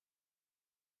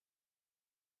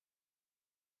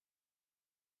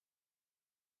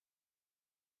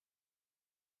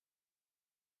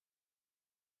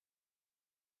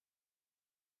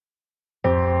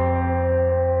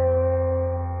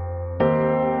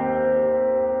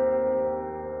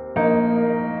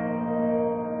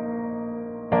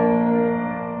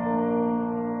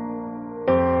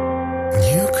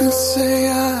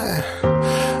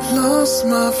lost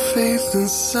my faith in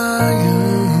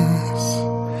science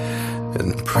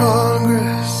and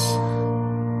progress.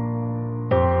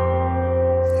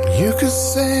 You could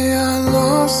say I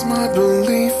lost my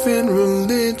belief in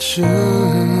religion.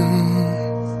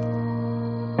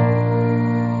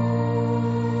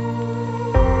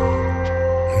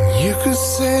 You could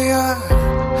say I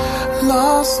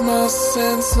lost my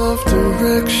sense of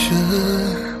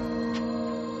direction.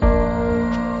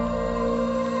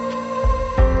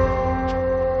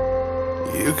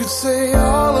 You could say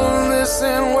all of this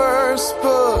and worse,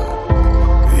 but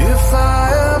if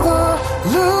I ever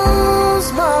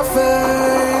lose my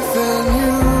faith in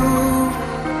you,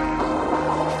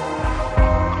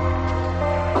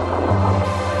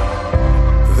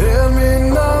 there'll be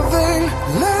nothing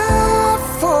left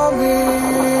for me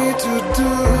to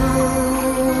do.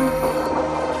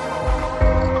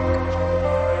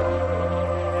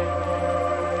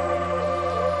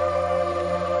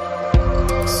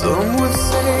 Some would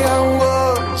say I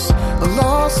was a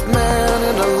lost man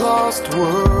in a lost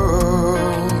world.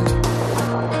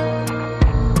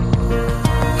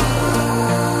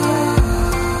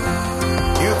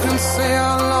 You can say I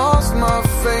lost my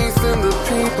faith in the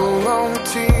people on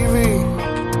TV.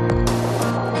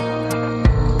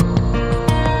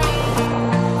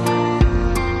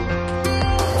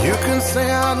 You can say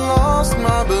I lost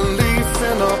my belief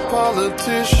in our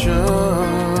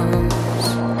politicians.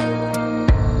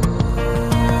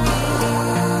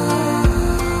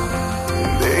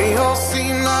 They all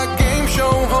seem like game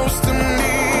show hosts to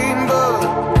me, but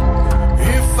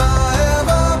if I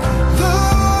ever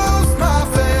lose my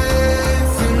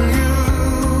faith in you,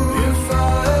 if I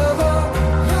ever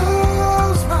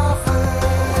lose my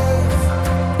faith,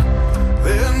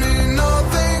 there'll be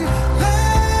nothing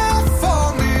left for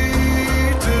me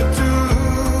to do.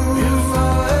 If I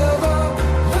ever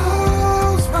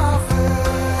lose my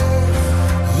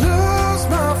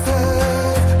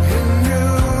faith in you.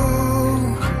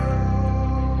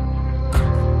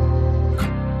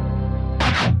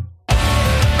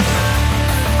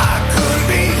 I could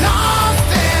be lost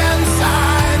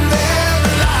inside their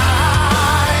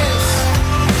lies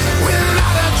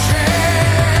without a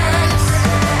trace.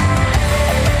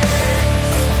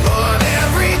 But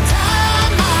every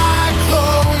time I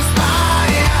close my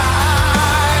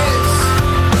eyes,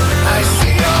 I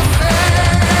see your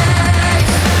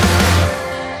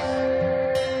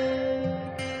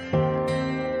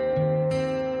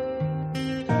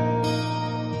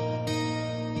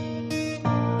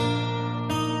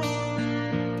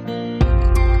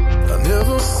I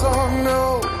never saw no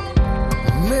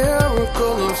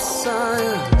miracle of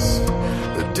science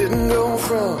that didn't go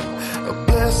from a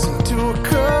blessing to a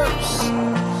curse. I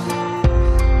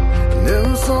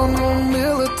never saw no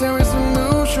military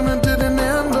solution that didn't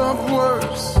end up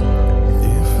worse.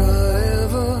 If I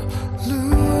ever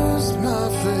lose my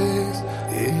faith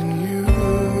in you,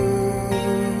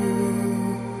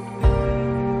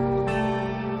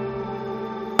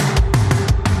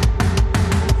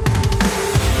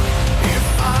 if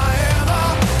I ever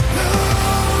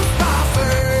lose my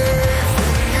faith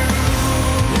in you,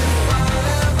 if I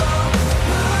ever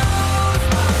lose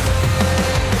my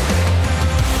faith,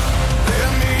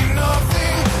 there'll be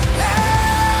nothing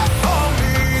left for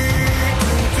me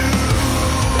to do.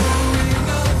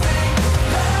 Nothing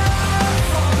left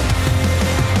for me to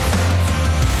do.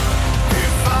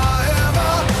 If I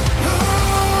ever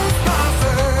lose my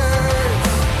faith,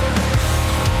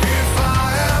 if I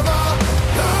ever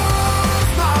lose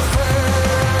my faith,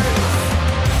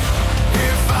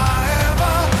 if I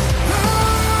ever lose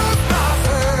my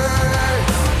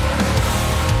faith,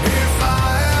 if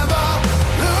I ever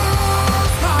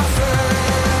lose my faith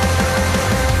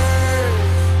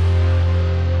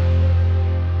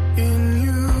in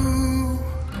you,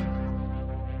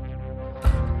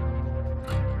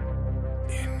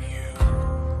 in you.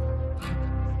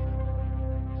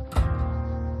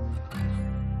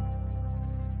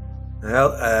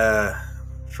 Well,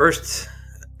 first,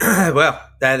 well,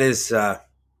 that is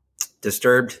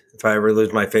Disturbed, If I Ever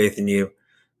Lose My Faith in You.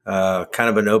 Kind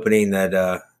of an opening that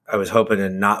I was hoping to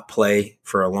not play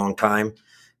for a long time.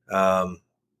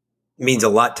 Means a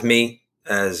lot to me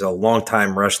as a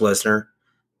longtime Rush listener.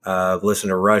 I've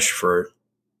listened to Rush for,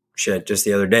 just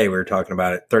the other day we were talking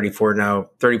about it,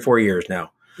 34 years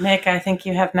now. Nick, I think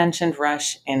you have mentioned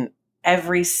Rush in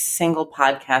every single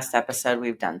podcast episode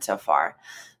we've done so far.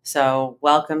 So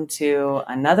welcome to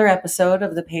another episode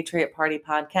of the Patriot Party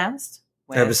podcast.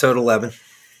 Episode 11.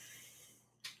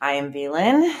 I am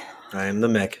Vlyn. I am the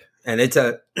Mick. And it's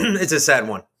a sad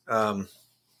one.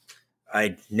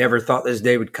 I never thought this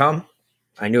day would come.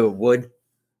 I knew it would.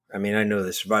 I mean, I know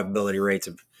the survivability rates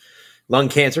of lung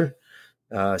cancer,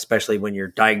 especially when you're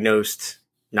diagnosed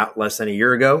not less than a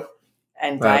year ago.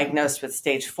 And diagnosed with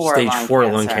stage 4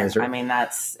 lung cancer. I mean,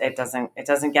 it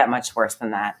doesn't get much worse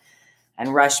than that.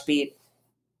 And Rush beat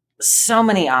so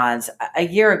many odds. A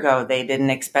year ago, they didn't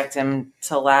expect him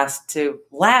to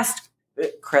last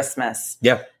Christmas.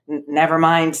 Yeah. Never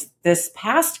mind this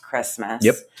past Christmas.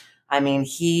 Yep. I mean,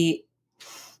 he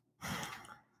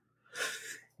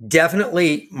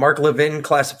definitely, Mark Levin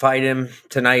classified him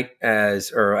last night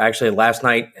as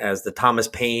the Thomas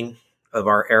Paine of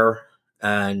our era.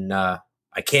 And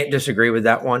I can't disagree with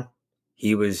that one.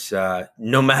 He was,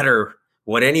 no matter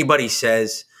what anybody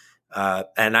says,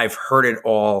 and I've heard it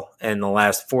all in the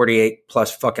last 48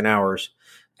 plus fucking hours,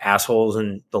 assholes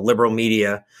in the liberal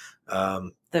media,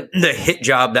 the hit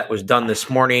job that was done this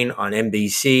morning on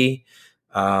NBC.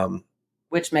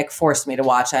 Which Mick forced me to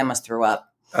watch. I almost threw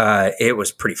up. It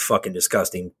was pretty fucking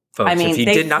disgusting, folks. I mean, if you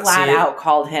they did not flat see out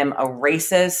called him a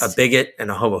racist, a bigot,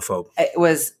 and a homophobe. It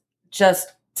was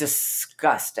just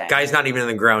disgusting. Guy's not even in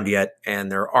the ground yet, and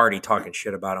they're already talking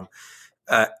shit about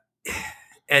him.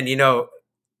 And,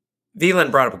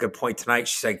 Veland brought up a good point tonight.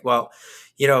 She's like, well,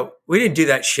 we didn't do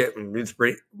that shit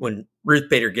when Ruth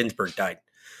Bader Ginsburg died.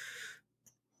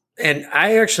 And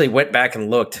I actually went back and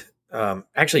looked, did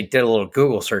a little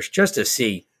Google search just to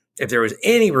see if there was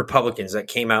any Republicans that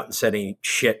came out and said any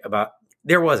shit about.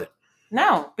 There wasn't.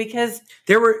 No, because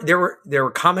there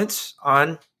were comments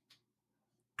on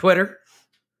Twitter.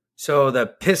 So the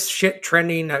piss shit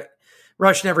trending,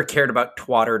 Rush never cared about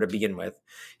Twitter to begin with.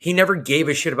 He never gave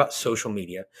a shit about social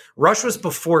media. Rush was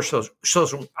before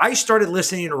social. I started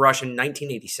listening to Rush in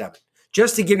 1987.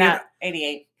 Just to give you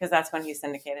 88, because that's when he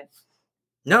syndicated.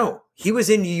 No, he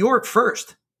was in New York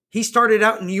first. He started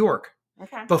out in New York.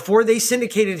 Okay. Before they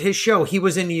syndicated his show, he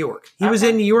was in New York. He was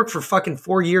in New York for fucking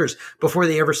 4 years before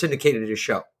they ever syndicated his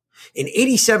show. In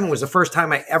 87 was the first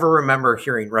time I ever remember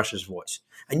hearing Rush's voice.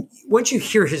 And once you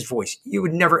hear his voice, you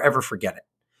would never, ever forget it.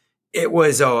 It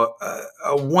was a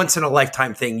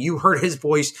once-in-a-lifetime thing. You heard his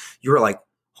voice, you were like,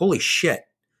 holy shit,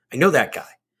 I know that guy.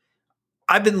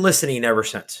 I've been listening ever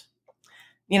since.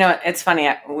 It's funny.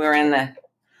 I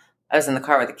was in the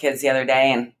car with the kids the other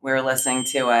day, and we were listening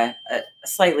to a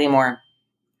slightly more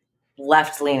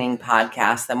left-leaning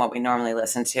podcast than what we normally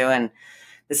listen to. And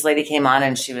this lady came on,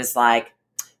 and she was like,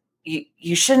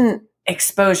 you shouldn't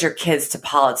expose your kids to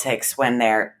politics when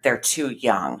they're too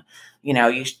young.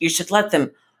 You shouldn't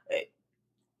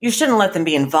let them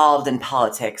be involved in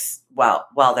politics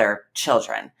while they're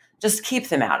children. Just keep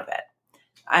them out of it.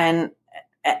 And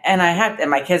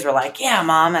my kids were like, yeah,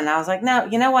 Mom. And I was like, no,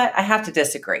 you know what? I have to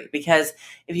disagree, because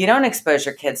if you don't expose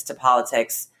your kids to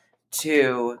politics,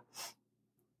 to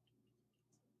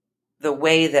the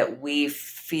way that we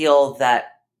feel that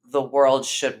the world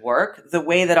should work, the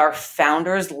way that our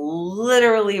founders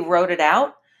literally wrote it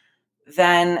out,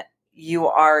 then you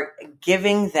are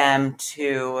giving them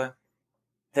to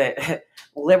the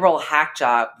liberal hack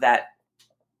job that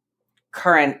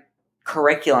current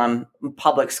curriculum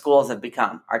public schools have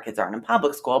become. Our kids aren't in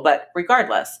public school, but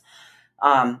regardless,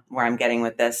 where I'm getting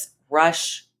with this,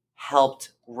 Rush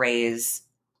helped raise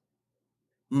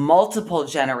multiple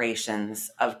generations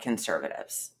of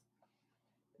conservatives.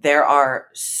 There are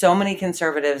so many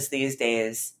conservatives these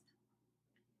days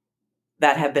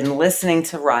that have been listening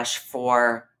to Rush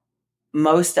for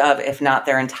most of, if not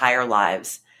their entire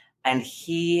lives. And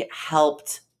he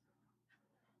helped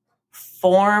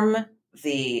form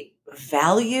the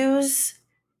values,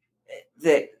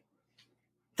 the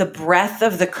breadth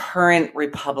of the current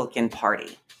Republican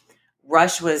Party.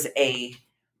 Rush was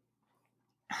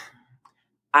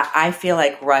I feel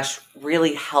like Rush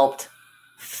really helped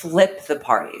flip the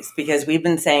parties, because we've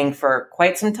been saying for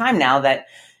quite some time now that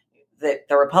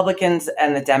the Republicans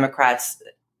and the Democrats,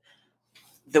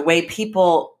 the way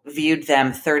people viewed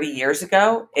them 30 years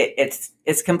ago,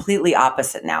 it's completely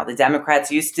opposite now. The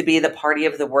Democrats used to be the party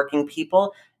of the working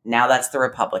people. Now that's the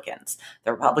Republicans.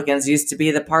 The Republicans used to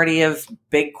be the party of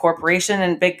big corporation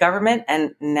and big government,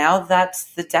 and now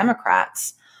that's the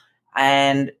Democrats.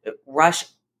 And Rush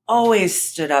always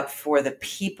stood up for the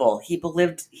people. He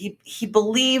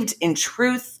believed in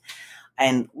truth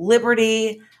and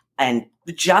liberty and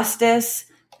justice.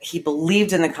 He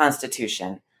believed in the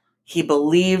Constitution. He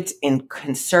believed in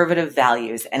conservative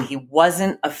values, and he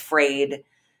wasn't afraid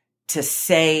to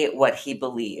say what he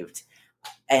believed.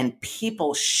 And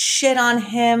people shit on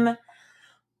him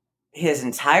his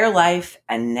entire life,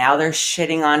 and now they're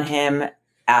shitting on him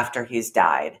after he's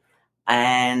died.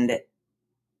 And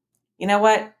you know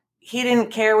what? He didn't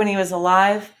care when he was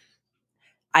alive.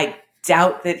 I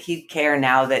doubt that he'd care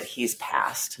now that he's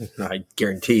passed. I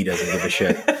guarantee he doesn't give a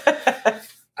shit.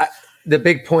 the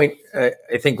big point, I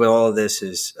think, with all of this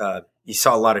is you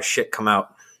saw a lot of shit come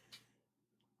out.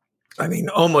 I mean,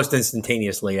 almost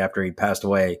instantaneously after he passed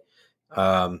away.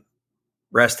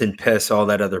 Rest in piss, all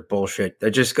that other bullshit.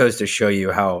 That just goes to show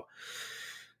you how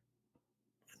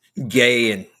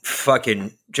gay and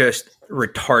fucking just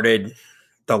retarded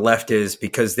the left is,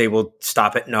 because they will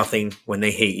stop at nothing when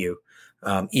they hate you.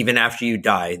 Even after you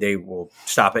die, they will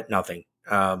stop at nothing.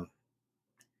 Wow.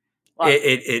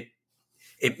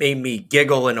 It made me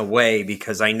giggle in a way,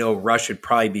 because I know Rush would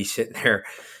probably be sitting there.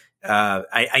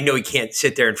 I know he can't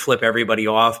sit there and flip everybody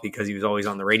off because he was always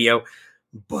on the radio,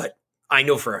 but I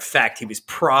know for a fact he was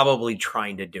probably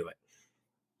trying to do it.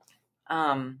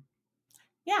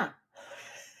 Yeah.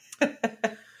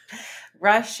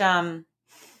 Rush. Matter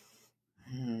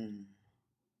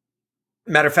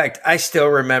of fact, I still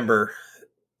remember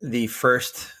the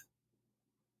first.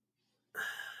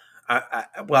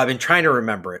 I've been trying to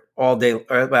remember it all day.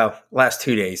 Last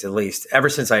 2 days at least. Ever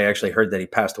since I actually heard that he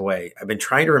passed away, I've been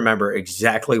trying to remember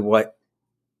exactly what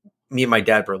me and my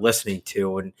dad were listening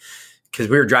to, and because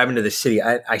we were driving to the city.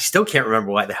 I still can't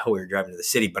remember why the hell we were driving to the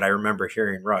city, but I remember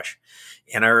hearing Rush,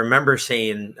 and I remember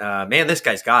saying, "Man, this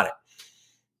guy's got it."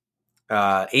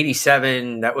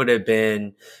 87. That would have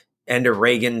been end of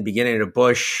Reagan, beginning of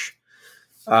Bush.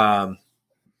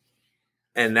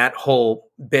 And that whole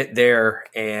bit there.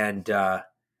 And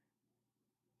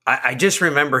I just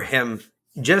remember him,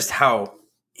 just how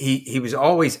he was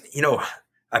always,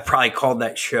 I probably called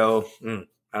that show, I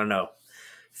don't know,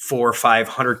 400 or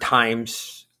 500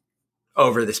 times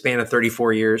over the span of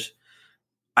 34 years.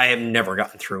 I have never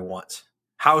gotten through once.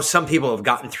 How some people have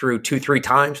gotten through 2-3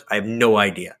 times, I have no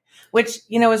idea. Which,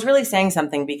 is really saying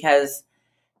something, because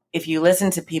if you listen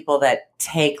to people that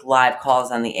take live calls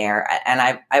on the air, and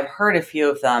I've heard a few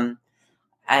of them,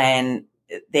 and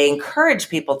they encourage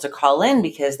people to call in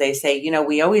because they say,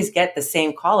 we always get the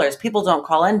same callers. People don't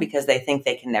call in because they think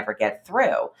they can never get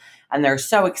through. And they're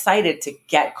so excited to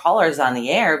get callers on the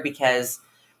air because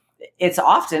it's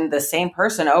often the same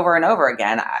person over and over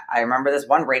again. I remember this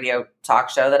one radio talk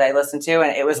show that I listened to,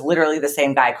 and it was literally the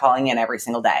same guy calling in every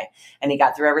single day. And he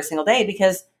got through every single day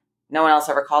because no one else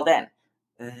ever called in.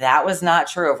 That was not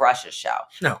true of Rush's show.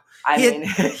 No.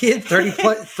 He had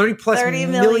 30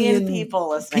 million people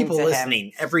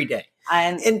listening every day.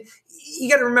 And you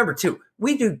got to remember, too,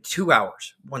 we do 2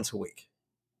 hours once a week.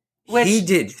 Which he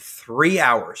did 3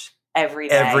 hours every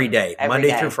day.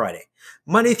 Monday through Friday.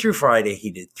 Monday through Friday,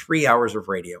 he did 3 hours of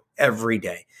radio every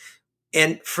day.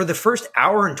 And for the first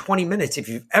hour and 20 minutes, if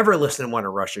you've ever listened to one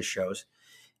of Rush's shows,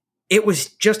 it was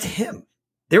just him.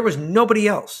 There was nobody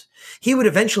else. He would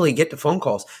eventually get to phone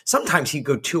calls. Sometimes he'd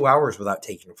go 2 hours without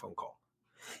taking a phone call.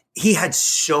 He had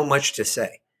so much to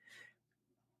say.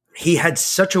 He had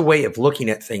such a way of looking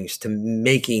at things, to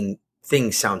making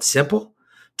things sound simple,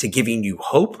 to giving you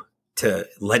hope, to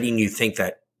letting you think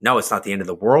that, no, it's not the end of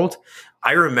the world.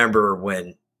 I remember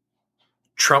when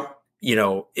Trump,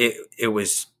 it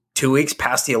was 2 weeks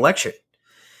past the election,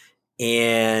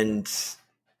 and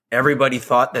everybody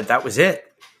thought that was it.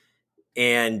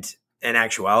 And in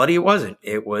actuality, it wasn't.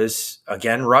 It was,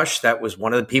 again, Rush. That was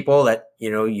one of the people that,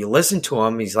 you listen to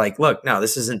him. He's like, look, no,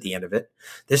 this isn't the end of it.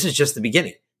 This is just the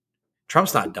beginning.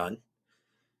 Trump's not done.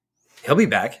 He'll be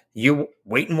back. You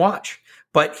wait and watch.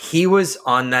 But he was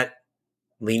on that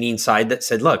leaning side that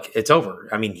said, look, it's over.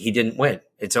 I mean, he didn't win.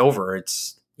 It's over.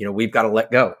 It's, we've got to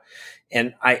let go.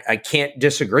 And I can't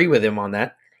disagree with him on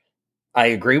that. I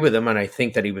agree with him, and I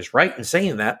think that he was right in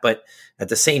saying that. But at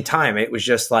the same time, it was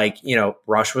just like,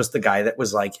 Rush was the guy that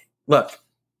was like, look,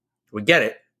 we get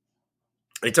it.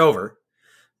 It's over.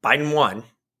 Biden won.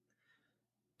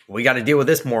 We got to deal with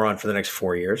this moron for the next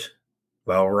 4 years.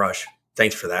 Well, Rush,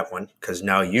 thanks for that one, because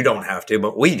now you don't have to,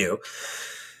 but we do.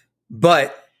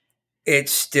 But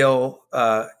it's still,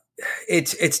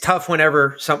 it's tough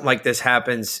whenever something like this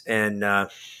happens. And I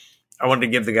wanted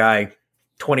to give the guy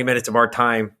 20 minutes of our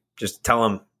time. Just tell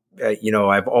him,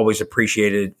 I've always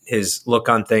appreciated his look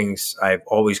on things. I've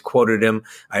always quoted him.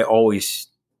 I always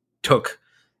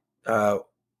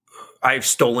I've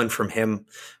stolen from him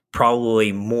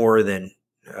probably more than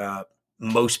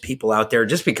most people out there,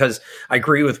 just because I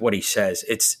agree with what he says.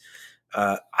 It's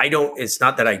not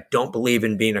that I don't believe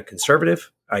in being a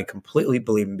conservative. I completely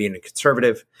believe in being a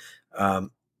conservative. I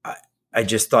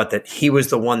just thought that he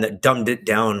was the one that dumbed it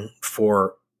down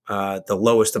for the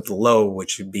lowest of the low,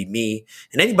 which would be me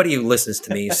and anybody who listens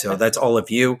to me. So that's all of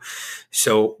you.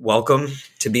 So welcome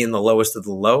to being the lowest of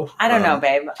the low. I don't know,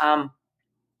 babe.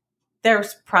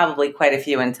 There's probably quite a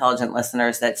few intelligent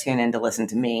listeners that tune in to listen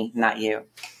to me, not you.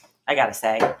 I got to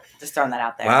say. Just throwing that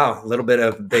out there. Wow, a little bit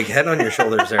of big head on your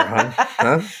shoulders there,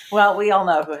 huh? Well, we all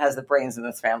know who has the brains in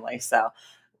this family. So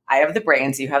I have the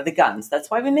brains, you have the guns. That's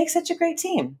why we make such a great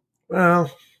team. Well,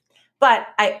 but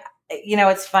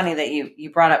it's funny that you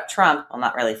brought up Trump. Well,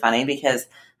 not really funny, because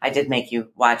I did make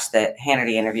you watch the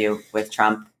Hannity interview with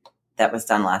Trump that was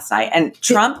done last night. And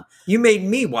Trump... You made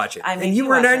me watch it. And you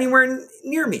weren't anywhere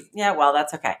near me. Yeah, well,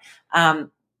 that's okay.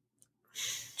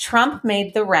 Trump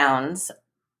made the rounds,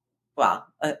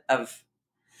 of,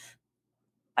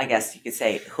 I guess you could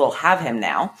say, who'll have him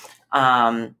now.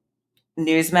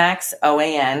 Newsmax,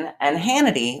 OAN, and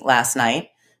Hannity last night,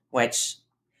 which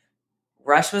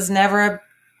Rush was never a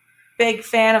big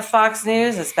fan of Fox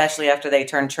News, especially after they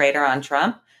turned traitor on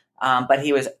Trump. But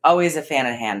he was always a fan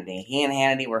of Hannity. He and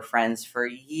Hannity were friends for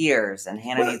years, and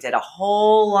Hannity did a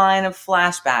whole line of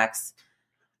flashbacks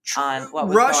on what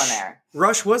was going there.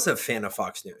 Rush was a fan of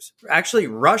Fox News. Actually,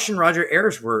 Rush and Roger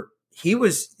Ayers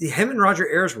him and Roger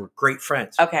Ayers were great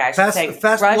friends. Okay, I should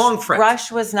say long friends.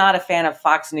 Rush was not a fan of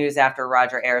Fox News after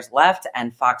Roger Ayers left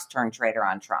and Fox turned traitor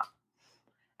on Trump.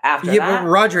 After that, but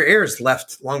Roger Ayers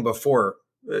left long before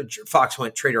Fox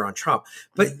went traitor on Trump.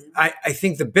 But I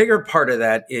think the bigger part of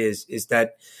that is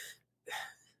that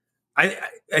I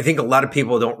think a lot of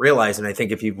people don't realize, and I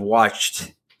think if you've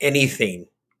watched anything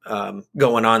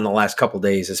going on the last couple of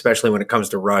days, especially when it comes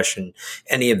to Rush and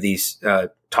any of these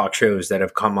talk shows that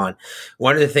have come on,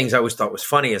 one of the things I always thought was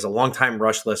funny as a longtime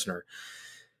Rush listener,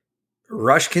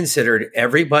 Rush considered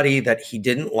everybody that he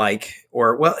didn't like,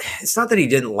 it's not that he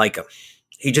didn't like them.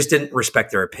 He just didn't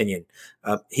respect their opinion.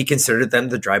 He considered them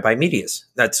the drive-by medias.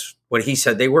 That's what he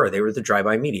said they were. They were the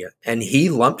drive-by media. And he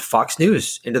lumped Fox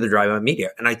News into the drive-by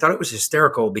media. And I thought it was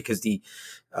hysterical because the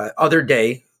other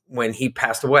day when he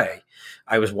passed away,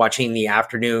 I was watching the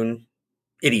Afternoon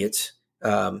Idiots,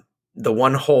 the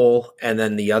one hole and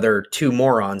then the other two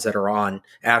morons that are on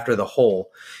after the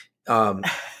hole.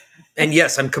 And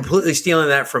yes, I'm completely stealing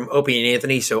that from Opie and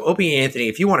Anthony. So Opie and Anthony,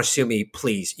 if you want to sue me,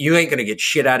 please, you ain't going to get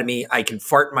shit out of me. I can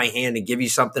fart in my hand and give you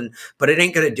something, but it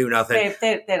ain't going to do nothing.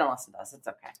 They don't listen to us. It's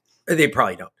okay. They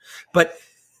probably don't. But,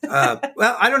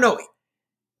 well, I don't know.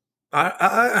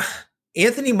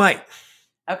 Anthony might.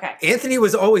 Okay. Anthony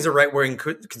was always a right-wing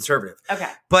conservative.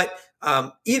 Okay. But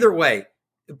either way,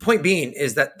 the point being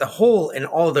is that the whole and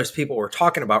all of those people were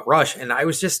talking about Rush. And I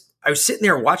was sitting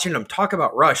there watching them talk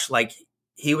about Rush like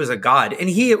he was a god, and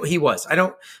he was.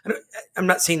 I'm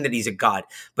not saying that he's a god,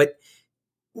 but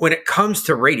when it comes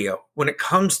to radio, when it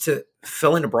comes to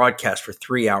filling a broadcast for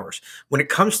 3 hours, when it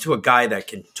comes to a guy that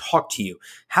can talk to you,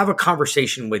 have a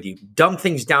conversation with you, dumb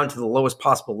things down to the lowest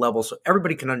possible level so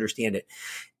everybody can understand it,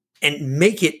 and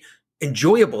make it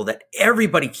enjoyable that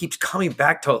everybody keeps coming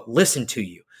back to listen to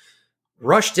you.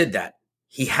 Rush did that.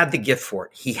 He had the gift for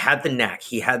it. He had the knack.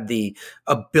 He had the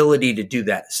ability to do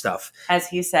that stuff. As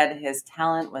he said, his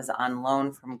talent was on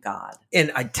loan from God.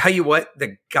 And I tell you what,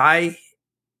 the guy,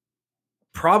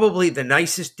 probably the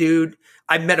nicest dude.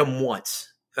 I met him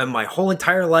once in my whole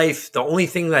entire life. The only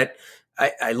thing that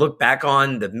I look back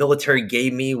on the military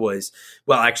gave me was,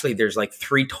 well, actually there's like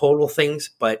 3 total things,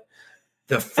 but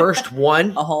the first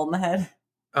one. A hole in the head?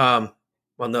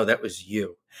 Well, no, that was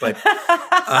you. But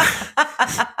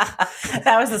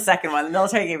that was the second one. The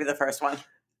military gave you the first one.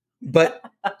 But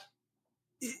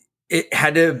it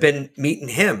had to have been meeting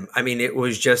him. I mean, it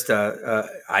was just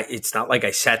it's not like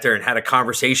I sat there and had a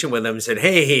conversation with him and said,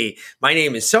 hey, my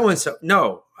name is so-and-so.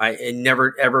 No, I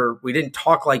never, ever, we didn't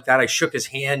talk like that. I shook his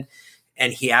hand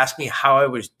and he asked me how I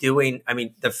was doing. I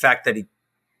mean, the fact that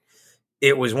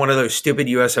it was one of those stupid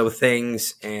USO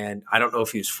things, and I don't know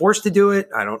if he was forced to do it.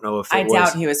 I don't know if I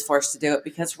doubt he was forced to do it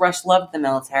because Rush loved the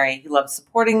military. He loved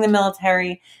supporting the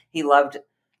military. He loved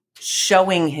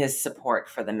showing his support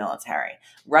for the military.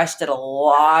 Rush did a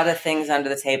lot of things under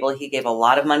the table. He gave a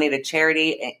lot of money to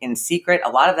charity in secret. A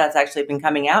lot of that's actually been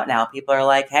coming out now. People are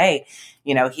like, hey,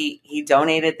 he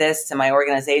donated this to my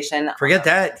organization. Forget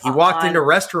that. He walked into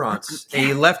restaurants and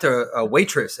he left a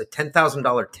waitress a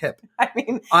 $10,000 tip. I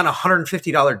mean, on a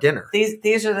 $150 dinner.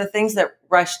 These are the things that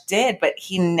Rush did, but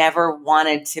he never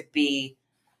wanted to be.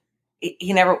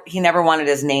 He never wanted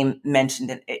his name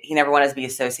mentioned. He never wanted to be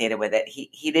associated with it.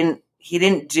 He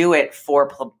didn't do it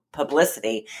for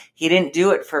publicity. He didn't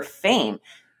do it for fame.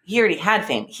 He already had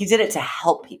fame. He did it to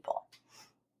help people,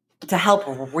 to help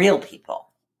real people.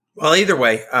 Well, either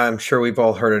way, I'm sure we've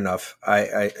all heard enough.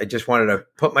 I just wanted to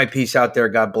put my piece out there.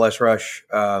 God bless Rush.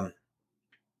 I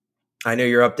know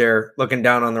you're up there looking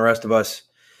down on the rest of us.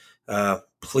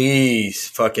 Please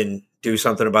fucking do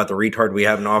something about the retard we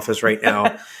have in office right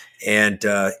now. And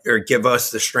or give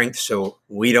us the strength so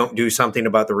we don't do something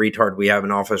about the retard we have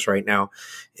in office right now.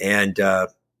 And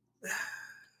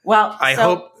Well, I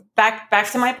hope.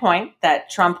 Back to my point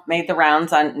that Trump made the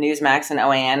rounds on Newsmax and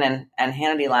OAN and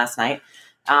Hannity last night.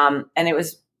 And it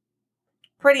was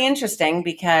pretty interesting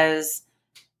because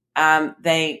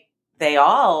they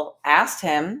all asked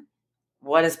him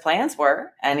what his plans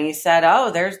were. And he said,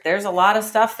 oh, there's a lot of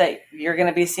stuff that you're going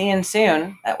to be seeing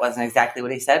soon. That wasn't exactly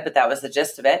what he said, but that was the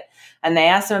gist of it. And they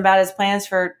asked him about his plans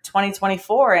for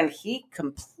 2024. And he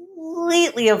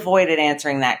completely avoided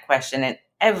answering that question in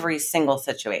every single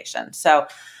situation. So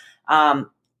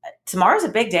tomorrow's a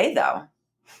big day, though.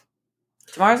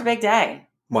 Tomorrow's a big day.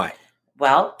 Why?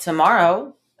 Well,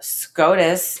 tomorrow,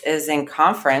 SCOTUS is in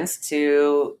conference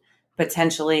to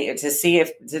potentially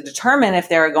to determine if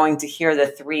they're going to hear the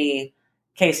 3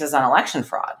 cases on election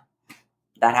fraud.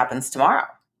 That happens tomorrow.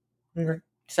 Okay.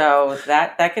 So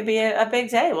that could be a big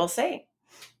day. We'll see.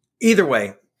 Either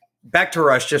way, back to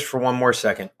Rush just for one more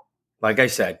second. Like I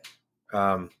said,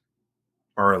 or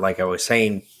like I was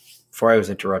saying before I was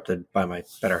interrupted by my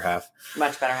better half.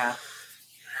 Much better half.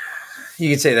 You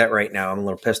can say that right now. I'm a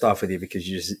little pissed off with you because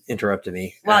you just interrupted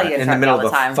me. Well, you in the interrupt me middle all the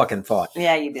of a time. fucking thought.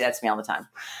 Yeah, you do that to me all the time.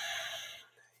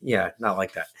 Yeah, not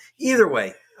like that. Either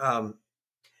way,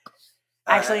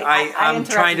 actually, I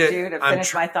interrupted you to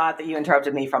finish my thought that you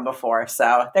interrupted me from before.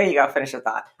 So there you go. Finish your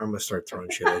thought. I'm gonna start throwing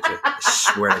shit at you. I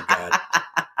swear to God.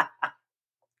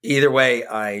 Either way,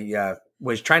 I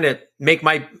was trying to make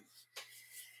my.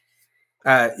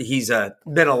 He's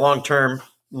been a long term.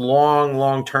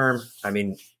 I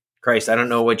mean, Christ, I don't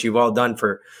know what you've all done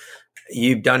for.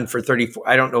 You've done for 34.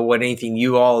 I don't know what anything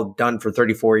you all done for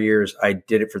 34 years. I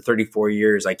did it for 34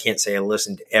 years. I can't say I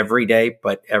listened every day,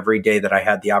 but every day that I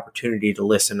had the opportunity to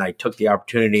listen, I took the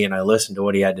opportunity and I listened to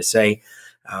what he had to say.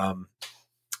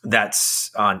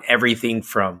 That's on everything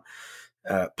from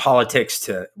politics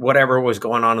to whatever was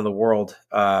going on in the world,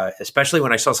 especially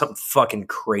when I saw something fucking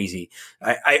crazy.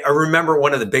 I remember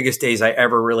one of the biggest days I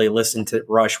ever really listened to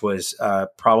Rush was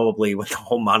probably when the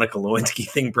whole Monica Lewinsky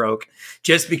thing broke,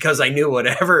 just because I knew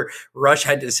whatever Rush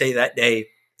had to say that day,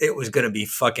 it was going to be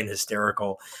fucking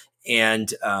hysterical.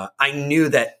 And I knew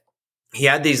that he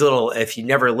had these little, if you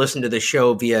never listened to the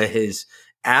show via his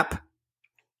app,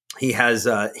 he had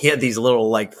these little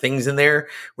like things in there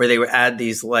where they would add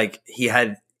these where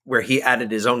he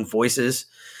added his own voices.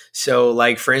 So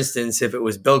like, for instance, if it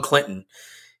was Bill Clinton,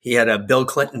 he had a Bill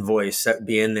Clinton voice that would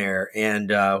be in there.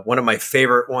 And one of my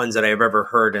favorite ones that I've ever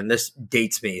heard, and this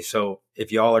dates me. So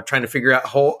if y'all are trying to figure out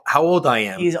how old I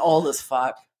am. He's old as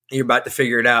fuck. You're about to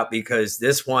figure it out because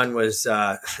this one was,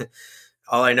 all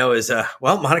I know is,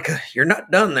 well, Monica, you're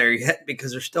not done there yet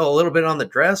because there's still a little bit on the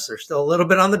dress. There's still a little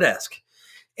bit on the desk.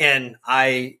 And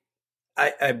I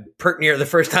perked near the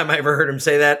first time I ever heard him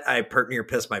say that. I perked near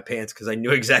pissed my pants because I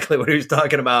knew exactly what he was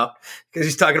talking about, because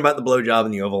he's talking about the blowjob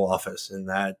in the Oval Office, and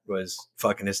that was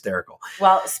fucking hysterical.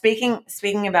 Well,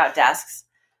 speaking about desks,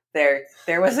 there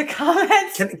was a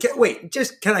comment.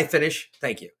 Can I finish?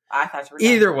 Thank you. I thought you were done.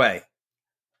 Either way,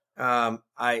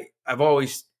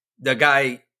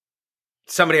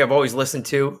 somebody I've always listened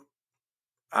to.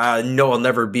 I know I'll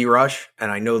never be Rush, and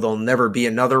I know there'll never be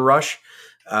another Rush.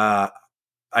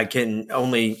 I can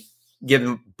only give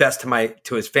him best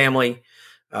to his family,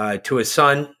 to his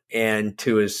son, and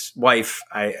to his wife.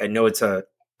 I know it's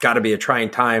got to be a trying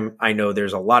time. I know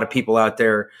there's a lot of people out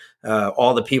there,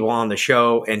 all the people on the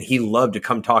show, and he loved to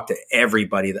come talk to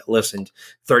everybody that listened.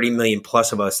 30 million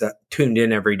plus of us that tuned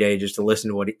in every day just to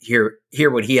listen to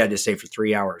hear what he had to say for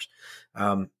 3 hours.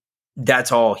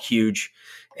 That's all huge.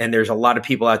 And there's a lot of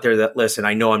people out there that listen.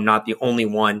 I know I'm not the only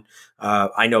one.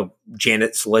 I know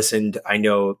Janet's listened. I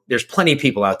know there's plenty of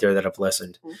people out there that have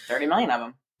listened. 30 million of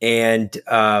them. And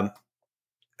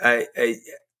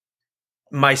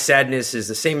my sadness is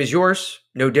the same as yours.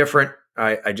 No different.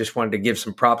 I just wanted to give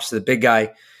some props to the big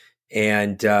guy.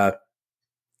 And by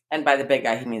the big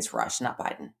guy, he means Rush, not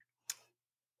Biden.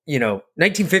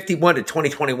 1951 to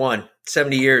 2021,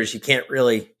 70 years. You can't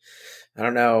really, I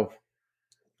don't know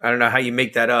how you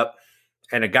make that up.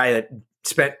 And a guy that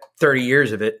spent 30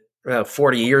 years of it,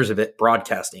 40 years of it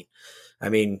broadcasting. I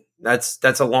mean, that's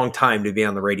a long time to be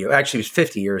on the radio. Actually, it was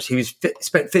 50 years. He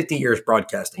spent 50 years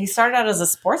broadcasting. He started out as a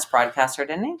sports broadcaster,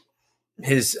 didn't he?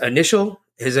 His initial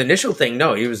thing,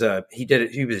 no, he was a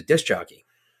disc jockey.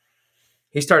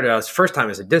 He started out his first time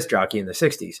as a disc jockey in the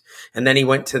 60s. And then he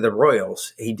went to the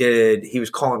Royals. He was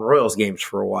calling Royals games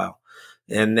for a while.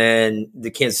 And then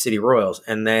the Kansas City Royals.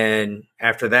 And then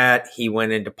after that, he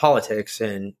went into politics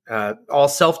and all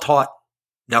self-taught.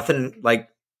 Nothing like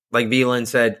Veland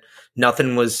said,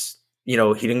 nothing was, he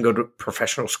didn't go to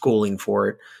professional schooling for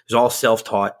it. It was all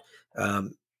self-taught.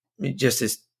 Just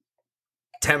as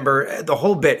timbre, the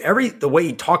whole bit, the way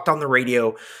he talked on the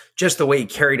radio, just the way he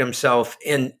carried himself,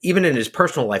 and even in his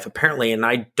personal life, apparently, and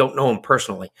I don't know him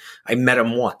personally. I met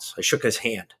him once. I shook his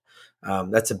hand.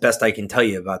 That's the best I can tell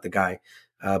you about the guy.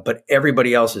 But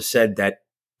everybody else has said that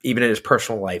even in his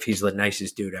personal life, he's the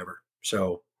nicest dude ever.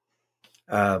 So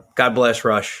God bless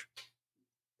Rush.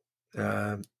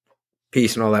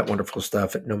 Peace and all that wonderful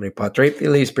stuff at Nomine Patre,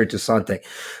 Filii Spiritus Sancti.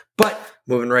 But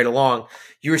moving right along,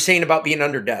 you were saying about being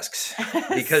under desks,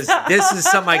 because this is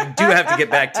something I do have to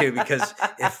get back to, because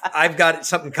if I've got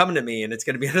something coming to me and it's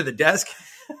going to be under the desk,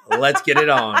 let's get it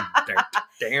on.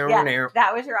 Yeah,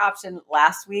 that was your option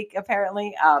last week,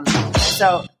 apparently.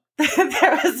 So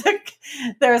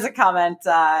there was a comment,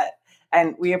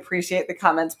 and we appreciate the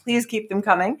comments. Please keep them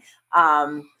coming.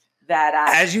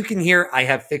 As you can hear, I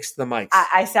have fixed the mics.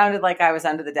 I sounded like I was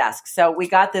under the desk. So we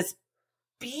got this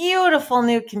beautiful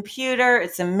new computer.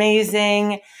 It's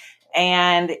amazing.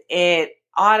 And it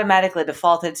automatically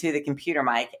defaulted to the computer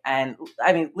mic. And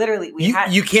I mean, literally,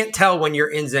 you can't tell when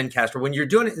you're in Zencastr. When you're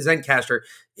doing it in Zencastr,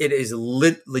 it is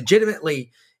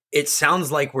legitimately, it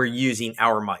sounds like we're using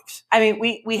our mics. I mean,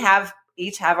 we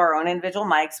each have our own individual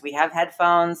mics. We have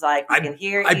headphones, like we can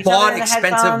hear. I bought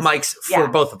expensive mics for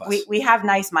both of us. We have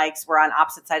nice mics. We're on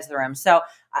opposite sides of the room. So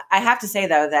I have to say,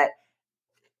 though, that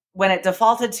when it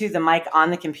defaulted to the mic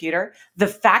on the computer, the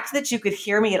fact that you could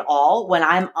hear me at all when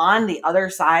I'm on the other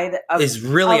side of is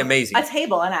really amazing. A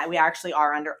table, and we actually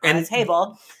are on a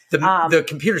table. The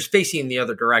computer's facing the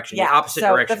other direction, the opposite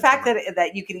direction. The fact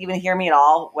that you could even hear me at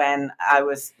all when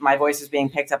my voice was being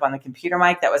picked up on the computer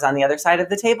mic that was on the other side of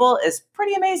the table is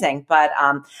pretty amazing. But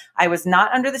I was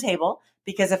not under the table,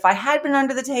 because if I had been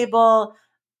under the table,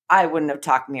 I wouldn't have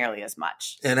talked nearly as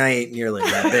much. And I ain't nearly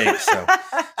that big, so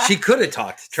she could have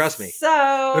talked. Trust me. So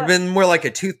it would have been more like a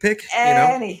toothpick.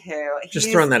 Anywho,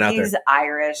 just throwing that out there. He's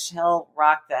Irish. He'll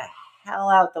rock the hell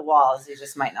out the walls. He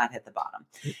just might not hit the bottom.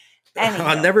 Anywho.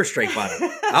 I'll never straight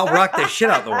bottom. I'll rock the shit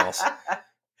out the walls.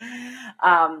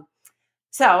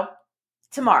 So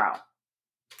tomorrow,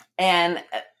 and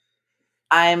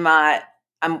I'm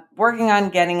working on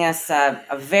getting us a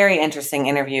very interesting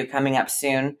interview coming up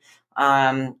soon.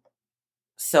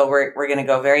 So we're going to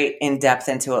go very in depth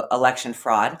into election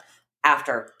fraud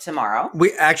after tomorrow.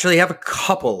 We actually have a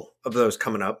couple of those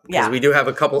coming up, because we do have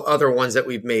a couple other ones that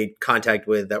we've made contact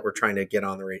with that we're trying to get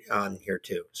on here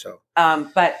too. So,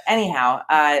 but anyhow,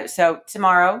 so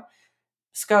tomorrow,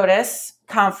 SCOTUS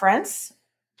conference,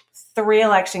 3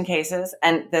 election cases,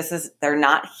 and they're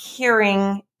not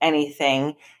hearing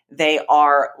anything. They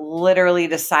are literally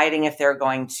deciding if they're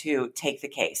going to take the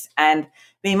case. And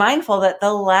be mindful that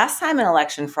the last time an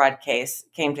election fraud case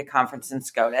came to conference in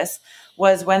SCOTUS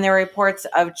was when there were reports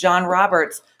of John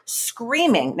Roberts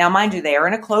screaming. Now, mind you, they are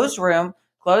in a closed room,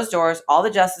 closed doors. All the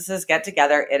justices get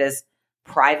together. It is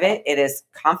private. It is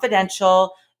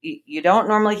confidential. You don't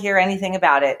normally hear anything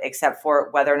about it except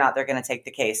for whether or not they're going to take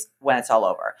the case when it's all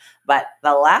over. But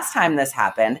the last time this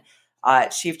happened,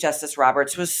 Chief Justice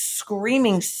Roberts was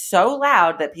screaming so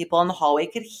loud that people in the hallway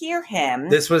could hear him.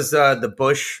 This was the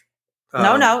Bush.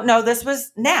 No. This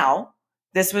was now.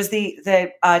 This was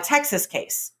the Texas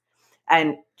case.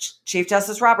 And Chief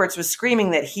Justice Roberts was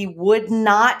screaming that he would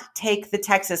not take the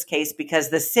Texas case because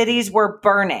the cities were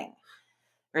burning.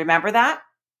 Remember that?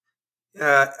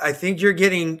 I think you're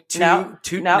getting too.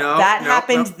 That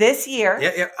happened this year.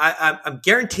 Yeah. I'm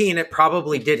guaranteeing it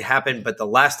probably did happen, but the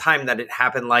last time that it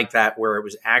happened like that, where it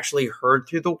was actually heard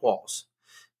through the walls,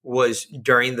 was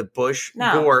during the Bush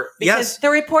Gore. Because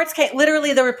the reports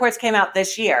came out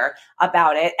this year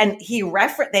about it, and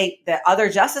the other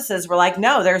justices were like,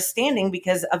 no, they're standing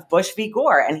because of Bush v.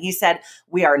 Gore, and he said,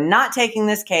 we are not taking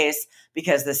this case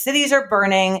because the cities are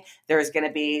burning. There's going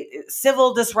to be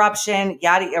civil disruption,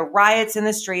 riots in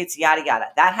the streets, yada yada.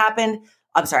 That happened.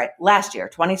 I'm sorry, last year,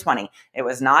 2020. It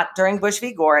was not during Bush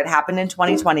v. Gore. It happened in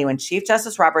 2020 when Chief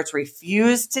Justice Roberts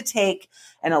refused to take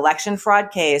an election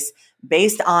fraud case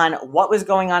based on what was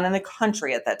going on in the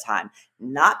country at that time.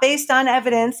 Not based on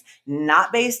evidence,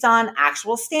 not based on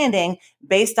actual standing,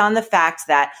 based on the fact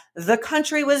that the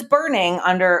country was burning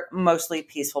under mostly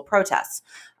peaceful protests.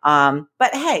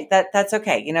 But hey, that's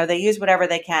okay. They use whatever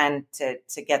they can to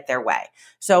get their way.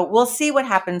 So we'll see what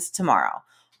happens tomorrow.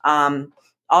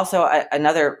 Also,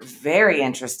 another very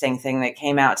interesting thing that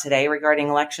came out today regarding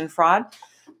election fraud.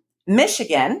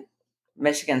 Michigan's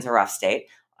a rough state.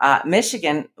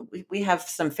 Michigan, we have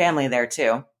some family there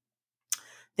too.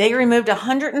 They removed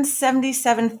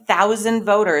 177,000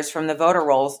 voters from the voter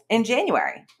rolls in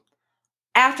January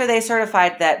after they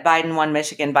certified that Biden won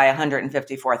Michigan by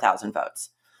 154,000 votes.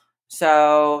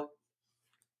 So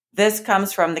this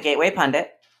comes from the Gateway Pundit.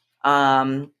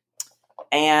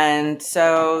 And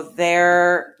so they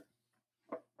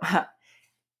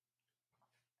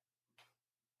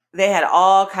had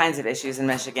all kinds of issues in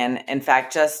Michigan. In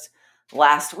fact, just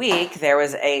last week, there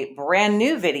was a brand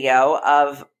new video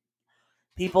of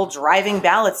people driving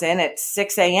ballots in at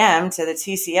 6 a.m. to the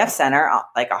TCF Center,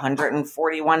 like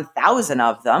 141,000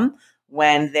 of them,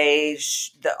 when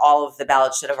all of the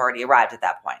ballots should have already arrived at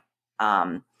that point.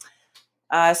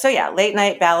 So yeah, late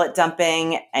night ballot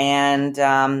dumping, and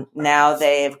now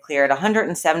they've cleared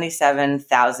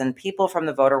 177,000 people from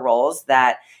the voter rolls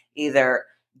that either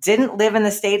didn't live in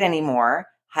the state anymore,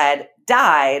 had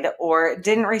died, or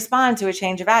didn't respond to a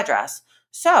change of address.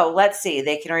 So let's see,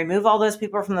 they can remove all those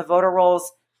people from the voter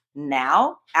rolls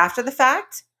now after the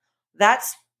fact.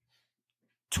 That's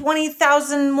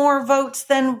 20,000 more votes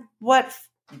than what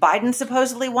Biden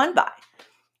supposedly won by.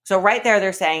 So right there,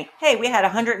 they're saying, hey, we had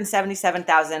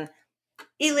 177,000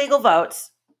 illegal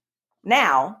votes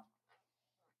now,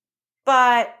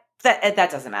 but that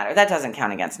doesn't matter. That doesn't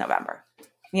count against November.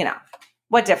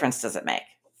 What difference does it make?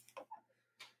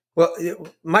 Well,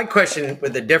 my question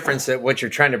with the difference that what you're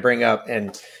trying to bring up,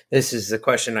 and this is the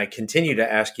question I continue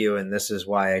to ask you, and this is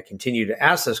why I continue to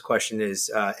ask this question, is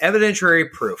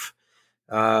evidentiary proof.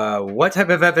 What type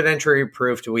of evidentiary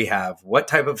proof do we have? What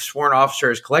type of sworn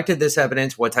officers collected this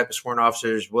evidence? What type of sworn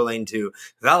officers is willing to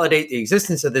validate the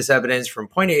existence of this evidence from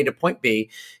point A to point B?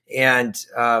 And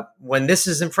when this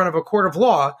is in front of a court of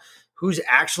law, who's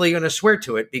actually going to swear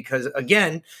to it? Because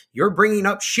again, you're bringing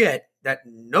up shit that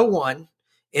no one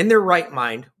in their right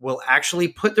mind will actually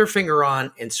put their finger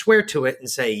on and swear to it and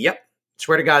say, yep,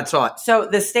 swear to God saw it. So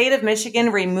the state of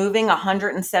Michigan removing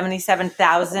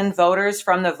 177,000 voters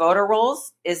from the voter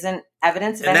rolls isn't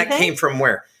evidence of anything? And that came from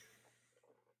where?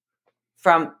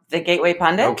 From the Gateway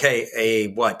Pundit. Okay, a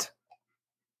what?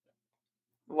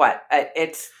 What?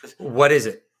 What is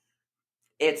it?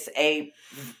 It's a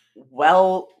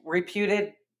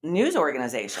well-reputed news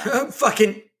organization.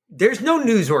 There's no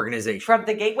news organization. From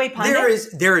the Gateway Pundit?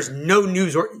 There is no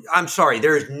news. I'm sorry.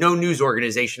 There is no news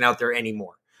organization out there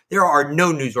anymore. There are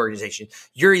no news organizations.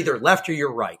 You're either left or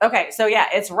you're right. Okay. So yeah,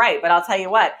 it's right. But I'll tell you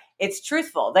what, it's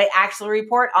truthful. They actually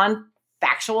report on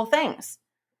factual things.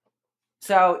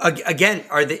 So again,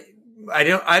 are they?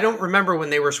 I don't remember when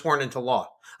they were sworn into law.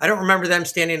 I don't remember them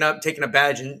standing up, taking a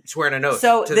badge, and swearing an ooth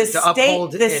to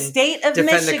uphold the state of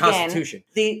defend Michigan, the Constitution.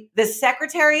 The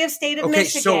Secretary of State of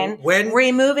Michigan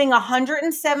removing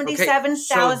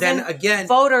 177,000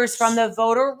 voters from the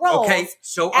voter rolls. Okay,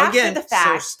 so after again, the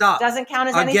fact, so stop. Doesn't count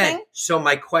as anything. So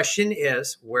my question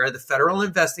is, where are the federal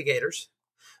investigators?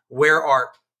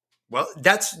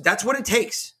 That's what it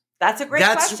takes. That's a great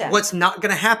question. That's what's not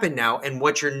going to happen now, and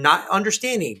what you're not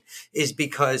understanding is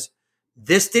because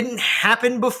this didn't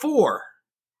happen before.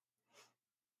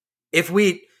 A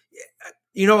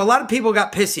lot of people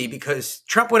got pissy because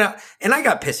Trump went out, and I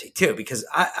got pissy too, because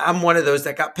I'm one of those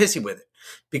that got pissy with it,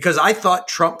 because I thought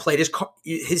Trump played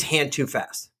his hand too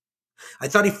fast. I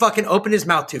thought he fucking opened his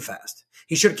mouth too fast.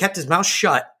 He should have kept his mouth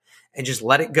shut and just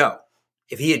let it go.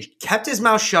 If he had kept his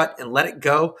mouth shut and let it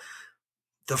go,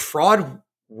 the fraud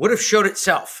would have showed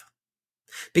itself,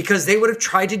 because they would have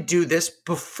tried to do this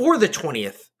before the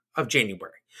 20th of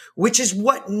January, which is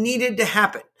what needed to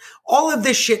happen. All of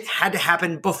this shit had to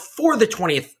happen before the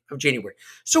 20th of January.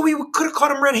 So we could have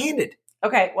caught him red-handed.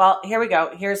 Okay, well, here we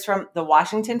go. Here's from the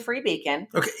Washington Free Beacon.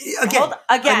 Okay,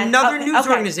 again, another news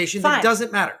organization that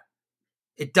doesn't matter.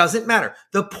 It doesn't matter.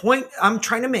 The point I'm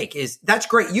trying to make is, that's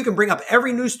great. You can bring up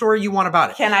every news story you want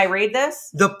about it. Can I read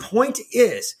this? The point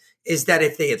is that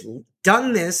if they had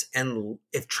done this, and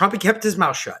if Trump had kept his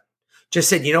mouth shut, just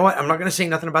said, you know what, I'm not going to say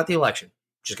nothing about the election,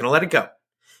 just going to let it go. And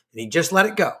he just let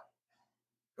it go.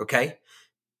 Okay?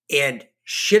 And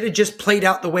shit had just played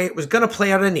out the way it was going to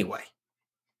play out anyway,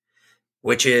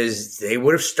 which is they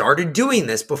would have started doing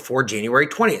this before January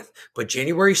 20th. But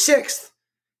January 6th,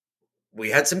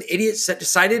 we had some idiots that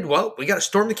decided, well, we got to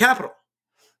storm the Capitol.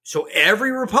 So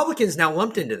every Republican's now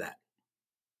lumped into that.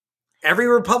 Every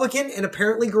Republican, and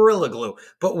apparently Gorilla Glue.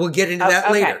 But we'll get into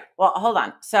that later. Well, hold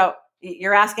on. So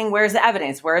you're asking, where's the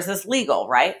evidence? Where is this legal,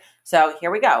 right? So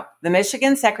here we go. The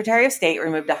Michigan Secretary of State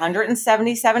removed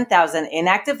 177,000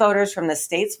 inactive voters from the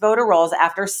state's voter rolls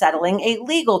after settling a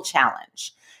legal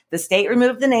challenge. The state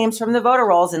removed the names from the voter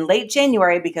rolls in late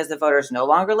January because the voters no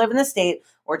longer live in the state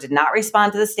or did not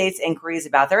respond to the state's inquiries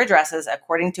about their addresses,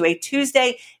 according to a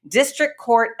Tuesday district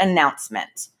court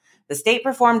announcement. The state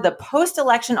performed the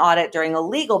post-election audit during a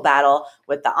legal battle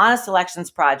with the Honest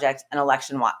Elections Project and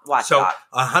Election Watchdog. So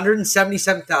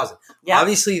 177,000. Yep.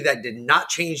 Obviously, that did not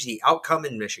change the outcome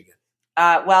in Michigan.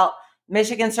 Well,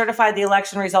 Michigan certified the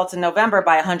election results in November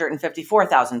by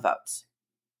 154,000 votes.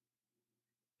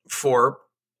 For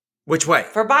which way?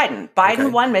 For Biden. Biden Okay.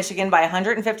 won Michigan by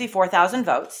 154,000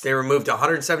 votes. They removed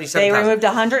 177,000. They removed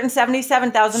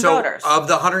 177,000 so voters. Of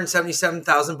the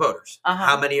 177,000 voters, Uh-huh.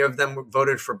 how many of them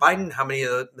voted for Biden? How many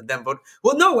of them voted?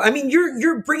 Well, no, I mean,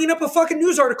 you're bringing up a fucking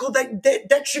news article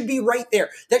that should be right there.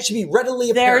 That should be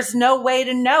readily apparent. There's no way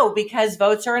to know because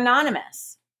votes are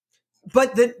anonymous.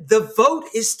 But the vote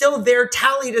is still there,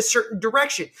 tallied a certain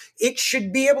direction. It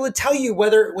should be able to tell you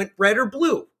whether it went red or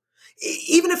blue.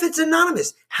 Even if it's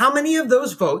anonymous, how many of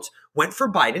those votes went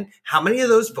for Biden? How many of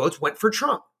those votes went for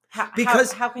Trump?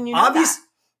 Because how can you know that?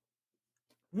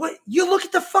 What you look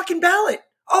at the fucking ballot.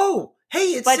 Oh,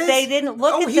 hey, it But says, they didn't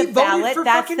look he at the voted ballot. for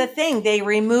That's fucking- the thing. They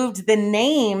removed the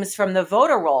names from the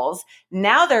voter rolls.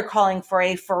 Now they're calling for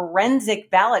a forensic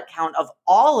ballot count of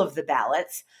all of the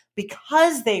ballots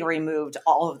because they removed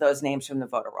all of those names from the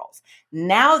voter rolls.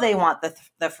 Now they want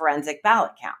the forensic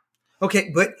ballot count.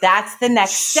 Okay, but That's the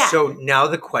next step. So now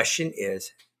the question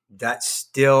is, that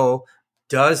still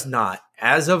does not,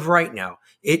 as of right now,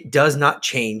 it does not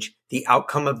change the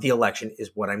outcome of the election,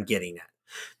 is what I'm getting at.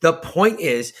 The point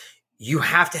is, you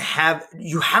have to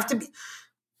be.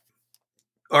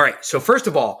 All right. So first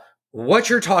of all, what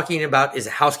you're talking about is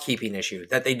a housekeeping issue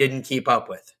that they didn't keep up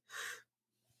with.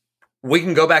 We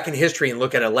can go back in history and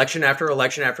look at election after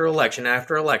election after election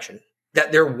after election,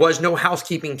 that there was no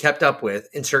housekeeping kept up with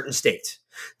in certain states.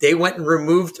 They went and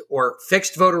removed or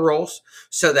fixed voter rolls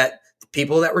so that the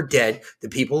people that were dead, the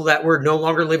people that were no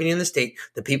longer living in the state,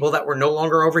 the people that were no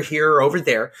longer over here or over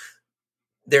there,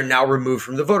 they're now removed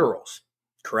from the voter rolls.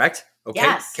 Correct? Okay.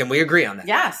 Yes. Can we agree on that?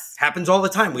 Yes. Happens all the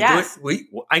time. We Yes. do it.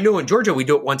 I know in Georgia, we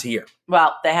do it once a year.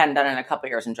 Well, they hadn't done it in a couple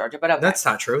of years in Georgia, but okay. That's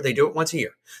not true. They do it once a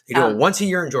year. They do it once a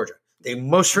year in Georgia. They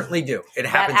most certainly do. It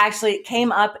happens. That actually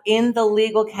came up in the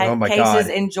legal Oh my cases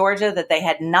God. in Georgia that they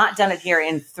had not done it here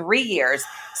in 3 years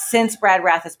since Brad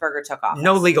Raffensperger took office.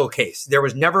 No legal case. There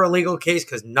was never a legal case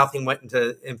because nothing went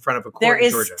in front of a court There in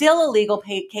is Georgia. still a legal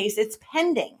case. It's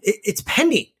pending. It's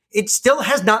pending. It still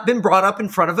has not been brought up in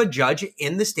front of a judge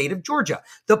in the state of Georgia.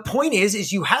 The point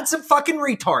is you had some fucking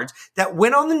retards that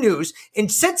went on the news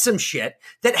and said some shit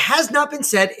that has not been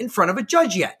said in front of a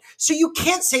judge yet. So you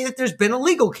can't say that there's been a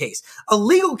legal case. A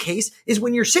legal case is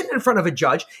when you're sitting in front of a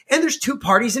judge and there's two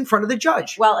parties in front of the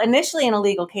judge. Well, initially in a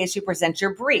legal case, you present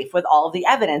your brief with all of the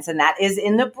evidence, and that is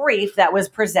in the brief that was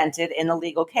presented in the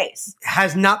legal case.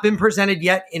 Has not been presented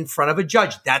yet in front of a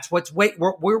judge. That's what's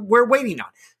we're waiting on.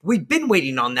 We've been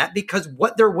waiting on that because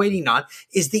what they're waiting on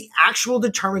is the actual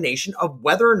determination of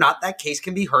whether or not that case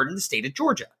can be heard in the state of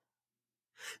Georgia.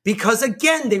 Because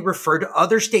again, they refer to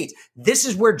other states. This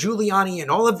is where Giuliani and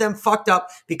all of them fucked up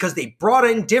because they brought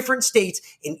in different states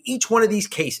in each one of these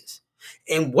cases.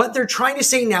 And what they're trying to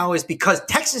say now is because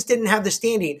Texas didn't have the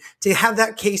standing to have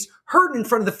that case heard in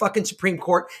front of the fucking Supreme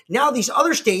Court, now these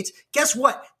other states, guess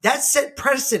what? That set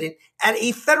precedent at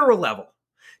a federal level.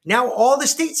 Now all the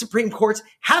state Supreme Courts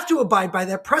have to abide by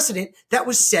that precedent that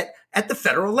was set at the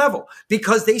federal level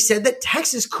because they said that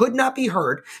Texas could not be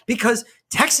heard because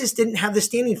Texas didn't have the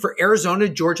standing for Arizona,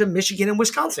 Georgia, Michigan, and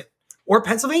Wisconsin or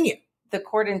Pennsylvania. The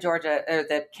court in Georgia, or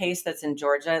the case that's in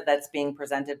Georgia that's being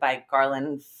presented by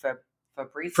Garland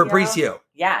Fabrizio.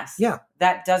 Yes. Yeah.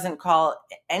 That doesn't call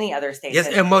any other state. Yes,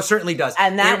 it most certainly does.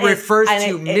 And that it refers and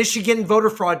to Michigan voter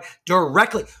fraud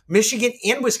directly. Michigan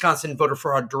and Wisconsin voter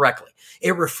fraud directly.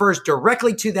 It refers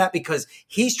directly to that because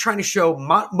he's trying to show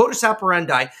modus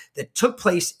operandi that took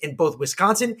place in both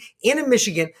Wisconsin and in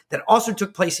Michigan that also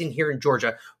took place in here in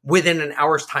Georgia within an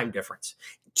hour's time difference.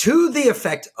 To the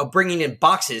effect of bringing in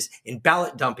boxes and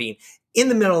ballot dumping in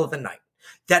the middle of the night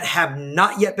that have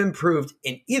not yet been proved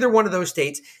in either one of those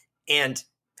states and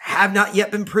have not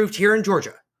yet been proved here in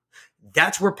Georgia.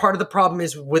 That's where part of the problem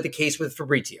is with the case with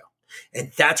Fabrizio.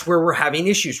 And that's where we're having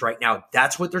issues right now.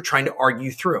 That's what they're trying to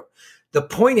argue through. The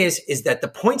point is that the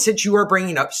points that you are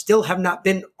bringing up still have not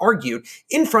been argued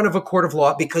in front of a court of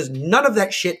law because none of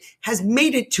that shit has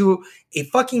made it to a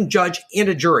fucking judge and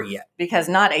a jury yet. Because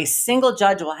not a single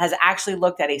judge has actually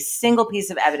looked at a single piece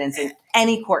of evidence in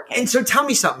any court case. And so tell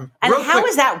me something. And real how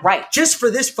quick, is that right? just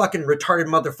for this fucking retarded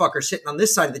motherfucker sitting on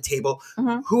this side of the table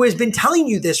who has been telling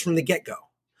you this from the get-go.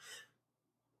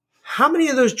 How many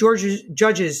of those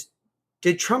judges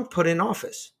did Trump put in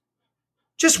office?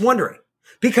 Just wondering.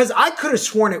 Because I could have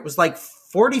sworn it was like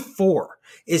 44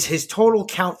 is his total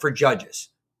count for judges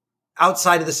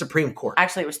outside of the Supreme Court.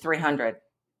 Actually, it was 300.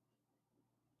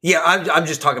 Yeah, I'm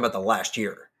just talking about the last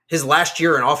year. His last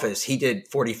year in office, he did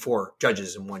 44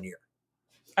 judges in 1 year.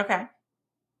 Okay.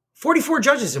 44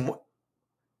 judges in one.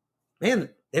 Man,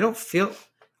 they don't feel.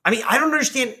 I mean, I don't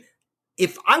understand.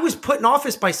 If I was put in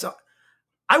office by some,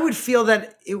 I would feel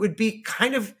that it would be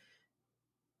kind of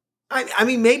I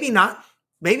mean, maybe not.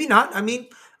 Maybe not. I mean,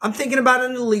 I'm thinking about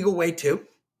it in a legal way too.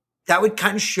 That would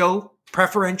kind of show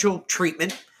preferential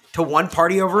treatment to one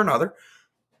party over another.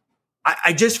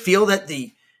 I just feel that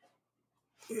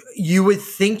you would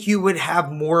think you would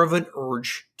have more of an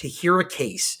urge to hear a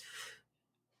case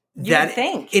that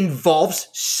involves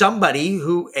somebody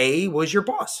who was your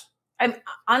boss.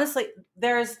 Honestly,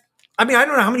 I mean, I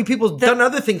don't know how many people have done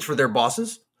other things for their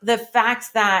bosses. The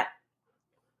fact that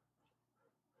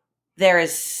there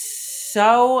is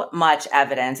so much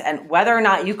evidence, and whether or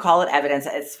not you call it evidence,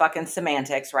 it's fucking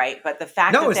semantics, right? But the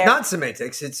fact it's not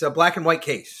semantics. It's a black and white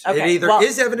case. Okay, it either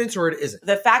is evidence or it isn't.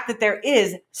 The fact that there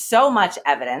is so much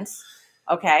evidence,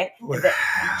 okay,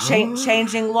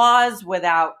 changing laws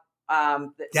without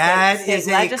that is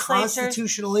a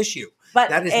constitutional issue. But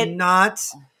that is not.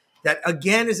 That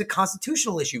again is a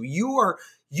constitutional issue. You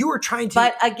are trying to.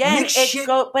 But again,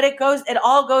 it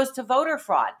all goes to voter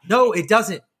fraud. No, it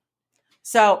doesn't.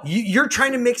 So you're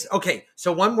trying to mix. Okay,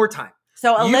 so one more time.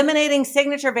 So eliminating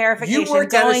signature verification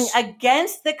going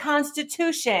against the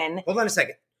Constitution. Hold on a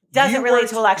second. Doesn't relate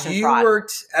to election fraud. You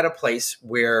worked at a place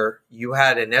where you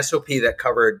had an SOP that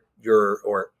covered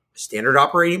or standard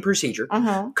operating procedure,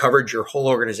 covered your whole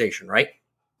organization, right?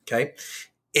 Okay.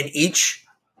 In each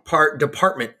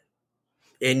department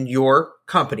in your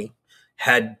company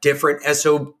had different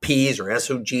SOPs or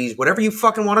SOGs, whatever you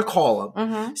fucking want to call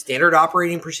them, standard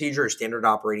operating procedure or standard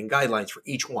operating guidelines for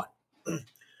each one.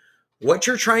 What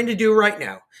you're trying to do right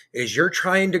now is you're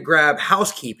trying to grab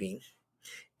housekeeping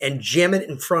and jam it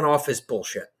in front office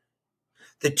bullshit.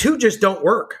 The two just don't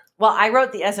work. Well, I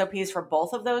wrote the SOPs for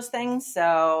both of those things,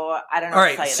 so I don't know. All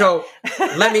right, so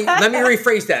let me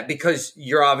rephrase that because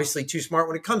you're obviously too smart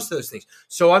when it comes to those things.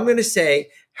 So I'm going to say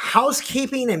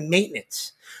housekeeping and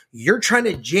maintenance. You're trying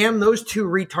to jam those two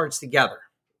retards together.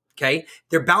 Okay,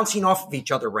 they're bouncing off of each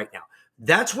other right now.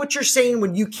 That's what you're saying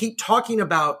when you keep talking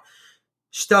about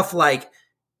stuff like,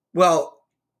 well,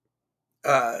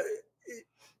 what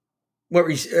were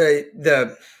you,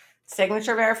 the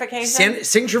signature verification?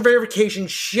 Signature verification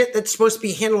shit that's supposed to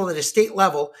be handled at a state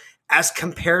level as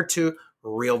compared to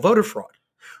real voter fraud.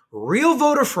 Real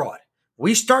voter fraud.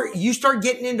 You start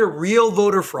getting into real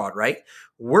voter fraud, right?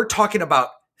 We're talking about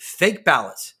fake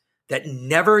ballots that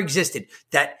never existed,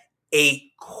 that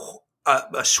a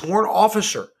sworn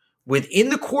officer within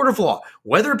the court of law,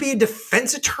 whether it be a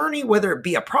defense attorney, whether it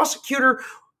be a prosecutor,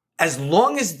 as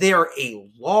long as they're a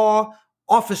law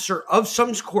officer of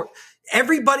some court,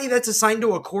 everybody that's assigned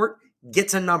to a court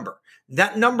gets a number.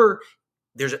 That number,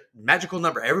 there's a magical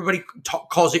number. Everybody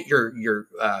calls it your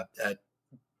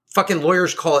fucking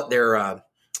lawyers call it their.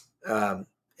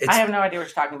 I have no idea what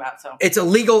you're talking about. So it's a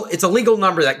legal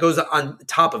number that goes on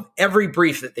top of every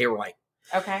brief that they write.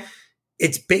 Okay.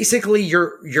 It's basically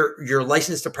your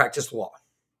license to practice law.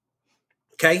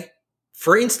 Okay.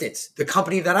 For instance, the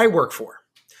company that I work for,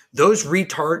 those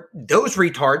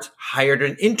retards hired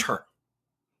an intern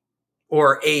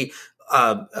or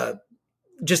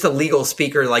just a legal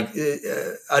speaker, like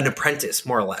an apprentice,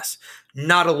 more or less,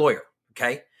 not a lawyer.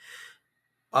 Okay.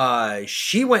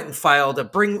 She went and filed a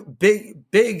big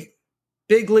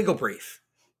legal brief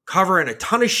covering a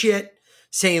ton of shit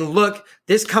saying, look,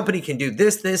 this company can do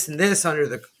this, and this under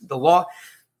the law.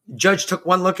 Judge took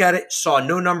one look at it, saw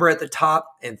no number at the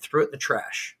top and threw it in the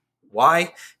trash.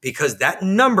 Why? Because that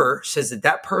number says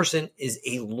that person is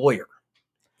a lawyer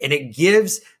and it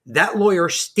gives that lawyer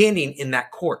standing in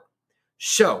that court.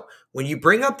 So when you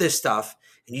bring up this stuff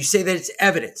and you say that it's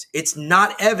evidence, it's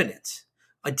not evidence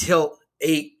until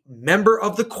a member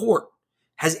of the court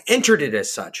has entered it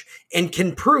as such and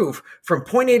can prove from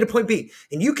point A to point B.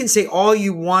 And you can say all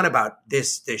you want about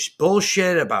this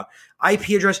bullshit about IP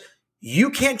address. You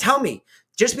can't tell me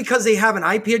just because they have an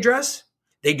IP address,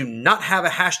 they do not have a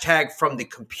hashtag from the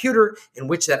computer in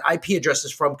which that IP address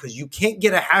is from, because you can't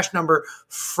get a hash number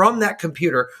from that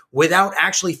computer without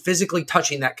actually physically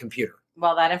touching that computer.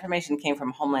 Well, that information came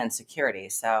from Homeland Security,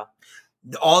 so.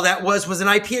 All that was an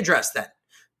IP address then.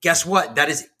 Guess what? That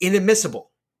is inadmissible.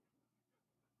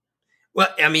 Well,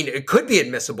 I mean, it could be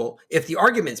admissible if the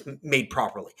argument's made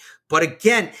properly. But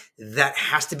again, that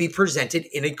has to be presented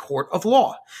in a court of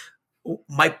law.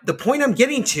 The point I'm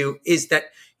getting to is that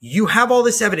you have all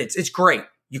this evidence. It's great.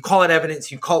 You call it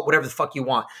evidence. You call it whatever the fuck you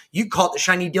want. You call it the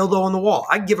shiny dildo on the wall.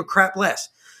 I give a crap less.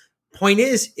 Point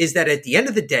is that at the end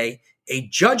of the day, a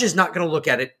judge is not going to look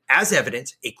at it as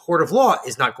evidence. A court of law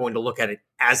is not going to look at it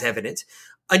as evidence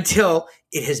until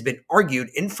it has been argued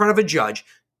in front of a judge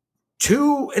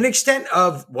to an extent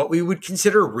of what we would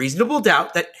consider reasonable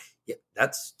doubt that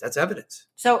that's evidence.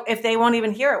 So if they won't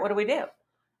even hear it, what do we do?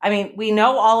 I mean, we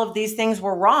know all of these things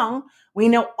were wrong. We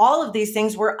know all of these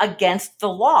things were against the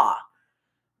law.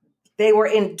 They were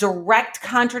in direct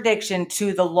contradiction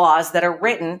to the laws that are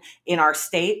written in our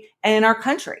state and in our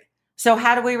country. So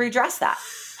how do we redress that?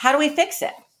 How do we fix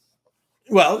it?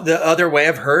 Well, the other way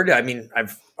I've heard, I mean,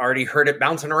 I've already heard it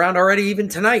bouncing around already even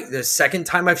tonight. The second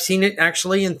time I've seen it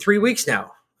actually in 3 weeks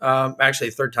now. Actually,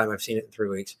 the third time I've seen it in 3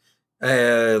 weeks.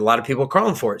 A lot of people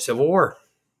calling for it. Civil war.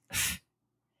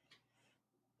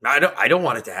 I don't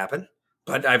want it to happen,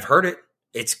 but I've heard it.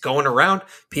 It's going around.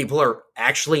 People are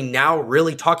actually now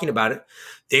really talking about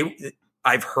it.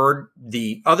 I've heard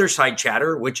the other side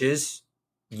chatter, which is,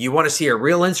 you want to see a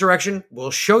real insurrection?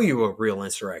 We'll show you a real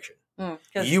insurrection.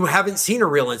 You haven't seen a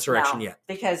real insurrection yet.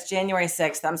 Because January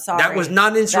 6th, I'm sorry. That was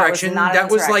not an insurrection.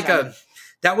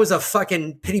 That was a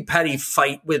fucking pity-patty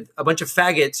fight with a bunch of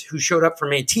faggots who showed up from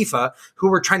Antifa who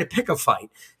were trying to pick a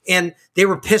fight. And they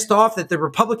were pissed off that the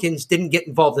Republicans didn't get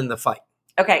involved in the fight.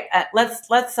 Okay, let's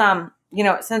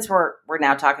since we're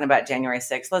now talking about January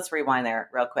 6th, let's rewind there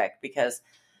real quick, because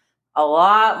a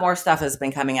lot more stuff has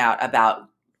been coming out about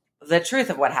the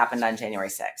truth of what happened on January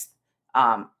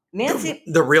 6th. Nancy,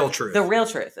 the real truth, the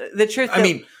truth.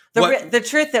 The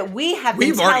truth that we have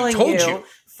been telling you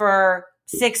for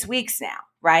 6 weeks now,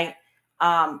 right?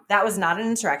 That was not an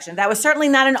insurrection. That was certainly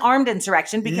not an armed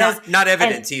insurrection, because not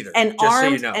evidence either. An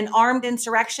armed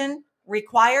insurrection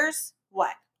requires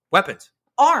what? Weapons.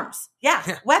 Arms.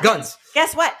 Yeah. Weapons. Guns.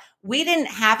 Guess what? We didn't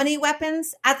have any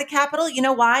weapons at the Capitol. You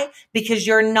know why? Because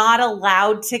you're not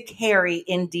allowed to carry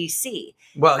in D.C.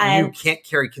 Well, you can't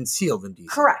carry concealed in D.C.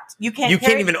 Correct. You can't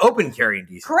even open carry in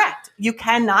D.C. Correct. You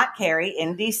cannot carry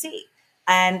in D.C.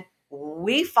 And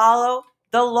we follow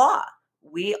the law.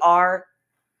 We are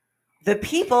the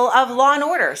people of law and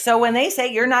order. So when they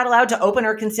say you're not allowed to open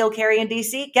or conceal carry in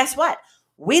D.C., guess what?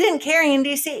 We didn't carry in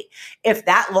D.C. If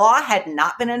that law had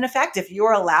not been in effect, if you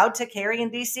were allowed to carry in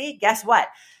D.C., guess what?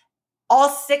 All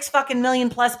 6 fucking million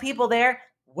plus people there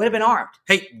would have been armed.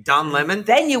 Hey, Don Lemon.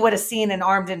 Then you would have seen an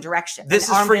armed insurrection. This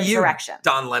is for you,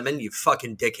 Don Lemon, you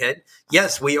fucking dickhead.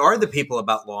 Yes, we are the people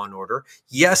about law and order.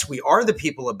 Yes, we are the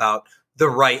people about the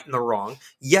right and the wrong.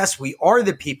 Yes, we are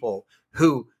the people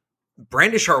who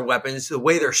brandish our weapons the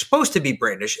way they're supposed to be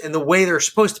brandished and the way they're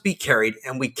supposed to be carried,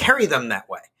 and we carry them that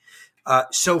way.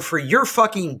 So for your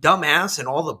fucking dumb ass and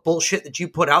all the bullshit that you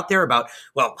put out there about,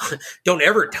 well, don't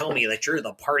ever tell me that you're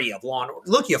the party of law and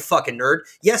order. Look, you fucking nerd.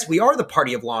 Yes, we are the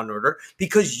party of law and order,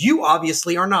 because you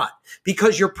obviously are not.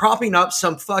 Because you're propping up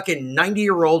some fucking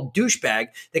 90-year-old douchebag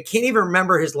that can't even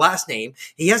remember his last name.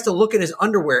 He has to look in his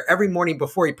underwear every morning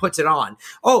before he puts it on.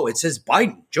 Oh, it says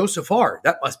Biden, Joseph R.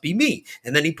 That must be me.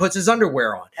 And then he puts his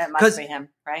underwear on. It must be him,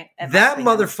 right? That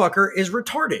motherfucker is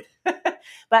retarded.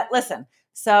 But listen,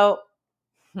 so...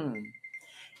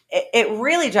 It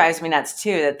really drives me nuts,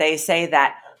 too, that they say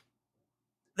that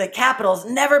the Capitol's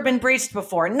never been breached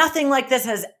before. Nothing like this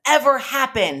has ever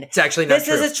happened. It's actually not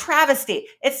true. This is a travesty.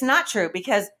 It's not true,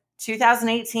 because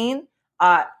 2018,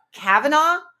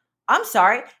 Kavanaugh, I'm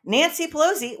sorry, Nancy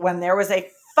Pelosi, when there was a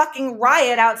fucking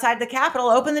riot outside the Capitol,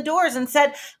 opened the doors and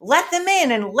said, let them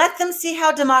in and let them see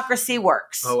how democracy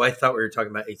works. Oh, I thought we were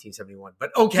talking about 1871,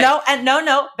 but okay.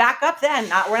 No, back up then.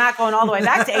 We're not going all the way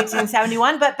back to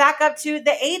 1871, but back up to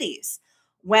the 80s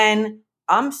when,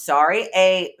 I'm sorry,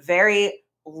 a very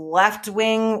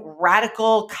left-wing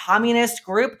radical communist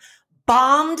group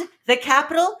bombed the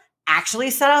Capitol, actually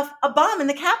set off a bomb in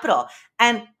the Capitol,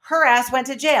 and her ass went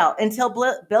to jail until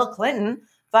Bill Clinton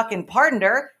fucking pardoned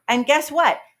her. And guess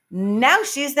what? Now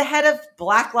she's the head of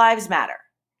Black Lives Matter.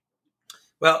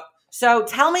 Well, so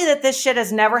tell me that this shit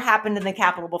has never happened in the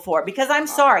Capitol before, because I'm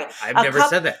sorry. I've never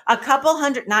said that. A couple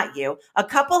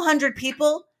hundred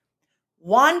people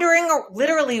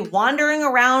literally wandering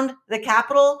around the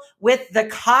Capitol with the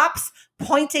cops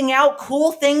pointing out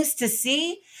cool things to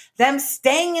see, them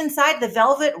staying inside the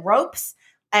velvet ropes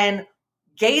and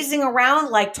gazing around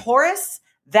like tourists.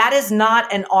 That is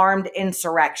not an armed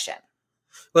insurrection.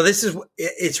 Well,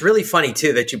 it's really funny,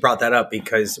 too, that you brought that up,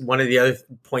 because one of the other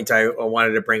points I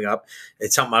wanted to bring up,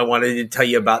 it's something I wanted to tell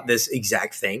you about this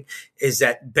exact thing, is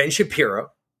that Ben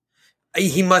Shapiro,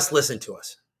 he must listen to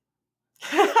us.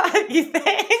 You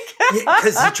think?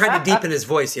 Because he tried to deepen his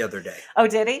voice the other day. Oh,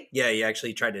 did he? Yeah, he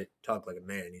actually tried to talk like a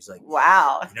man. He's like,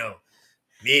 wow.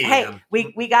 Me. Hey,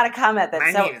 we got a comment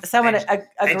that someone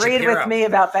agreed with me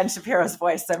about Ben Shapiro's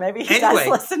voice, so maybe he does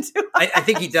listen to us. I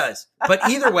think he does. But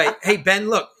either way, hey, Ben,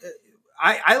 look,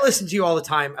 I listen to you all the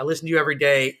time. I listen to you every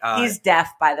day. He's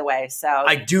deaf, by the way, so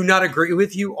I do not agree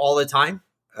with you all the time.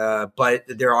 But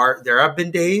there have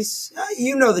been days,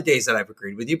 the days that I've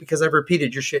agreed with you, because I've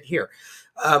repeated your shit here.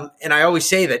 And I always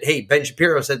say that, hey, Ben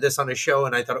Shapiro said this on his show,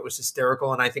 and I thought it was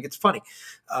hysterical, and I think it's funny.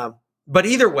 But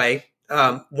either way,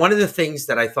 one of the things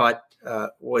that I thought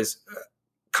was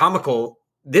comical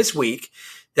this week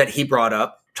that he brought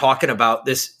up, talking about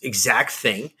this exact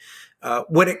thing,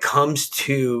 when it comes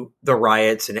to the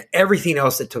riots and everything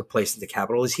else that took place at the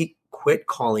Capitol, is he quit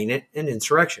calling it an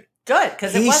insurrection. Good,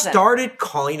 because it wasn't. He started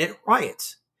calling it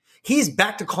riots. He's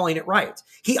back to calling it riots.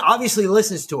 He obviously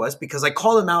listens to us because I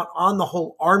called him out on the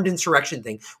whole armed insurrection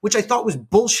thing, which I thought was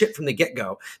bullshit from the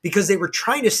get-go, because they were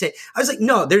trying to say, I was like,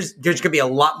 no, there's going to be a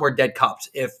lot more dead cops.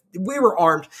 If we were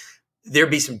armed,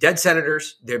 there'd be some dead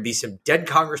senators, there'd be some dead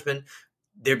congressmen,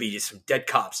 there'd be just some dead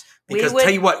cops. Because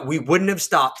tell you what, we wouldn't have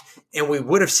stopped, and we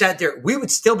would have sat there. We would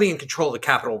still be in control of the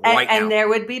Capitol right now. And there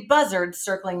would be buzzards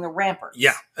circling the ramparts.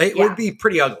 Yeah, it would be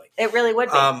pretty ugly. It really would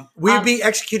be. We'd be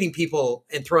executing people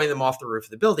and throwing them off the roof of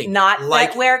the building. Not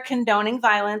that we're condoning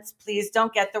violence. Please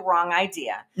don't get the wrong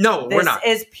idea. No, we're not.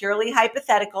 This is purely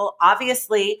hypothetical.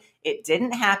 Obviously, it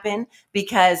didn't happen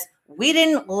because we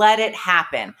didn't let it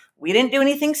happen. We didn't do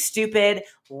anything stupid.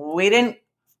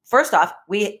 First off,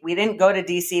 we didn't go to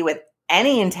DC with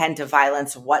any intent of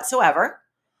violence whatsoever.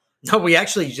 No, we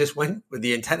actually just went with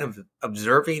the intent of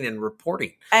observing and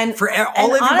reporting. And for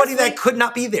everybody honestly, that could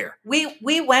not be there.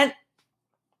 We went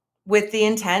with the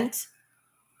intent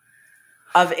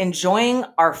of enjoying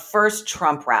our first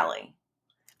Trump rally.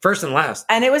 First and last.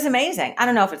 And it was amazing. I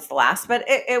don't know if it's the last, but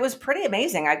it was pretty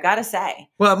amazing, I've got to say.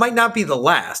 Well, it might not be the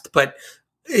last, but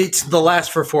it's the last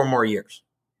for 4 more years.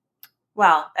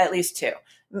 Well, at least 2.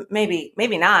 Maybe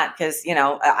not, because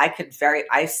I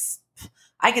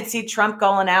could see Trump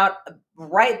going out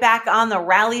right back on the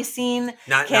rally scene,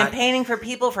 campaigning for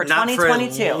people for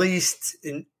 2022. For at least,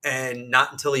 and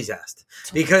not until he's asked,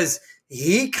 because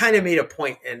he kind of made a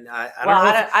point, and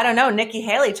I don't know. Nikki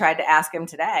Haley tried to ask him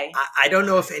today. I don't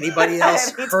know if anybody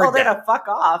else he told her to fuck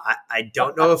off. I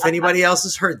don't know if anybody else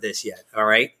has heard this yet. All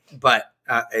right, but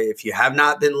if you have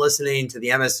not been listening to the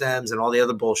MSMs and all the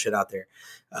other bullshit out there,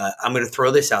 I'm going to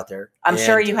throw this out there. I'm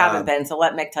sure you haven't been, so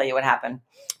let Mick tell you what happened.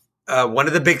 One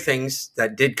of the big things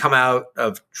that did come out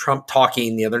of Trump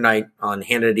talking the other night on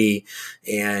Hannity,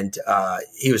 and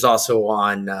he was also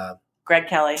on Greg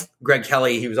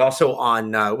Kelly. He was also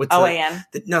on OAN.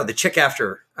 The chick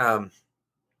after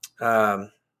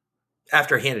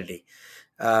Hannity.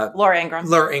 Laura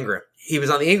Ingraham. He was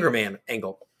on the Ingraham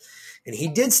angle, and he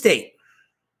did state,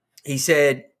 he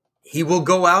said he will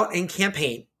go out and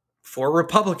campaign for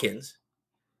Republicans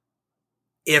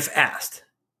if asked.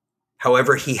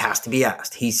 However, he has to be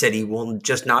asked. He said he will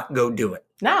just not go do it.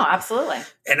 No, absolutely.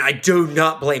 And I do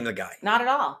not blame the guy. Not at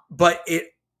all. But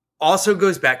it also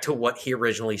goes back to what he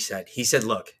originally said. He said,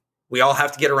 look, we all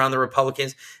have to get around the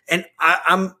Republicans. And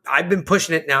I've been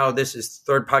pushing it now. This is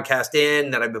 3rd podcast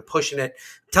in that I've been pushing it.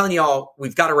 I'm telling y'all,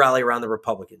 we've got to rally around the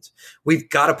Republicans. We've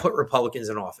got to put Republicans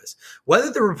in office. Whether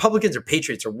the Republicans are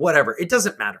patriots or whatever, it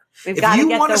doesn't matter. We've got to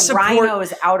get the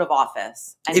rhinos out of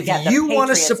office and get the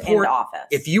patriots into office.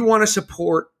 If you want to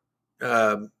support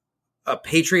a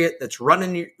patriot that's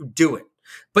running, do it.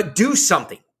 But do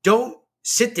something. Don't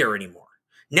sit there anymore.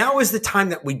 Now is the time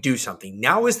that we do something.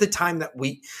 Now is the time that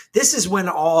this is when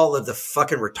all of the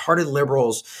fucking retarded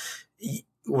liberals,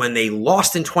 when they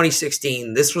lost in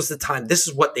 2016, this was the time. This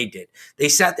is what they did. They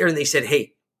sat there and they said,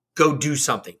 hey, go do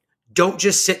something. Don't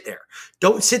just sit there.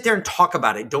 Don't sit there and talk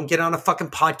about it. Don't get on a fucking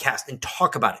podcast and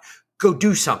talk about it. Go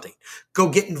do something. Go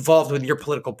get involved with your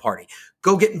political party.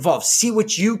 Go get involved. See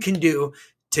what you can do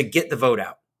to get the vote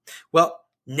out. Well,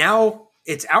 now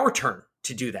it's our turn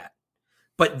to do that.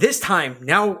 But this time,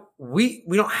 now we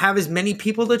don't have as many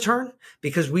people to turn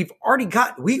because we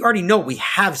already know we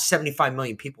have 75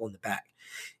 million people in the back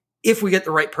if we get the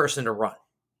right person to run.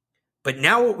 But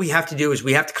now what we have to do is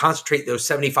we have to concentrate those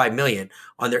 75 million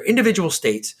on their individual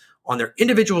states, on their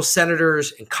individual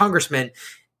senators and congressmen,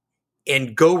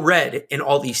 and go red in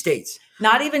all these states.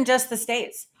 Not even just the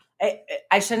states.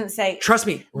 I shouldn't say. Trust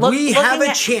me, we have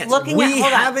a chance. We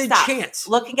have a chance.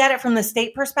 Looking at it from the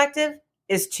state perspective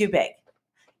is too big.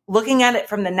 Looking at it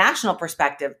from the national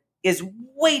perspective is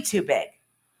way too big.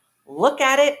 Look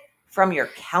at it from your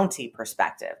county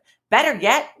perspective. Better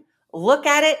yet, look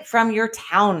at it from your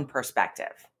town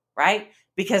perspective, right?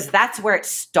 Because that's where it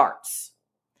starts.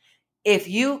 If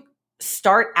you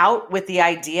start out with the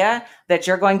idea that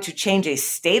you're going to change a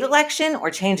state election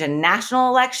or change a national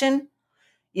election,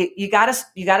 you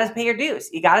gotta pay your dues.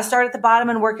 You gotta start at the bottom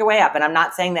and work your way up. And I'm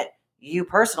not saying that you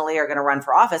personally are going to run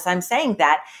for office. I'm saying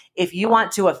that if you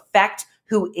want to affect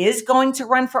who is going to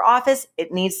run for office,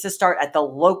 it needs to start at the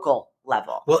local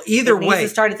level. Well, either way, it needs to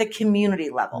start at the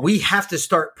community level. We have to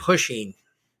start pushing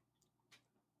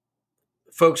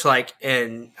folks like,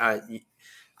 and I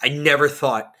never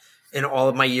thought in all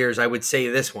of my years I would say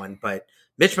this one, but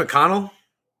Mitch McConnell,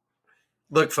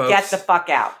 look, folks. Get the fuck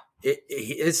out.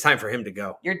 It's time for him to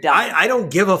go. You're done. I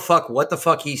don't give a fuck what the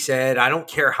fuck he said. I don't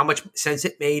care how much sense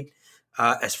it made.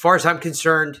 As far as I'm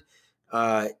concerned,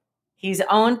 he's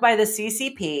owned by the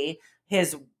CCP.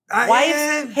 His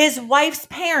wife's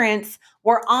parents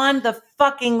were on the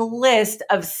fucking list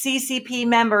of CCP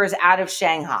members out of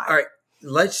Shanghai. All right,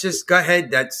 let's just go ahead.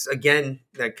 That's again,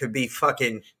 that could be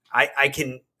fucking. I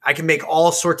can make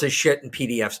all sorts of shit in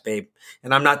PDFs, babe.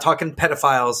 And I'm not talking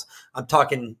pedophiles. I'm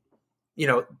talking,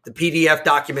 the PDF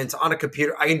documents on a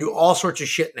computer. I can do all sorts of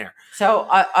shit in there. So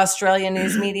Australian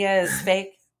news media is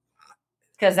fake?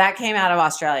 Because that came out of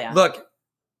Australia. Look,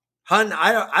 hun,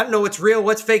 I don't know what's real,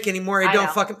 what's fake anymore. I don't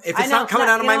know. fucking, if it's not coming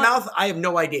out of my mouth, I have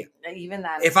no idea. Even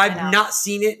that. If I've not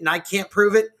seen it and I can't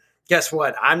prove it, guess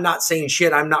what? I'm not saying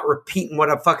shit. I'm not repeating what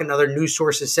a fucking other news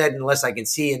source has said unless I can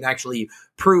see and actually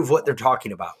prove what they're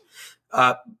talking about.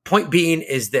 Point being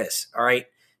is this, all right?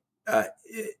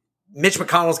 Mitch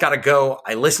McConnell's got to go.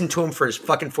 I listened to him for his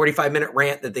fucking 45-minute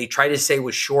rant that they tried to say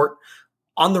was short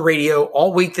on the radio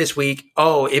all week this week.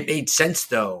 Oh, it made sense,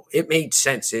 though. It made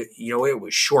sense. It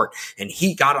was short. And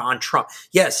he got on Trump.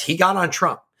 Yes, he got on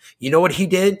Trump. You know what he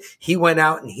did? He went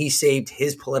out and he saved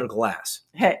his political ass.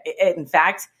 In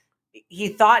fact, he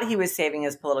thought he was saving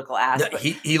his political ass. No,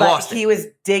 he lost it. He was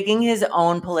digging his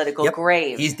own political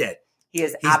grave. He's dead.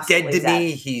 He's dead to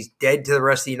me. He's dead to the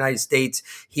rest of the United States.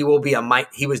 He will be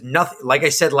he was nothing. Like I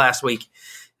said last week,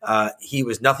 he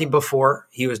was nothing before.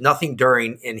 He was nothing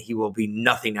during, and he will be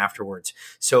nothing afterwards.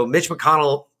 So Mitch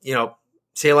McConnell,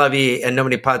 c'est la vie and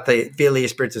nomine pate Filii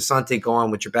Spiritus Sancti, go on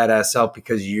with your badass self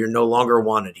because you're no longer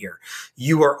wanted here.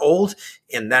 You are old,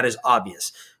 and that is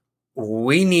obvious.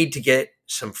 We need to get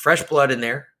some fresh blood in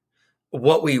there.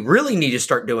 What we really need to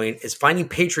start doing is finding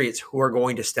patriots who are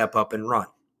going to step up and run.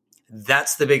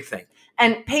 That's the big thing.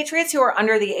 And patriots who are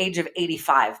under the age of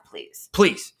 85, please.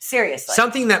 Please. Seriously.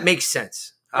 Something that makes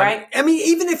sense. Right? I mean,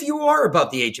 even if you are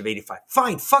above the age of 85,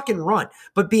 fine, fucking run.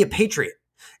 But be a patriot.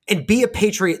 And be a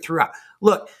patriot throughout.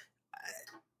 Look,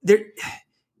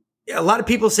 a lot of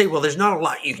people say, well, there's not a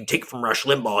lot you can take from Rush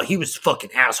Limbaugh. He was a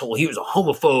fucking asshole. He was a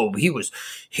homophobe. He was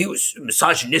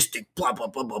misogynistic, blah, blah,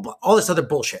 blah, blah, blah. All this other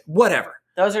bullshit. Whatever.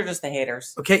 Those are just the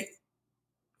haters. Okay.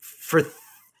 For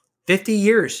 50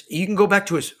 years, you can go back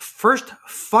to his first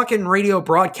fucking radio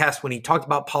broadcast when he talked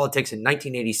about politics in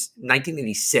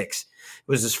 1986. It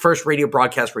was his first radio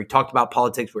broadcast where he talked about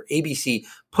politics, where ABC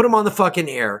put him on the fucking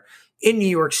air in New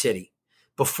York City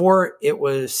before it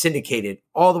was syndicated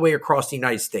all the way across the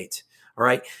United States. All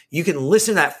right. You can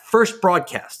listen to that first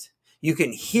broadcast. You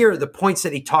can hear the points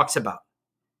that he talks about.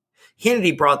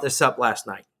 Hannity brought this up last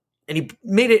night, and he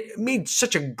made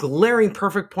such a glaring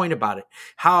perfect point about it.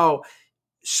 How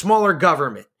smaller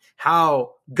government,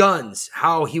 how guns,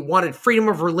 how he wanted freedom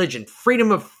of religion, freedom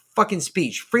of fucking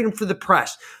speech, freedom for the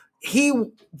press. He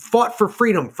fought for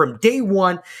freedom from day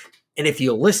one. And if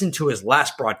you listen to his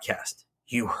last broadcast,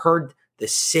 you heard the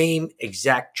same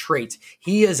exact traits.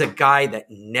 He is a guy that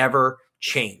never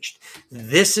changed.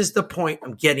 This is the point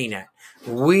I'm getting at.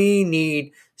 We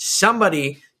need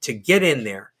somebody to get in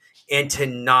there and to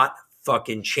not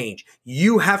fucking change.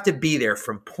 You have to be there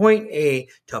from point A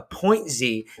to point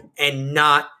Z and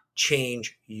not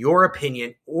change your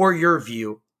opinion or your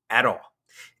view at all.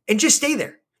 And just stay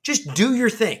there. Just do your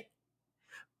thing.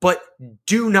 But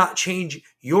do not change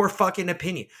your fucking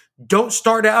opinion. Don't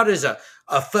start out as a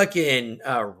fucking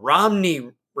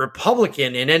Romney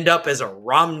Republican and end up as a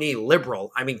Romney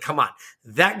liberal. I mean, come on.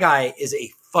 That guy is a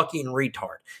fucking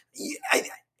retard.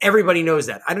 Everybody knows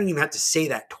that. I don't even have to say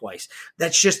that twice.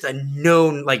 That's just a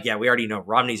known, we already know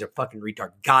Romney's a fucking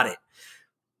retard. Got it.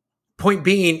 Point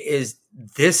being is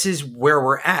this is where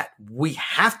we're at. We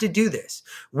have to do this.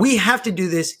 We have to do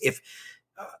this if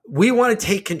we want to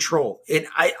take control. And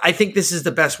I think this is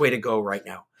the best way to go right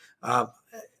now.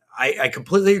 I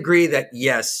completely agree that,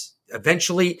 yes,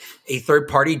 eventually a third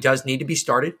party does need to be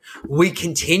started. We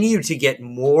continue to get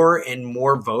more and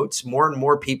more votes. More and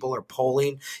more people are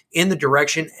polling in the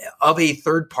direction of a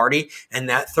third party, and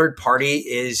that third party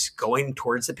is going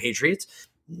towards the Patriots.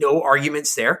 No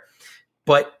arguments there.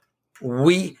 But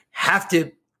we have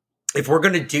to, if we're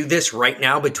going to do this right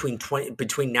now between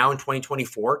now and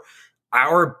 2024,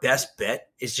 our best bet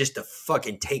is just to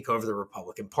fucking take over the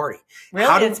Republican Party.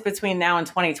 Really, it's between now and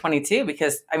 2022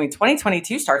 because,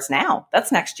 2022 starts now. That's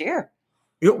next year.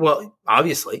 Well,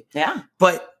 obviously. Yeah.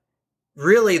 But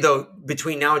really, though,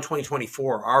 between now and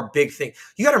 2024, our big thing,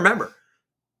 you got to remember,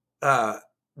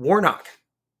 Warnock,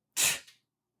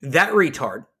 that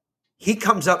retard, he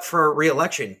comes up for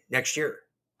re-election next year.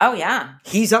 Oh, yeah.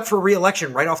 He's up for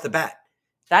re-election right off the bat.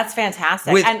 That's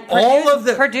fantastic. With and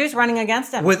Purdue's running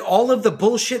against him. With all of the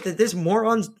bullshit that this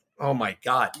moron's, oh my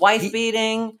God. Wife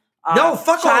beating. No,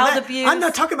 fuck all that. Abuse. I'm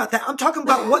not talking about that. I'm talking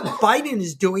about what Biden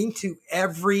is doing to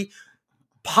every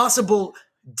possible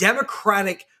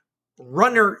Democratic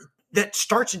runner that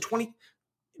starts in 20.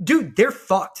 Dude, they're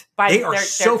fucked. They are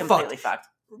so completely fucked.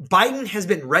 Biden has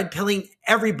been red pilling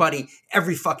everybody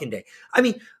every fucking day. I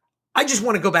mean, I just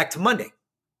want to go back to Monday.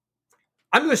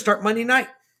 I'm going to start Monday night.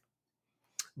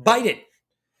 Biden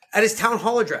at his town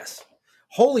hall address.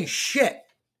 Holy shit.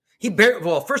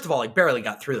 First of all, he barely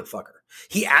got through the fucker.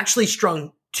 He actually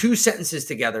strung 2 sentences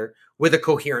together with a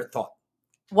coherent thought.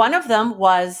 One of them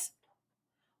was,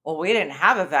 well, we didn't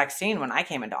have a vaccine when I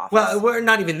came into office. Well, we're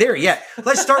not even there yet.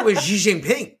 Let's start with Xi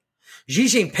Jinping. Xi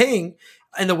Jinping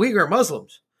and the Uyghur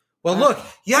Muslims. Well, look,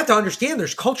 you have to understand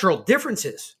there's cultural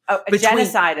differences.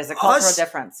 Genocide is a cultural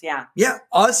difference. Yeah. Yeah.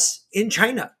 Us in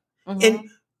China. Mm-hmm. And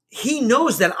he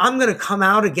knows that I'm going to come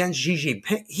out against Xi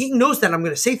Jinping. He knows that I'm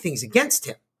going to say things against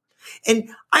him. And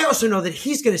I also know that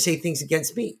he's going to say things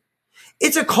against me.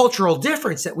 It's a cultural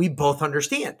difference that we both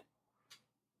understand.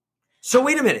 So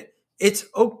wait a minute. It's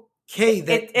okay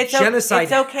that it's genocide.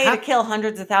 It's okay to kill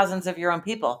hundreds of thousands of your own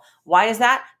people. Why is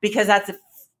that? Because that's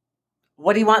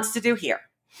what he wants to do here.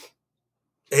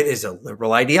 It is a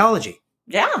liberal ideology.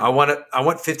 Yeah. I want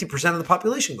 50% of the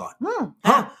population gone.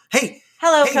 Yeah. Hey.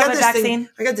 Hello, COVID vaccine.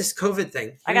 I got this COVID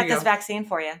thing. I got this vaccine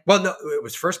for you. Well, no, it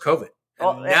was first COVID.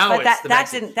 Well, now but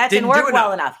that didn't work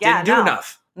well enough. Yeah, didn't do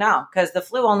enough. No, because the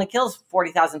flu only kills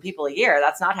 40,000 people a year.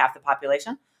 That's not half the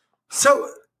population. So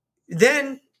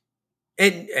then,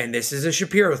 and this is a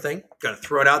Shapiro thing. Got to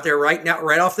throw it out there right now,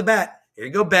 right off the bat. Here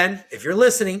you go, Ben. If you're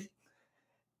listening,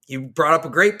 you brought up a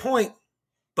great point,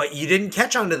 but you didn't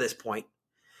catch on to this point.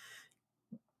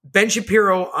 Ben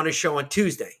Shapiro on a show on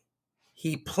Tuesday,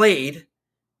 he played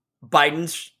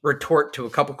Biden's retort to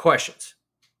a couple questions.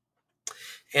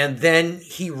 And then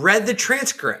he read the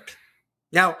transcript.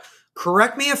 Now,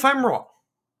 correct me if I'm wrong.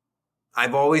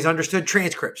 I've always understood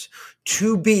transcripts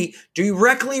to be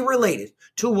directly related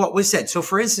to what was said. So,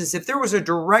 for instance, if there was a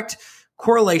direct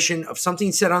correlation of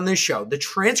something said on this show, the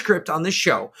transcript on this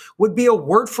show would be a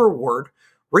word-for-word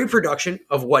reproduction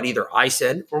of what either I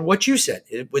said or what you said.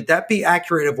 Would that be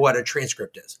accurate of what a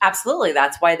transcript is? Absolutely.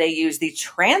 That's why they use the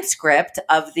transcript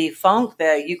of the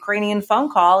Ukrainian phone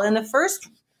call in the first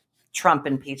Trump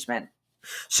impeachment.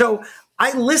 So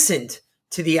I listened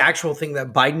to the actual thing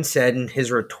that Biden said in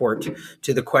his retort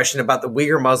to the question about the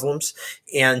Uyghur Muslims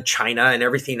and China and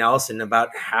everything else, and about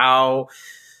how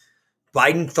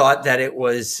Biden thought that it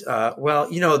was,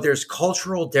 there's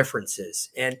cultural differences.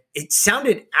 And it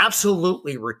sounded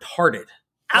absolutely retarded.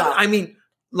 Wow. I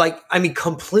mean,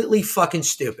 completely fucking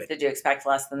stupid. Did you expect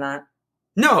less than that?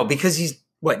 No, because he's,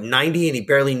 90 and he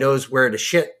barely knows where to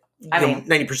shit.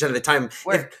 90% of the time,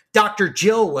 if Dr.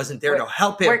 Jill wasn't there to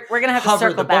help him, we're going to have to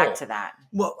circle back to that.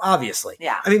 Well, obviously.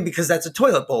 Yeah. I mean, because that's a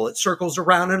toilet bowl. It circles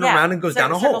around and around and goes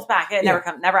down a hole. It circles back. It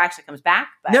never actually comes back.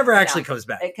 But, never actually comes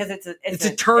back. Because it's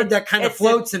a turd that kind of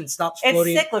floats and stops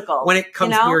floating. It's cyclical. When it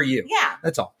comes near you. Yeah.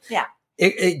 That's all. Yeah.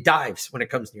 It dives when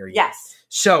it comes near you. Yes.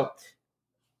 So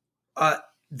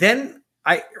then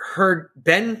I heard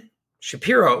Ben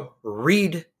Shapiro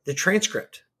read the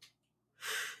transcript.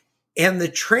 And the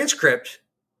transcript,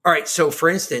 all right, so for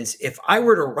instance, if I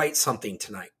were to write something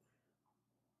tonight.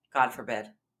 God forbid.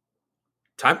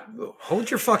 Bite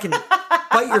your fucking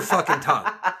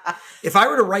tongue. If I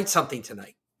were to write something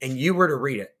tonight and you were to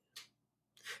read it,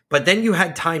 but then you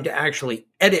had time to actually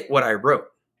edit what I wrote,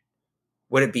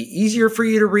 would it be easier for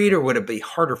you to read or would it be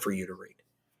harder for you to read?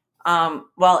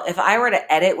 Well, if I were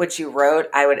to edit what you wrote,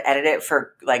 I would edit it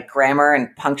for grammar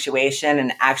and punctuation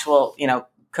and actual,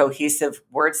 cohesive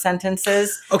word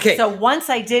sentences. Okay. So once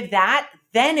I did that,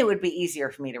 then it would be easier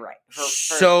for me to write.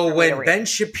 So when Ben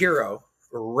Shapiro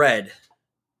read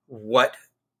what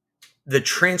the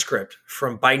transcript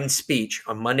from Biden's speech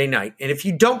on Monday night, and if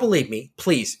you don't believe me,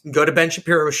 please go to Ben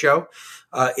Shapiro's show.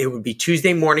 It would be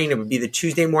Tuesday morning. It would be the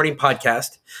Tuesday morning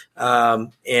podcast.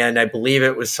 And I believe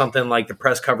it was something like the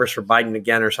press covers for Biden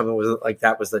again or something like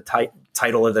that was the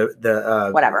title of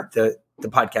the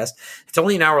podcast. It's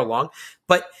only an hour long,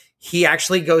 but he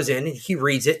actually goes in and he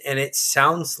reads it and it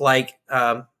sounds like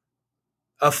a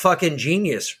fucking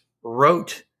genius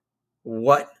wrote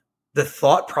what the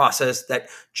thought process that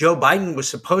Joe Biden was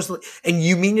supposedly, and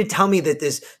you mean to tell me that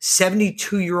this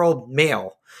 72-year-old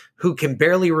male who can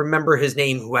barely remember his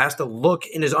name, who has to look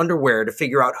in his underwear to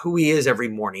figure out who he is every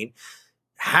morning,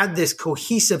 had this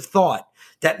cohesive thought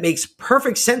that makes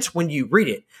perfect sense when you read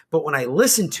it. But when I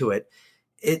listen to it,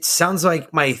 it sounds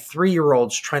like my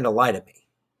 3-year-old's trying to lie to me.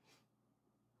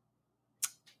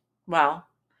 Well,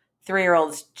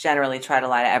 3-year-olds generally try to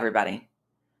lie to everybody.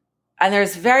 And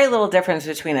there's very little difference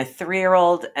between a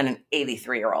 3-year-old and an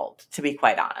 83-year-old, to be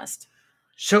quite honest.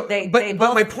 So, but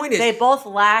my point is, they both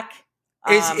lack.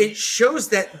 It shows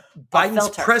that Biden's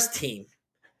filter. press team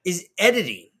is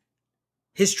editing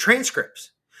his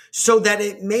transcripts so that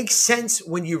it makes sense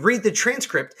when you read the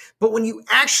transcript. But when you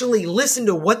actually listen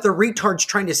to what the retard's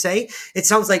trying to say, it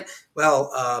sounds like,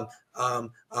 well, No,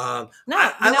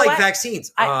 I like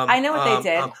vaccines. I know what they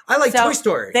did. I like Toy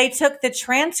Story. They took the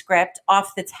transcript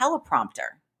off the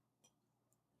teleprompter.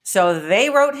 So they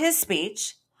wrote his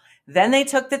speech. Then they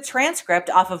took the transcript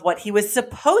off of what he was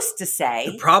supposed to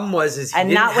say. The problem was, is and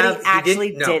not what he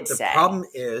actually did say. The problem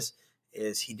is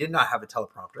he did not have a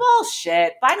teleprompter.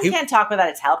 Bullshit. Biden can't talk without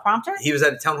a teleprompter. He was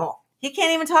at a town hall. He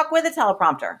can't even talk with a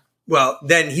teleprompter. Well,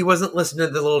 then he wasn't listening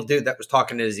to the little dude that was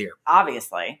talking in his ear.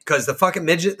 Obviously. Because the fucking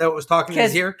midget that was talking in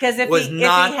his ear was if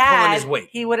not he had, pulling his weight.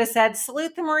 He would have said,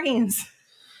 salute the Marines.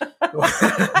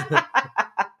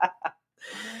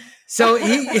 So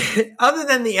he, other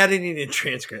than the editing and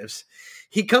transcripts,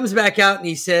 he comes back out and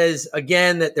he says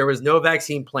again that there was no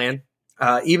vaccine plan.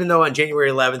 Even though on January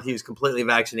 11th he was completely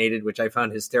vaccinated, which I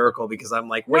found hysterical because I'm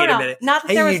like, wait a minute. Not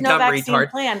that there was no vaccine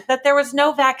plan, that there was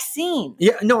no vaccine.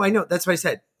 Yeah, no, I know. That's what I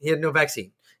said. He had no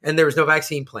vaccine and there was no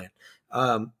vaccine plan.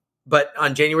 But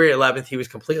on January 11th, he was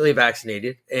completely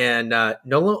vaccinated. And not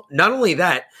only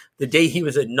that, the day he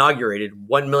was inaugurated,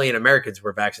 1 million Americans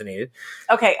were vaccinated.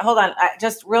 Okay, hold on.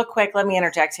 Just real quick, let me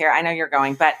interject here. I know you're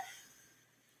going, but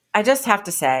I just have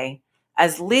to say,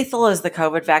 as lethal as the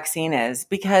COVID vaccine is,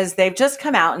 because they've just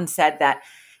come out and said that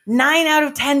 9 out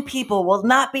of 10 people will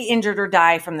not be injured or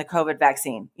die from the COVID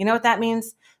vaccine. You know what that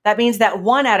means? That means that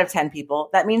 1 out of 10 people,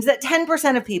 that means that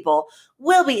 10% of people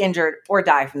will be injured or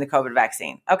die from the COVID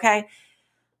vaccine. Okay.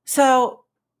 So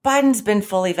Biden's been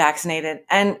fully vaccinated.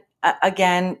 And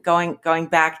again, going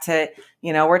back to,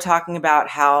 we're talking about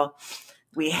how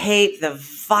we hate the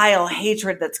vile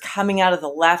hatred that's coming out of the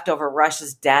left over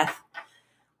Russia's death.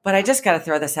 But I just got to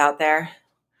throw this out there.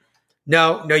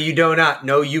 No, you do not.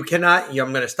 No, you cannot. I'm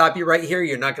going to stop you right here.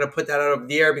 You're not going to put that out of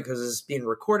the air because it's being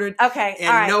recorded. Okay. And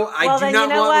all right. no, I do not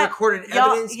want recorded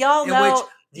evidence in which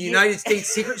the United States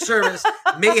Secret Service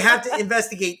may have to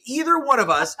investigate either one of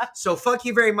us. So fuck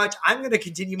you very much. I'm going to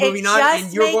continue moving on,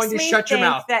 and you're going to shut your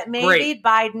mouth. That maybe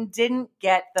Biden didn't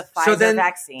get the Pfizer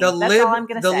vaccine. That's all I'm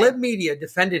going to say. The lib media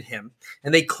defended him,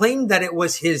 and they claimed that it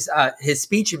was his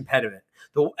speech impediment.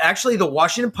 Actually, the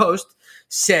Washington Post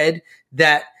said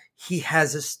that he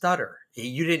has a stutter.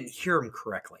 You didn't hear him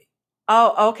correctly.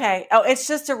 Oh, okay. Oh, it's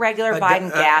just a regular Biden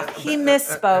gaffe. He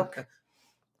misspoke.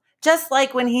 Just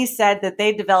like when he said that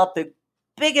they developed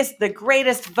the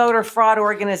greatest voter fraud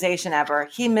organization ever.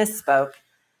 He misspoke.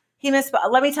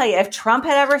 Let me tell you, if Trump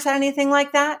had ever said anything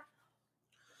like that,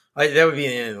 that would be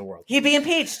the end of the world. He'd be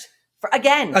impeached.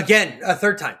 Again, a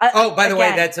third time. By the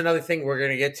way, that's another thing we're going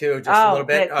to get to just a little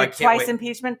bit. The twice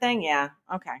impeachment thing. Yeah.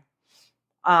 Okay.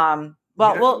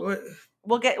 Well,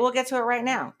 we'll get to it right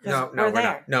now. No, we're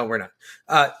there. No, we're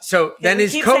not. So then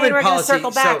his COVID we're policy. Gonna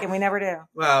circle back, and we never do.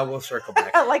 Well, we'll circle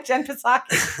back. Like Jen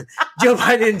Psaki. Joe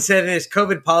Biden said in his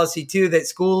COVID policy too that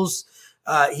schools.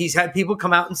 He's had people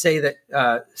come out and say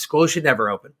that schools should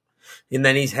never open. And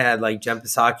then he's had like Jen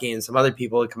Psaki and some other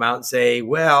people come out and say,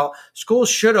 well, schools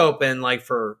should open like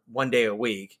for 1 day a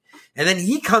week. And then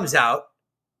he comes out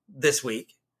this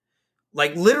week,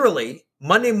 like literally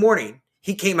Monday morning,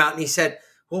 he came out and he said,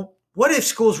 well, what if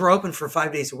schools were open for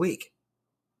 5 days a week?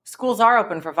 Schools are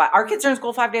open for 5. Our kids are in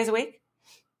school 5 days a week.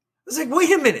 I was like,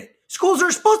 wait a minute. Schools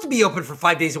are supposed to be open for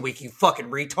 5 days a week, you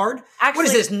fucking retard. Actually, what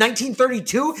is this,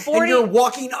 1932? And you're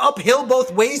walking uphill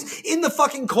both ways in the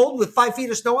fucking cold with 5 feet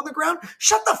of snow on the ground?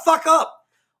 Shut the fuck up.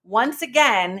 Once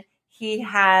again, he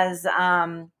has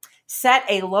set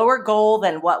a lower goal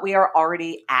than what we are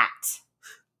already at.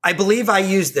 I believe I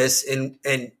use this,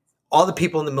 and all the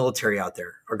people in the military out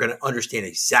there are going to understand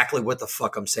exactly what the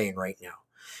fuck I'm saying right now.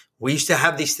 We used to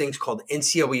have these things called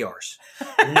NCOERs,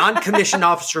 non-commissioned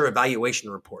officer evaluation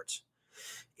reports.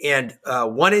 And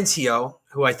one NCO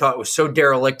who I thought was so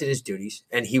derelict in his duties,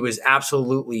 and he was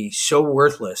absolutely so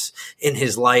worthless in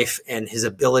his life and his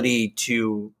ability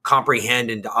to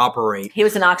comprehend and to operate. He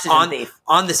was an oxygen thief.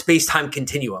 On the space-time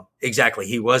continuum. Exactly.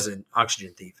 He was an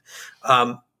oxygen thief.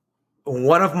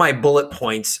 One of my bullet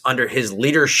points under his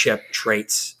leadership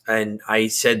traits, and I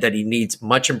said that he needs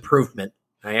much improvement.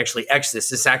 I actually X'd this.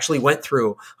 This actually went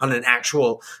through on an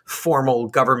actual formal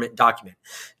government document.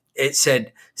 It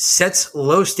said, sets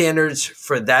low standards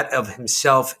for that of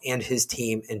himself and his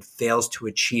team and fails to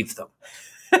achieve them.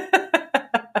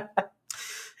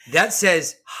 that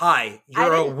says, hi, I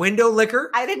you're a didn't- window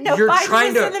licker. I didn't know You're Biden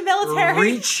trying was to in the military.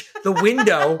 reach the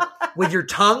window with your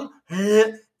tongue,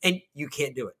 and you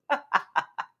can't do it.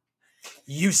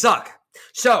 You suck.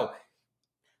 So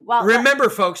Well, remember,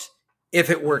 folks, if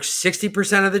it works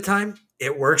 60% of the time,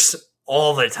 it works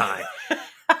all the time.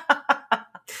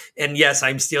 And yes,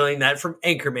 I'm stealing that from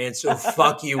Anchorman, so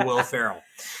fuck you, Will Ferrell.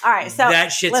 all right. So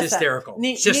that shit's listen, hysterical.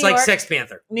 New- It's just New like York- Sex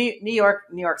Panther. New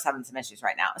York's having some issues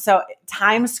right now. So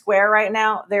Times Square right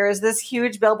now, there is this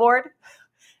huge billboard.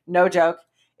 No joke.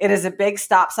 It is a big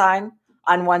stop sign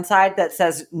on one side that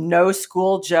says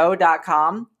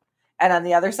noschooljoe.com. And on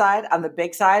the other side, on the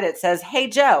big side, it says, hey,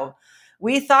 Joe,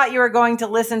 we thought you were going to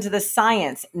listen to the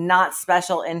science, not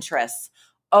special interests.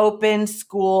 Open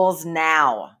schools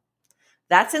now.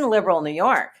 That's in liberal New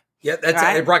York. Yeah, that's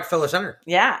Right? at Rockefeller Center.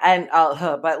 Yeah, and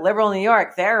but liberal New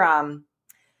York, they're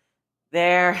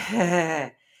But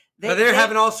they're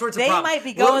having all sorts of they problems. might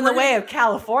be going We're the way gonna- of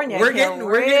California we're here getting-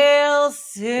 real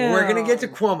soon. We're going to get to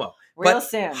Cuomo. real But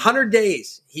soon. 100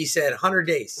 days. He said 100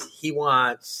 days. He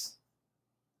wants,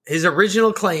 his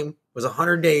original claim was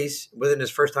 100 days. Within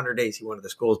his first 100 days, he wanted the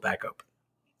schools back open.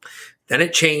 Then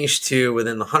it changed to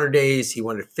within the 100 days, he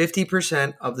wanted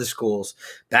 50% of the schools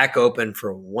back open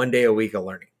for 1 day a week of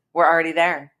learning. We're already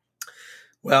there.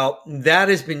 Well, that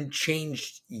has been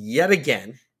changed yet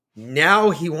again.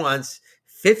 Now he wants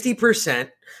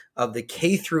 50% of the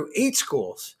K through 8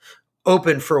 schools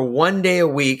open for 1 day a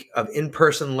week of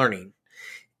in-person learning.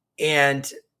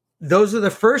 And those are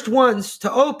the first ones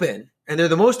to open. And they're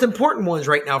the most important ones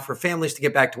right now for families to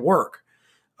get back to work.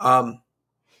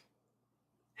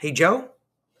 Hey, Joe,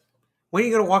 when are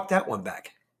you going to walk that one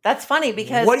back? That's funny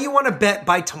because What do you want to bet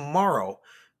by tomorrow,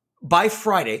 by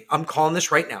Friday? I'm calling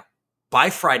this right now. By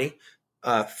Friday,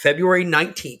 February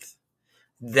 19th,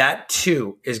 that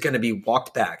too is going to be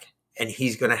walked back, and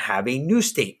he's going to have a new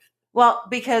statement. well,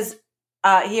 because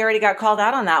he already got called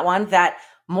out on that one that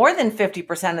more than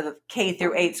 50% of the K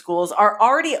through 8 schools are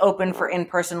already open for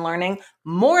in-person learning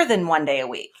more than 1 day a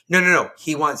week. No.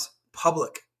 He wants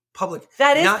public.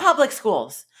 That is not- public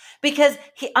schools. Because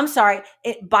I'm sorry,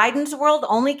 Biden's world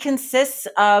only consists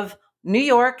of New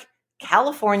York,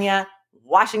 California,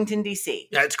 Washington, D.C.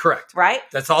 That's correct. Right?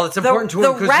 That's all that's important to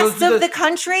him. The 'cause rest those are of the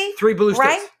country, 3 blue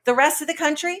right? states. The rest of the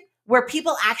country where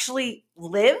people actually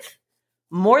live,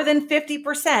 more than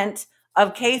 50%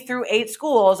 of K through 8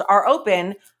 schools are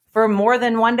open for more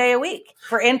than 1 day a week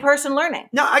for in-person learning.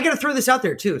 Now, I got to throw this out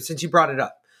there too, since you brought it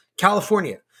up.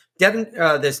 California. Devin,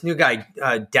 this new guy,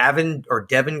 Devin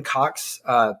Cox,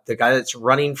 the guy that's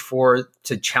running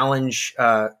to challenge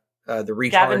the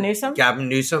recall. Gavin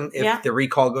Newsom, if the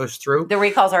recall goes through. The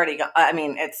recall's already got,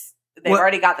 they've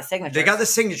already got the signatures. They got the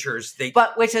signatures.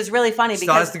 But which is really funny still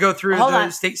because has to go through the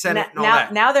state senate and all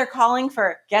that. Now they're calling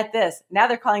for, get this, now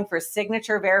they're calling for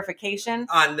signature verification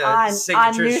on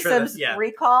Newsom's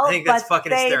recall. I think that's but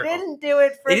fucking hysterical. They didn't do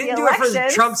it for They didn't the do it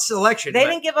elections. for Trump's election. They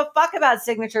didn't give a fuck about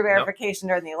signature verification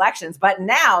during the elections. But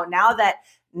now that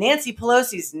Nancy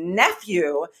Pelosi's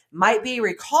nephew might be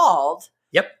recalled,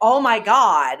 yep. Oh my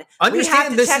God.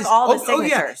 Understand we have to check all the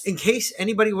signatures. In case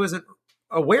anybody wasn't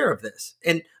aware of this.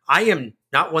 And I am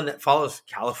not one that follows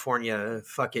California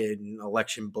fucking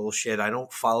election bullshit. I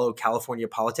don't follow California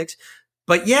politics.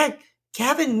 But yeah,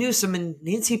 Gavin Newsom and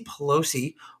Nancy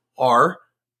Pelosi are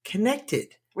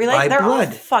connected by They're blood.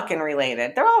 all fucking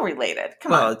related. They're all related.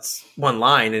 Come Well, on. it's one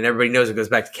line and everybody knows it goes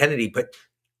back to Kennedy. But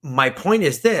my point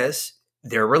is this,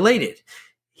 they're related.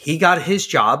 He got his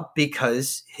job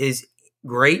because his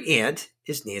great aunt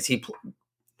is Nancy.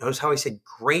 Notice how I said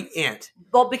great aunt.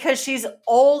 Well, because she's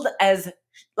old as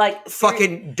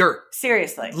fucking dirt.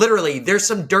 Seriously. Literally, there's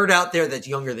some dirt out there that's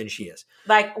younger than she is.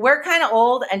 Like, we're kind of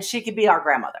old and she could be our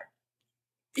grandmother.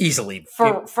 Easily.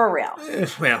 For real.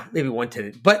 Well, maybe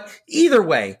 110. But either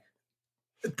way,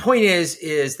 the point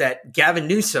is that Gavin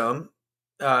Newsom,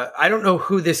 I don't know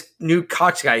who this new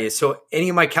Cox guy is. So any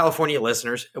of my California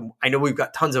listeners, I know we've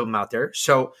got tons of them out there.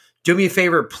 So do me a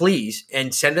favor, please,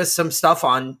 and send us some stuff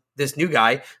on this new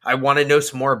guy. I want to know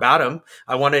some more about him.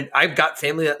 I've got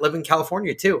family that live in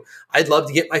California too. I'd love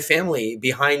to get my family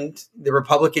behind the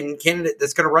Republican candidate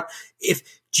that's going to run.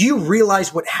 Do you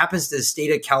realize what happens to the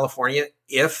state of California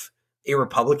if a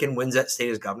Republican wins that state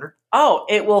as governor? Oh,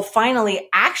 it will finally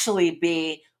actually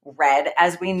be red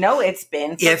as we know it's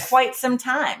been for quite some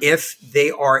time. If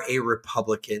they are a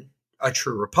Republican, a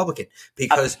true Republican,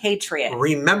 because a patriot,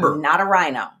 remember, not a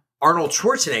rhino. Arnold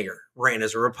Schwarzenegger ran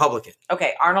as a Republican.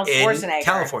 Okay, Arnold Schwarzenegger in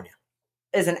California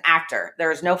is an actor.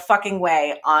 There is no fucking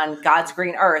way on God's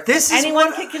green earth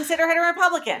anyone could consider him a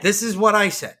Republican. This is what I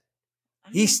said.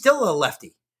 He's still a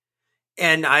lefty.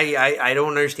 And I don't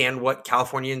understand what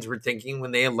Californians were thinking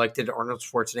when they elected Arnold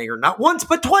Schwarzenegger, not once,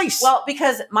 but twice. Well,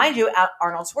 because mind you,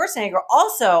 Arnold Schwarzenegger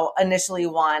also initially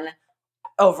won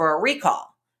over a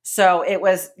recall. So it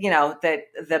was,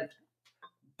 the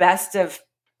best of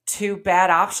two bad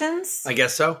options. I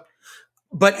guess so.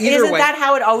 But either Isn't way, that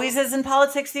how it always is in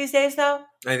politics these days, though?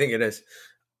 I think it is.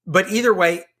 But either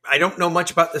way, I don't know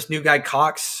much about this new guy,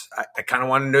 Cox. I kind of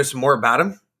want to know some more about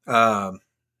him.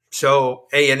 So,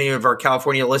 hey, any of our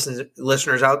California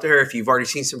listeners out there, if you've already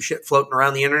seen some shit floating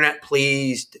around the internet,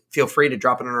 please feel free to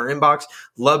drop it in our inbox.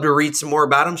 Love to read some more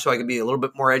about him so I can be a little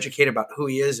bit more educated about who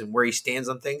he is and where he stands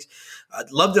on things.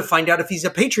 I'd love to find out if he's a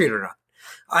patriot or not.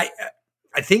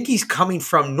 I think he's coming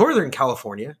from Northern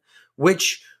California,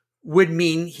 which would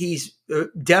mean he's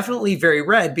definitely very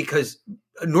red, because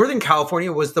Northern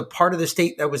California was the part of the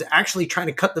state that was actually trying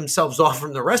to cut themselves off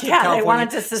from the rest of California. Yeah, they wanted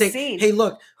to secede. Saying, hey,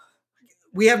 look,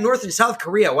 we have North and South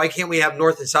Korea. Why can't we have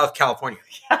North and South California?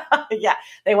 Yeah,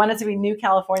 they wanted to be New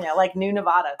California, like New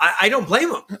Nevada. I don't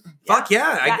blame them. Fuck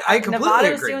yeah. I completely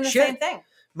Nevada was agree. doing the Shit. same thing.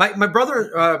 My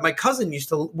brother, my cousin used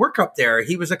to work up there.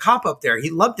 He was a cop up there. He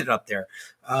loved it up there.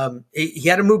 He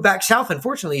had to move back south.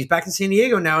 Unfortunately, he's back in San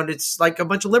Diego now, and it's like a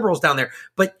bunch of liberals down there.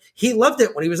 But he loved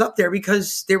it when he was up there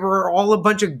because they were all a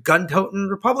bunch of gun-toting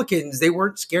Republicans. They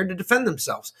weren't scared to defend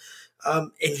themselves.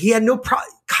 And he had no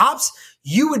cops.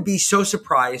 You would be so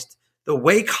surprised the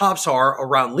way cops are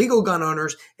around legal gun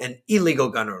owners and illegal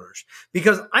gun owners.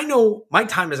 Because I know my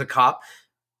time as a cop,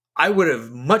 I would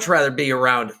have much rather be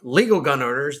around legal gun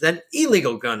owners than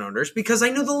illegal gun owners, because I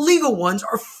know the legal ones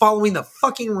are following the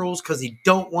fucking rules because they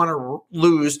don't want to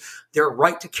lose their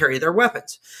right to carry their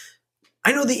weapons.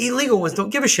 I know the illegal ones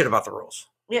don't give a shit about the rules.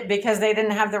 Yeah, because they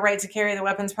didn't have the right to carry the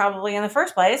weapons probably in the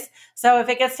first place. So if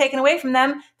it gets taken away from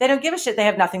them, they don't give a shit. They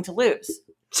have nothing to lose.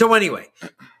 So anyway,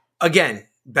 again,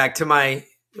 back to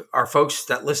our folks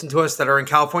that listen to us that are in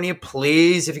California,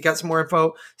 please, if you got some more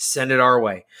info, send it our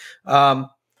way.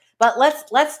 But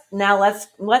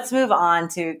let's move on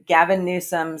to Gavin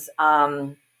Newsom's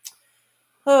partner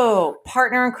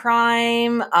in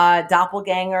crime,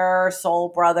 doppelganger, soul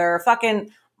brother,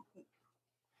 fucking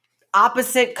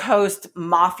opposite coast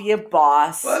mafia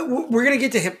boss. We're gonna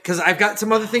get to him because I've got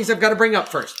some other things I've got to bring up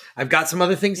first. I've got some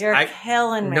other things. You're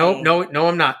killing me. No,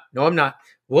 I'm not. No, I'm not.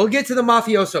 We'll get to the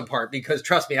mafioso part because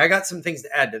trust me, I got some things to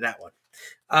add to that one.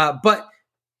 But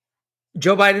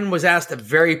Joe Biden was asked a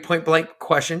very point blank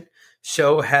question.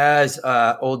 So has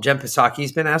old Jen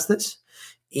Psaki's been asked this,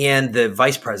 and the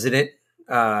vice president.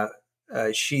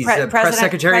 She's the press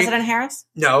secretary. President Harris?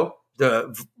 No.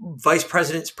 The vice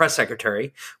president's press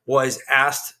secretary was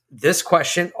asked this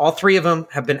question. All three of them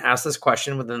have been asked this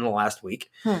question within the last week.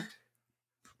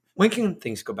 When can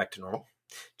things go back to normal?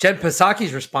 Jen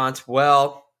Psaki's response,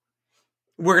 well,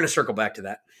 we're going to circle back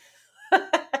to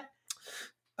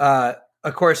that.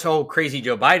 Of course, old crazy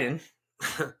Joe Biden.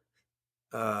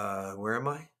 Where am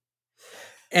I?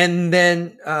 And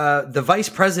then the vice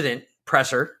president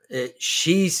presser,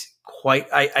 she's quite,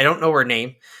 I don't know her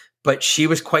name, but she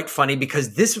was quite funny because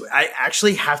I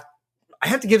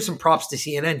have to give some props to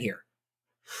CNN here,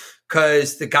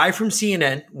 because the guy from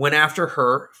CNN went after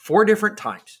her 4 different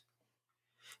times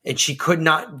and she could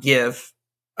not give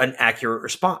an accurate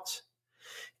response.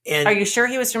 And are you sure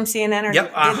he was from CNN? Or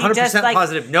yep, 100%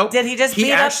 positive. Nope. Did he just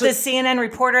beat up the CNN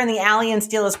reporter in the alley and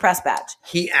steal his press badge?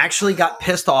 He actually got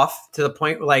pissed off to the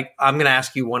point like, I'm going to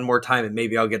ask you one more time and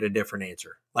maybe I'll get a different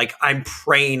answer. Like, I'm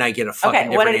praying I get a fucking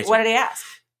different answer. What did he ask?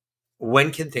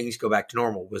 When can things go back to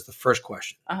normal was the first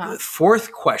question. The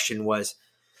fourth question was,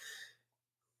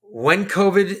 when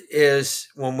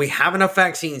we have enough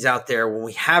vaccines out there, when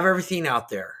we have everything out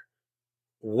there,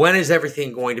 when is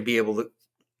everything going to be able to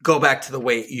go back to the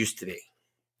way it used to be?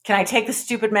 Can I take the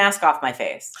stupid mask off my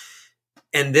face?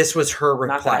 And this was her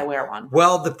reply. Not that I wear one.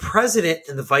 Well, the president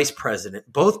and the vice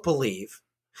president both believe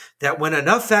that when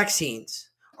enough vaccines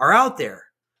are out there,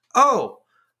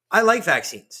 I like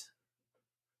vaccines.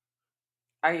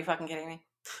 Are you fucking kidding me?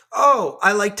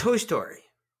 I like Toy Story.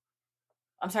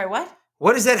 I'm sorry, what?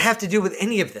 What does that have to do with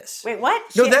any of this? Wait, what?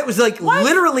 No, that was like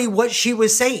literally what she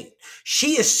was saying.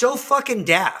 She is so fucking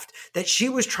daft that she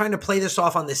was trying to play this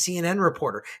off on the CNN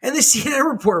reporter. And the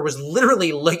CNN reporter was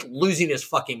literally like losing his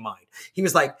fucking mind. He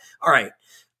was like, all right,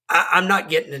 I'm not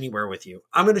getting anywhere with you.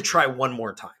 I'm going to try one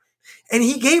more time. And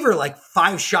he gave her like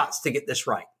 5 shots to get this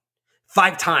right.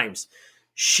 5 times.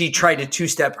 She tried to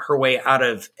 2-step her way out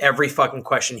of every fucking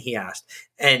question he asked.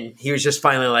 And he was just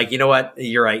finally like, you know what?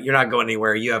 You're right. You're not going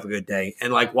anywhere. You have a good day.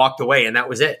 And like walked away. And that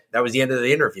was it. That was the end of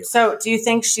the interview. So do you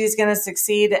think she's going to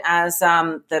succeed as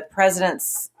the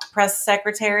president's press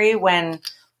secretary when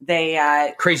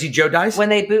they Crazy Joe dies? when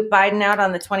they boot Biden out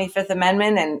on the 25th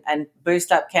Amendment and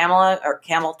boost up Kamala or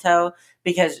Camel Toe,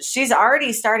 because she's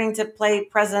already starting to play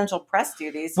presidential press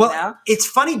duties. Well, you know? it's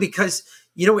funny because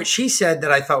you know what she said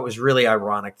that I thought was really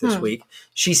ironic this week?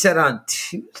 She said on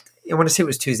Tuesday, I want to say it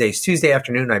was Tuesday. It's Tuesday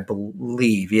afternoon, I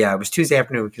believe. Yeah, it was Tuesday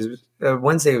afternoon because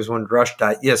Wednesday was when Rush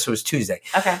died. Yes, it was Tuesday.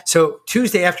 Okay. So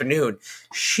Tuesday afternoon,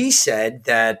 she said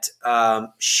that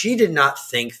she did not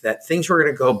think that things were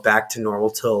going to go back to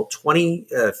normal till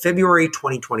February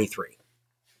 2023.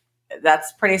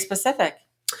 That's pretty specific.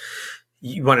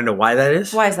 You want to know why that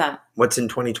is? Why is that? What's in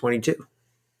 2022?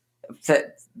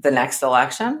 The next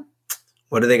election?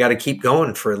 What do they got to keep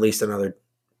going for at least another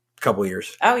couple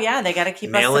years? Oh, yeah. They got to keep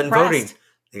mail-in voting.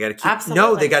 They got to keep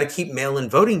Absolutely. they got to keep mail-in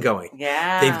voting going.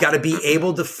 Yeah. They've got to be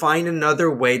able to find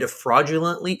another way to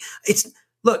fraudulently.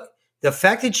 Look, the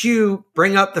fact that you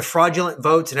bring up the fraudulent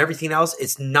votes and everything else,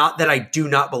 it's not that I do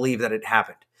not believe that it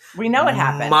happened. We know it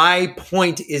happened. My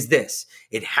point is this.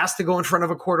 It has to go in front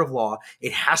of a court of law.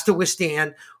 It has to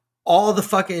withstand all the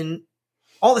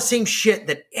same shit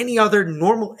that any other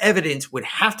normal evidence would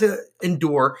have to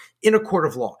endure in a court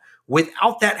of law.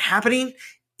 Without that happening,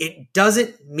 it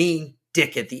doesn't mean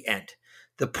dick at the end.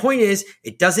 The point is,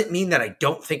 it doesn't mean that I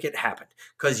don't think it happened,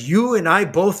 because you and I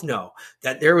both know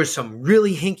that there was some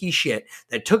really hinky shit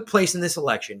that took place in this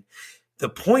election. The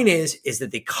point is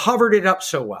that they covered it up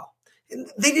so well. And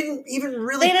they didn't even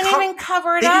really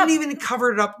cover it up. They didn't even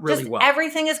cover it up really well.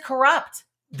 Everything is corrupt.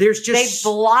 There's just they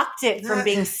blocked it from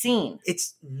being seen.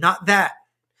 It's not that.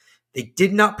 They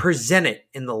did not present it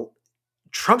in the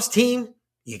Trump's team.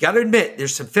 You got to admit,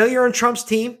 there's some failure on Trump's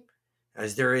team,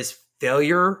 as there is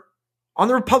failure on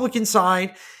the Republican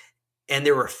side, and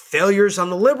there were failures on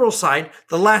the liberal side.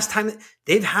 The last time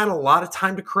they've had a lot of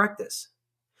time to correct this.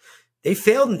 They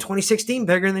failed in 2016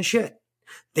 bigger than shit.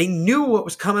 They knew what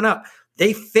was coming up.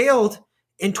 They failed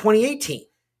in 2018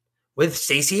 with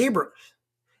Stacey Abrams.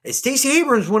 And Stacey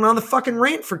Abrams went on the fucking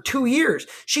rant for 2 years.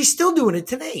 She's still doing it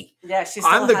today. Yeah, she's.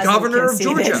 I'm the governor of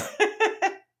Georgia.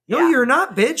 No, Yeah. You're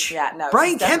not, bitch. Yeah, no.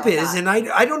 Brian Kemp is, not. and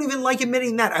I don't even like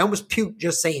admitting that. I almost puked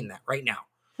just saying that right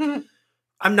now.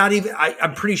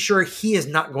 I'm pretty sure he is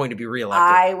not going to be reelected.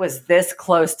 I was this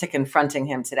close to confronting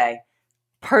him today.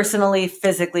 Personally,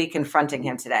 physically confronting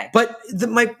him today. But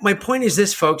my point is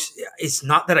this, folks. It's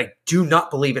not that I do not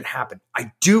believe it happened.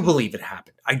 I do believe it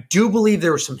happened. I do believe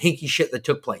there was some hinky shit that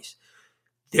took place.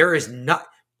 There is not.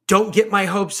 Don't get my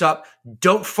hopes up.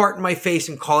 Don't fart in my face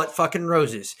and call it fucking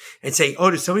roses and say, oh,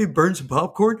 did somebody burn some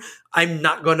popcorn? I'm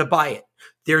not going to buy it.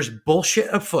 There's bullshit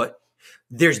afoot.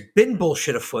 There's been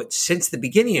bullshit afoot since the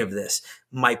beginning of this.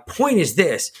 My point is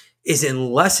this, is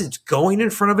unless it's going in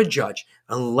front of a judge,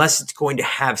 unless it's going to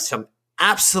have some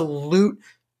absolute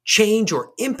change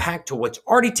or impact to what's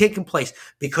already taken place,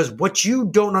 because what you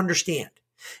don't understand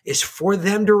is for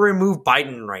them to remove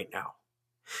Biden right now,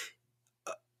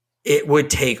 it would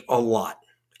take a lot,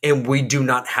 and we do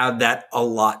not have that a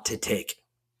lot to take.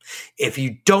 If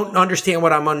you don't understand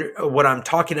what I'm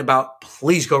talking about,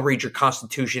 please go read your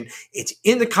Constitution. It's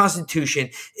in the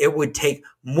Constitution. It would take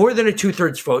more than a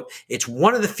 2/3 vote. It's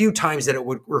one of the few times that it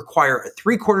would require a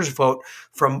 3/4 vote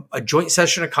from a joint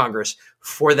session of Congress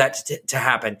for that to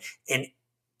happen. And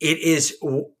it is,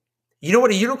 you know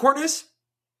what a unicorn is?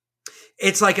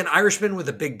 It's like an Irishman with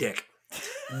a big dick.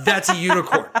 That's a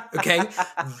unicorn, okay?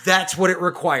 That's what it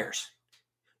requires.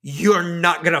 You're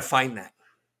not going to find that.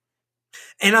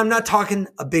 And I'm not talking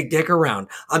a big dick around.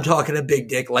 I'm talking a big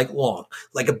dick like long,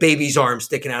 like a baby's arm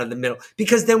sticking out of the middle,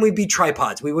 because then we'd be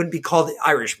tripods. We wouldn't be called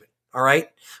Irishmen, all right?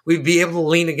 We'd be able to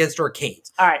lean against our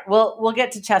canes. All right, we'll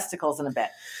get to chesticles in a bit.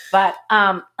 But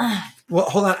well,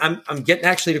 hold on. I'm getting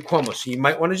actually to Cuomo, so you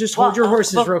might want to just hold your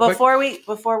horses real quick.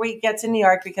 Before we get to New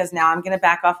York, because now I'm going to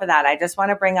back off of that. I just want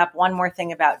to bring up one more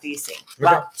thing about DC. Okay.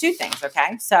 Well, two things,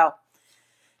 okay? So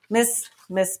Miss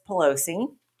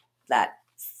Pelosi, that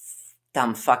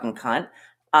dumb fucking cunt,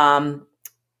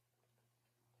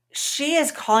 she is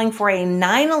calling for a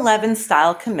 9/11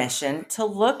 style commission to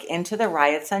look into the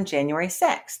riots on January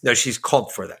 6th. No, she's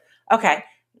called for that. Okay.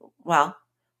 Well,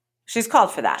 she's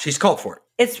called for that. She's called for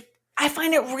it. I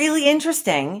find it really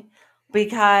interesting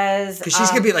because she's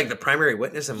going to be like the primary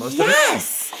witness in most of it.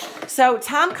 Yes. So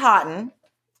Tom Cotton,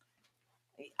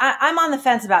 I'm on the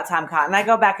fence about Tom Cotton. I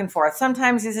go back and forth.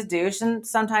 Sometimes he's a douche and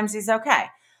sometimes he's okay.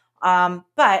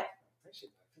 But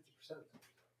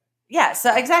yeah,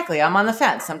 so exactly. I'm on the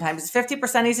fence. Sometimes it's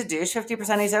 50% he's a douche,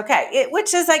 50% he's okay,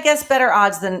 which is, I guess, better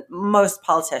odds than most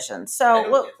politicians.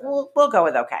 So we'll go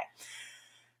with okay.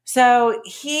 So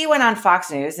he went on Fox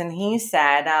News and he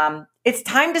said, it's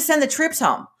time to send the troops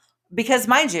home because,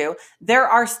 mind you, there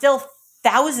are still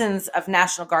thousands of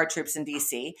National Guard troops in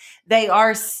DC. They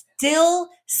are still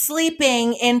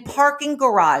sleeping in parking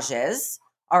garages.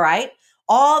 All right.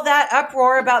 All that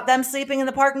uproar about them sleeping in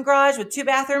the parking garage with 2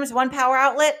 bathrooms, 1 power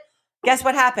outlet. Guess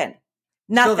what happened?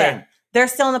 Nothing. They're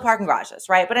still in the parking garages,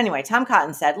 right? But anyway, Tom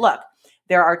Cotton said, look,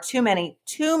 there are too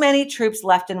many troops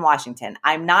left in Washington.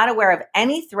 I'm not aware of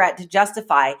any threat to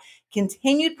justify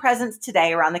continued presence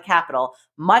today around the Capitol,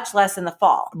 much less in the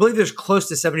fall. I believe there's close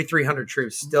to 7,300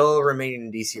 troops still remaining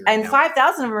in DC right and now.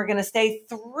 5,000 of them are going to stay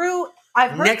through,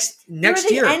 I've heard, next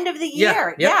through year. the end of the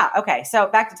year. Yeah. Okay. So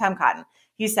back to Tom Cotton.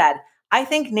 He said, I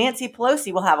think Nancy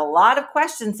Pelosi will have a lot of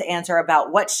questions to answer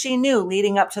about what she knew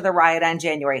leading up to the riot on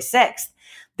January 6th.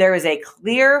 There is a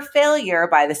clear failure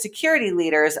by the security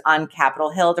leaders on Capitol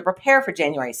Hill to prepare for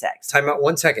January 6th. Time out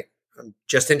 1 second. I'm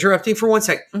just interrupting for 1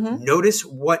 second. Mm-hmm. Notice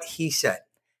what he said.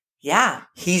 Yeah.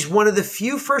 He's one of the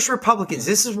few first Republicans.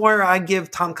 This is where I give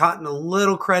Tom Cotton a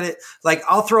little credit. Like,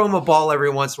 I'll throw him a ball every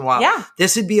once in a while. Yeah.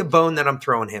 This would be a bone that I'm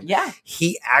throwing him. Yeah.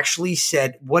 He actually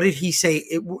said, what did he say?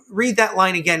 Read that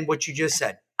line again, what you just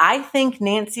said. I think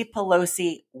Nancy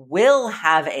Pelosi will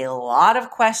have a lot of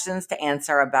questions to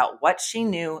answer about what she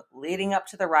knew leading up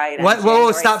to the riot.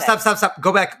 Whoa, stop.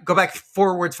 Go back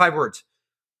 4 words, 5 words.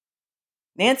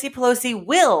 Nancy Pelosi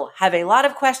will have a lot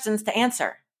of questions to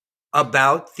answer.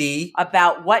 About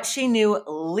what she knew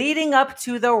leading up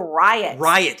to the riot.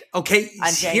 Riot. Okay.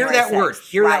 Hear that word.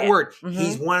 That word. Mm-hmm.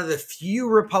 He's one of the few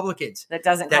Republicans that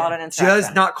doesn't call it an insurrection.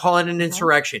 Does not call it an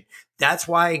insurrection. That's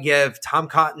why I give Tom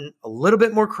Cotton a little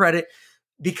bit more credit,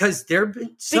 because there have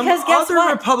been some other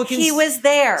Republicans. He was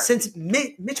there. Since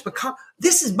Mitch McConnell.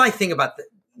 This is my thing about the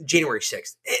January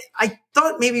 6th. I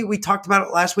thought maybe we talked about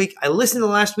it last week. I listened to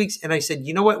last week's and I said,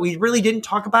 you know what? We really didn't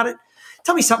talk about it.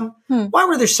 Tell me something. Why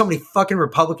were there so many fucking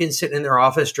Republicans sitting in their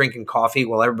office drinking coffee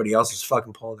while everybody else was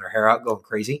fucking pulling their hair out, going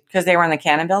crazy? Because they were in the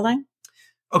Cannon building?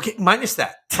 Okay, minus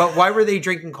that. But why were they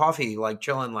drinking coffee, like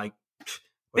chilling, like...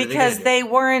 Because they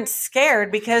weren't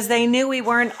scared, because they knew we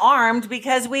weren't armed,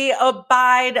 because we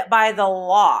abide by the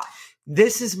law.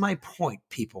 This is my point,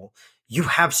 people. You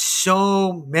have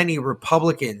so many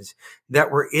Republicans that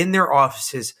were in their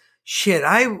offices. Shit,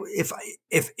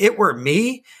 if it were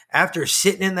me, after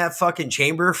sitting in that fucking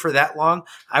chamber for that long,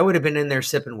 I would have been in there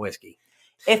sipping whiskey.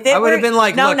 I would have been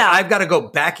like, look, I've got to go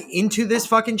back into this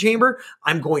fucking chamber.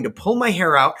 I'm going to pull my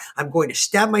hair out. I'm going to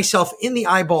stab myself in the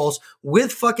eyeballs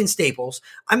with fucking staples.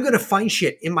 I'm going to find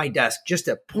shit in my desk just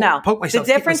to poke myself,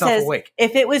 the difference keep myself is, awake.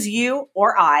 If it was you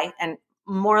or I, and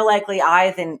more likely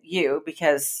I than you,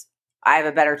 because I have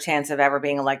a better chance of ever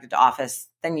being elected to office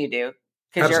than you do.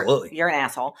 Because you're an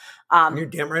asshole. You're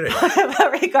damn right.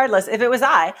 But regardless, if it was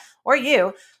I or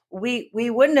you, we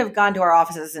wouldn't have gone to our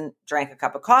offices and drank a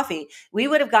cup of coffee. We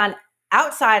would have gone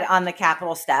outside on the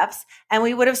Capitol steps and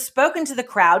we would have spoken to the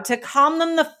crowd to calm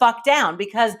them the fuck down.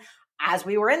 Because as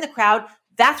we were in the crowd,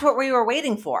 that's what we were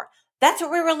waiting for. That's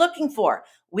what we were looking for.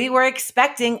 We were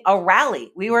expecting a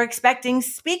rally. We were expecting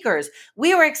speakers.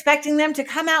 We were expecting them to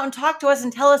come out and talk to us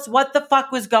and tell us what the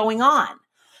fuck was going on.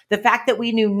 The fact that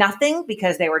we knew nothing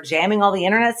because they were jamming all the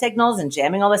internet signals and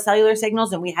jamming all the cellular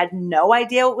signals and we had no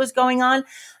idea what was going on,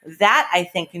 that I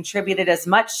think contributed as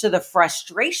much to the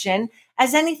frustration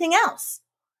as anything else,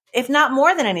 if not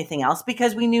more than anything else,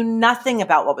 because we knew nothing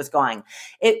about what was going on.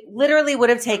 It literally would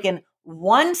have taken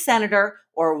one senator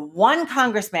or one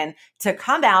congressman to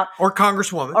come out. Or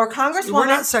congresswoman. We're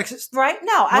not sexist. Right?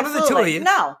 No, one absolutely. Of the two of you.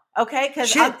 No. Okay?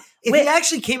 Because if he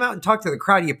actually came out and talked to the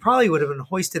crowd, you probably would have been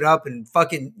hoisted up and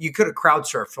you could have crowd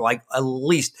surfed for like at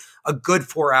least a good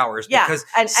 4 hours. Yeah. Because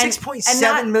and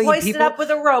 6.7 million hoisted people. Up with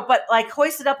a rope, but like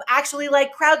hoisted up actually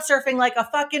like crowd surfing like a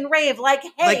fucking rave. Like,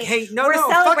 hey, we're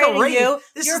celebrating fuck a rave. you.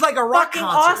 This You're is like a rock fucking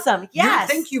concert. Awesome. Yes.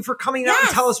 Thank you for coming out and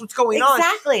tell us what's going on.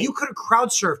 Exactly. You could have crowd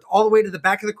surfed all the way to the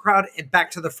back of the crowd and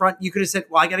back to the front. You could have said,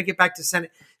 well, I got to get back to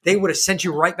Senate. They would have sent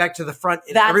you right back to the front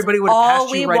and everybody would have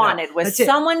passed you right all we wanted was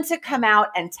someone to come out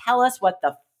and tell us what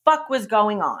the fuck was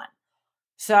going on.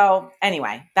 So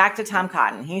anyway, back to Tom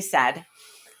Cotton. He said,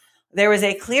 there was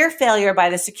a clear failure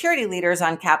by the security leaders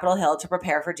on Capitol Hill to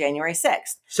prepare for January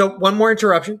 6th. So one more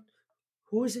interruption.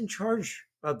 Who was in charge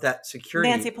of that security?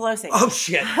 Nancy Pelosi. Oh,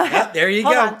 shit. Yeah, there you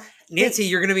go. On. Nancy,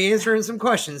 you're going to be answering some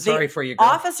questions. Sorry for you, girl.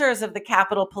 Officers of the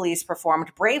Capitol Police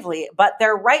performed bravely, but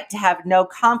they're right to have no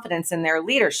confidence in their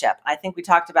leadership. I think we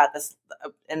talked about this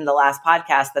in the last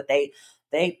podcast, that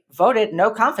they voted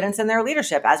no confidence in their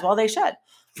leadership, as well they should.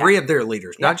 3 of their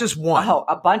leaders, not just one. Oh,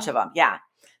 a bunch of them. Yeah.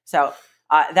 So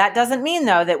That doesn't mean,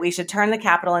 though, that we should turn the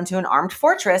Capitol into an armed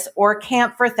fortress or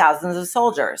camp for thousands of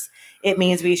soldiers. It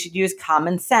means we should use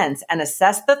common sense and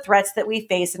assess the threats that we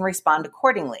face and respond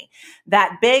accordingly.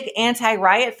 That big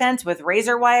anti-riot fence with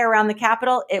razor wire around the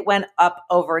Capitol, it went up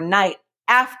overnight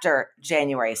after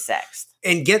January 6th.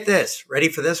 And get this, ready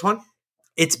for this one?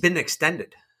 It's been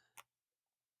extended.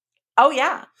 Oh,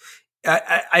 yeah.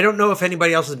 I don't know if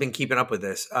anybody else has been keeping up with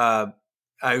this.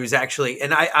 I was actually,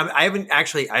 and I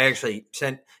actually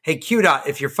sent, hey, QDOT,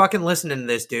 if you're fucking listening to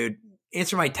this, dude,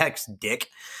 answer my text, dick.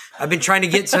 I've been trying to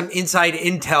get some inside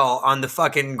intel on the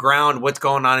fucking ground, what's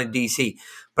going on in DC.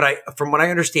 But from what I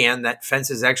understand, that fence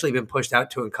has actually been pushed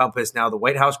out to encompass now the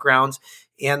White House grounds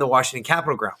and the Washington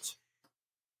Capitol grounds.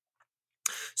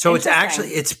 So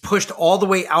it's pushed all the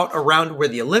way out around where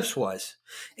the ellipse was.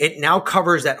 It now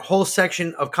covers that whole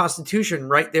section of Constitution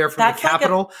right there from the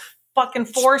Capitol. Fucking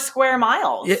 4 square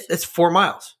miles. It's 4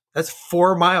 miles. That's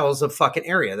 4 miles of fucking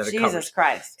area that it covers. Jesus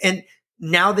Christ. And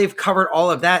now they've covered all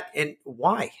of that. And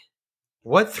why?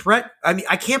 What threat? I mean,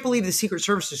 I can't believe the Secret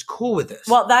Service is cool with this.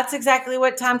 Well, that's exactly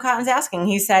what Tom Cotton's asking.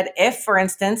 He said, if, for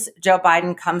instance, Joe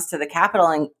Biden comes to the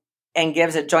Capitol and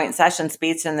gives a joint session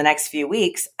speech in the next few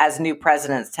weeks, as new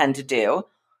presidents tend to do,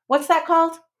 what's that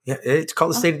called? Yeah, it's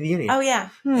called the State of the Union. Oh, yeah.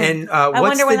 And I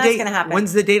wonder when that's going to happen.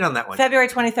 When's the date on that one? February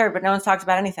 23rd, but no one's talked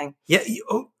about anything. Yeah.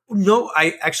 No,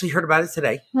 I actually heard about it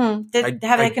today. Have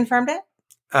they confirmed it?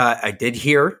 I did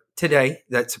hear today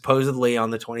that supposedly on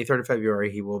the 23rd of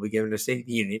February, he will be given a State of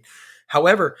the Union.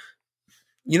 However,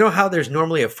 you know how there's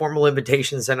normally a formal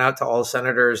invitation sent out to all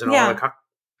senators and all the...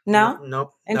 No,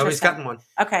 nobody's gotten one.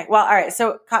 Okay. Well, all right.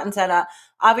 So Cotton said,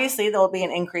 obviously there will be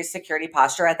an increased security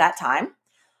posture at that time.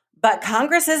 But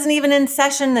Congress isn't even in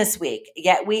session this week,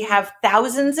 yet we have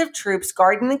thousands of troops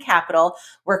guarding the Capitol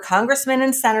where congressmen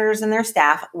and senators and their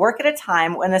staff work at a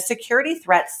time when the security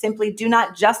threats simply do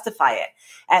not justify it,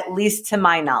 at least to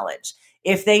my knowledge.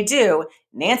 If they do,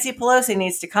 Nancy Pelosi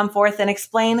needs to come forth and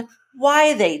explain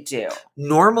why they do.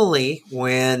 Normally,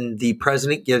 when the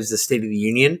president gives the State of the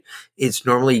Union, it's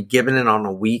normally given it on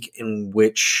a week in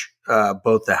which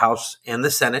both the House and the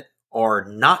Senate are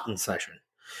not in session.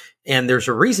 And there's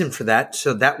a reason for that,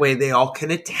 so that way they all can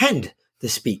attend the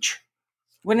speech.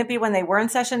 Wouldn't it be when they were in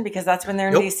session? Because that's when they're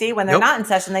in D.C. When they're not in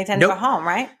session, they tend to go home,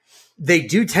 right? They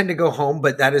do tend to go home,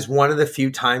 but that is one of the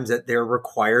few times that they're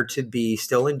required to be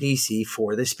still in D.C.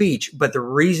 for the speech. But the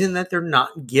reason that they're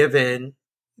not given,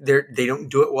 they don't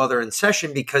do it while they're in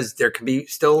session because there can be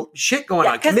still shit going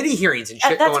on, committee hearings and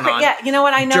shit going on. Yeah, you know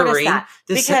what? I noticed that.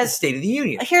 Because State of the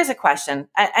Union. Here's a question,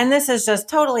 and this is just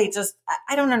totally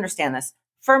I don't understand this.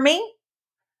 For me,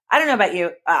 I don't know about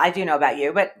you. I do know about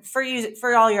you, but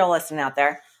for all your listening out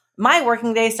there, my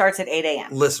working day starts at 8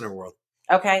 a.m. Listener world.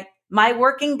 Okay. My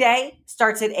working day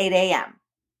starts at 8 a.m.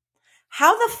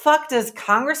 How the fuck does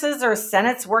Congress's or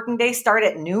Senate's working day start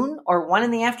at noon or 1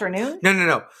 in the afternoon?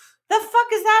 No. The fuck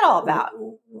is that all about?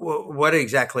 What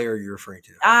exactly are you referring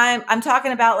to? I'm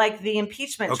talking about like the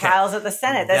impeachment trials at the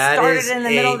Senate that started in the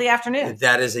middle of the afternoon.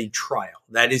 That is a trial.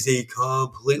 That is a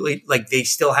completely, like, they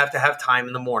still have to have time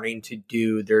in the morning to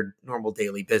do their normal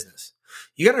daily business.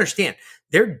 You got to understand,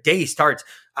 their day starts,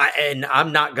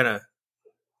 I'm not gonna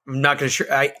sure.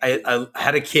 I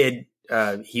had a kid.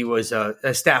 He was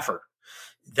a staffer.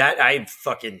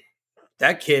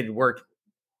 That kid worked.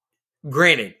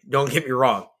 Granted, don't get me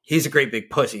wrong. He's a great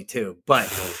big pussy too,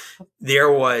 but there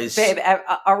was... Babe,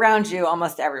 around you,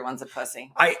 almost everyone's a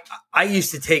pussy. I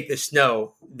used to take the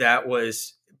snow that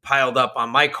was piled up on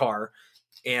my car,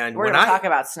 and we're going to talk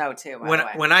about snow too, by the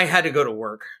way. When I had to go to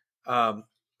work,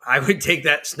 I would take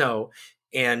that snow,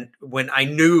 and when I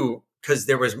knew, because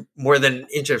there was more than an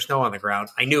inch of snow on the ground,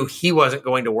 I knew he wasn't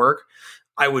going to work,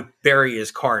 I would bury his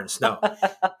car in snow.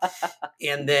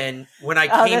 And then when I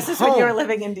came home... this is when you were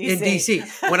living in D.C. In D.C.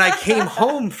 When I came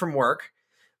home from work,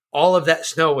 all of that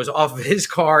snow was off of his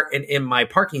car and in my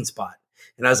parking spot.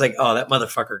 And I was like, oh, that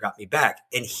motherfucker got me back.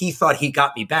 And he thought he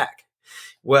got me back.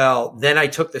 Well, then I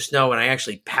took the snow and I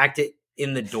actually packed it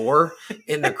in the door,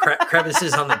 in the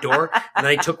crevices on the door. And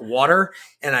then I took water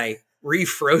and I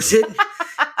refroze it.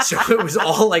 So it was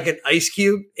all like an ice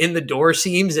cube in the door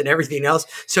seams and everything else.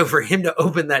 So for him to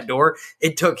open that door,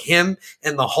 it took him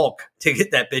and the Hulk to get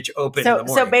that bitch open in the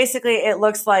morning. So basically it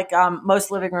looks like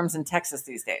most living rooms in Texas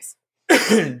these days.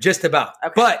 Just about.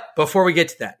 Okay. But before we get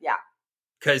to that. Yeah.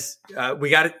 Because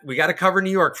we got to cover New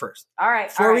York first. All right.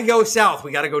 Before we go south,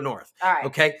 we got to go north. All right.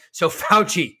 Okay. So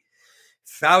Fauci,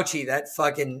 that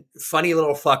fucking funny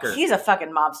little fucker. He's a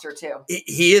fucking mobster too.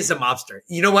 He is a mobster.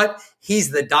 You know what?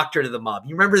 He's the doctor to the mob.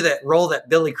 You remember that role that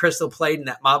Billy Crystal played in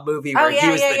that mob movie where he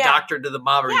was the doctor to the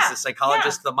mob, or he's the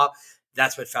psychologist to the mob?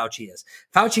 That's what Fauci is.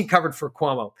 Fauci covered for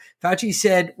Cuomo. Fauci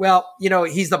said, well,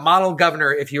 he's the model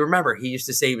governor. If you remember, he used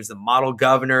to say he was the model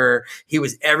governor. He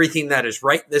was everything that is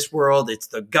right in this world. It's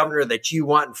the governor that you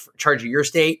want in charge of your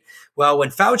state. Well, when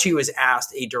Fauci was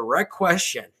asked a direct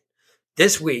question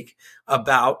this week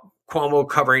about Cuomo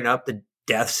covering up the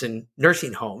deaths in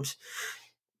nursing homes,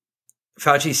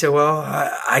 Fauci said, well,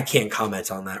 I can't comment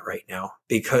on that right now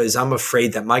because I'm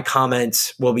afraid that my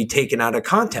comments will be taken out of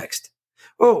context.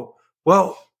 Oh,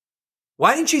 well,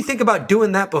 why didn't you think about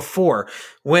doing that before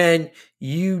when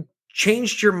you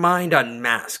changed your mind on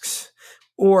masks,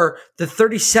 or the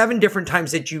 37 different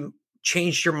times that you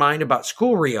changed your mind about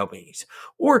school reopenings,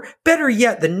 or better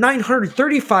yet, the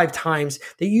 935 times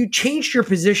that you changed your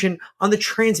position on the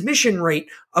transmission rate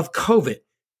of COVID?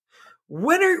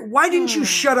 Why didn't you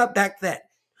shut up back then?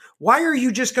 Why are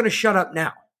you just going to shut up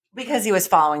now? Because he was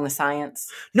following the science.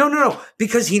 No.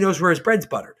 Because he knows where his bread's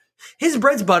buttered. His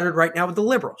bread's buttered right now with the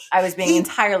liberals. I was being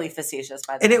entirely facetious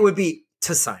by that. And it would be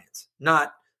to science,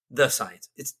 not the science.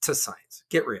 It's to science.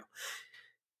 Get real.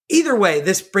 Either way,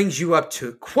 this brings you up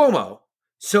to Cuomo.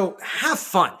 So have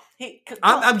fun.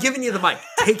 I'm giving you the mic.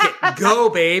 Take it. Go,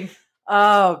 babe.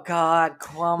 Oh, God,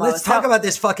 Cuomo. Let's talk about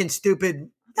this fucking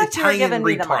stupid Italian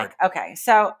retard. Okay,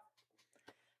 so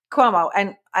Cuomo,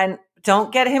 and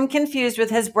don't get him confused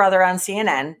with his brother on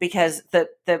CNN, because the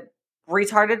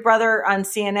retarded brother on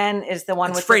CNN is the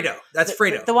one with Fredo. That's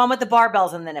Fredo. The one with the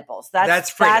barbells and the nipples.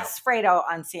 That's Fredo. That's Fredo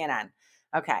on CNN.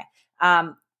 Okay.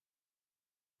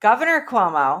 Governor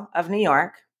Cuomo of New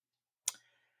York,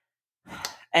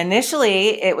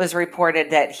 initially it was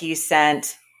reported that he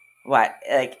sent,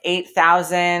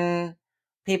 8,000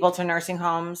 people to nursing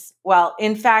homes. Well,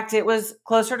 in fact, it was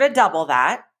closer to double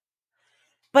that.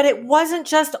 But it wasn't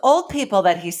just old people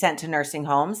that he sent to nursing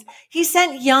homes. He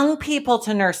sent young people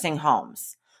to nursing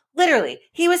homes. Literally,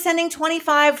 he was sending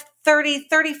 25, 30,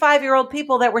 35-year-old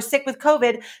people that were sick with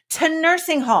COVID to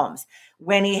nursing homes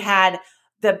when he had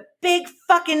the big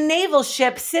fucking naval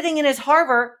ship sitting in his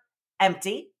harbor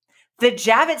empty, the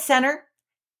Javits Center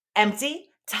empty,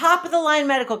 top of the line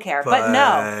medical care. But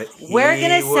no, we're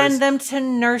going to send them to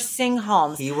nursing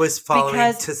homes. He was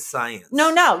following to science.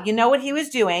 No. You know what he was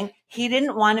doing? He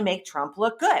didn't want to make Trump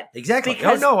look good. Exactly.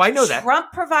 No, I know that.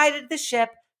 Trump provided the ship.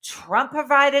 Trump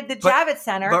provided the Javits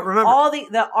Center. But remember, all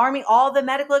the Army, all the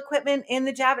medical equipment in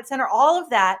the Javits Center, all of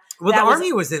that. Well, the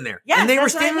Army was in there. Yes, and they were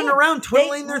standing around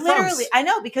twiddling their thumbs. I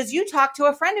know, because you talked to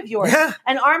a friend of yours,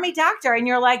 an Army doctor, and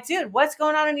you're like, dude, what's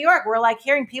going on in New York? We're like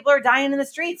hearing people are dying in the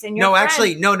streets. And no.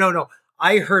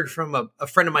 I heard from a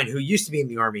friend of mine who used to be in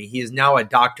the Army. He is now a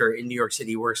doctor in New York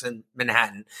City. He works in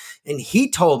Manhattan. And he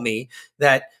told me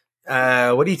that,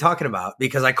 what are you talking about?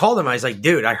 Because I called him. I was like,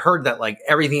 dude, I heard that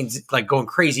everything's going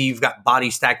crazy. You've got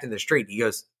bodies stacked in the street. He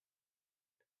goes,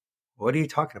 what are you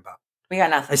talking about? We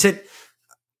got nothing. I said,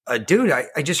 dude,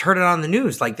 I just heard it on the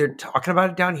news. They're talking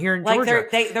about it down here in Georgia.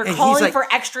 They're calling for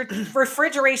extra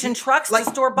refrigeration trucks to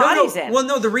store bodies in. Well,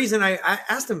 no, the reason I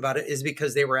asked them about it is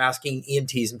because they were asking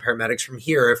EMTs and paramedics from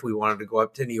here if we wanted to go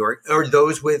up to New York, or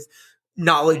those with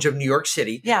knowledge of New York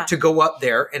City to go up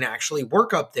there and actually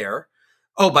work up there.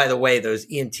 Oh, by the way, those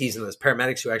EMTs and those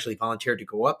paramedics who actually volunteered to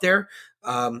go up there,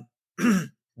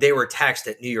 they were taxed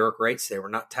at New York rates. They were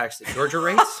not taxed at Georgia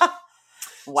rates.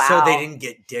 Wow. So they didn't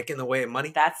get dick in the way of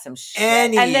money. That's some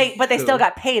shit. But they still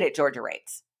got paid at Georgia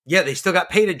rates. Yeah, they still got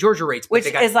paid at Georgia rates. Which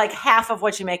is half of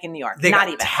what you make in New York. They not got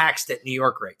even taxed at New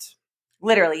York rates.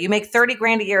 Literally, you make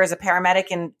 $30,000 a year as a paramedic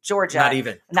in Georgia.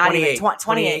 Not even.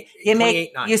 28.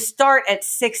 You start at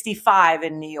 65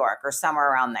 in New York or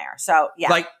somewhere around there. So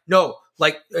yeah.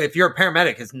 If you're a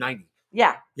paramedic, it's 90.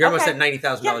 Yeah. You're almost at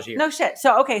 $90,000 a year. No shit.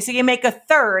 So you make a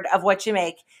third of what you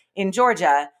make in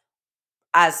Georgia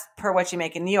as per what you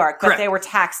make in New York, but they were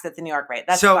taxed at the New York rate.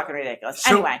 That's fucking ridiculous.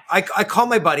 Anyway. I call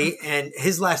my buddy, and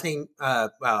his last name,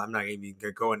 I'm not even going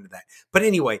to go into that. But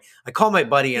anyway, I call my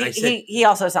buddy and I said... He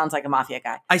also sounds like a mafia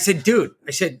guy. I said, dude,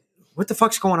 what the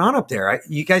fuck's going on up there?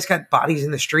 You guys got bodies in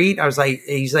the street?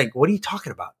 He's like, what are you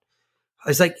talking about? I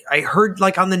was like, I heard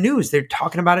on the news, they're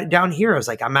talking about it down here. I was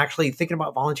like, I'm actually thinking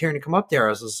about volunteering to come up there.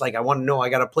 I was just like, I want to know I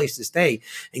got a place to stay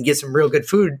and get some real good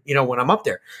food, when I'm up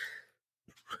there.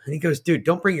 And he goes, dude,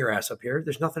 don't bring your ass up here.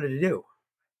 There's nothing to do.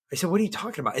 I said, what are you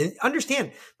talking about? And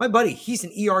understand, my buddy, he's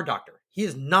an ER doctor. He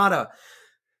is not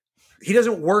he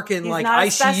doesn't work in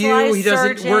ICU. He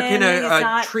doesn't work in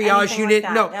a triage unit.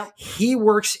 No, He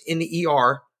works in the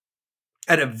ER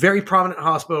at a very prominent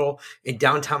hospital in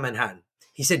downtown Manhattan.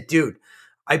 He said, dude,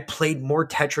 I played more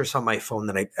Tetris on my phone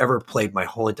than I've ever played my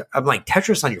whole entire... I'm like,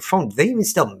 Tetris on your phone? Do they even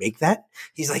still make that?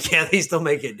 He's like, yeah, they still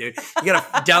make it, dude. You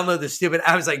got to download the stupid...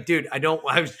 I was like, dude,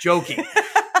 I was joking.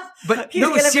 But He's no,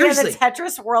 going to be in seriously. the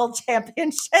Tetris World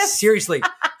Championship. Seriously.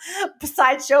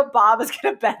 Sideshow Bob is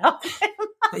going to bet on him.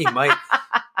 He might.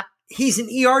 He's an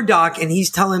ER doc, and he's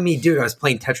telling me, dude, I was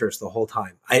playing Tetris the whole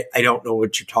time. I don't know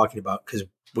what you're talking about because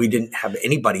we didn't have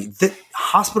anybody. The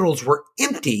hospitals were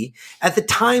empty at the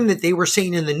time that they were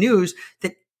saying in the news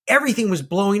that everything was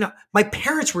blowing up. My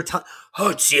parents were telling, oh,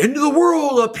 it's the end of the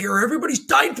world up here. Everybody's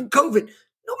dying from COVID.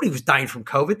 Nobody was dying from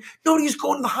COVID. Nobody was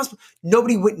going to the hospital.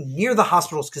 Nobody went near the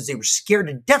hospitals because they were scared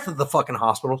to death of the fucking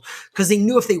hospitals because they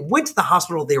knew if they went to the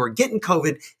hospital, they were getting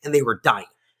COVID and they were dying.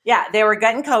 Yeah, they were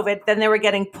getting COVID. Then they were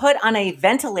getting put on a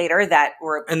ventilator that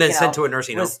were and then sent to a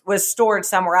nursing home. Was stored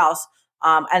somewhere else.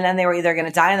 And then they were either going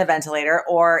to die on the ventilator,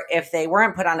 or if they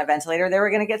weren't put on a ventilator, they were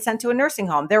going to get sent to a nursing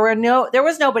home. There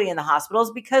was nobody in the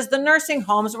hospitals because the nursing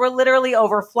homes were literally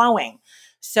overflowing.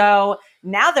 So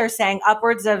now they're saying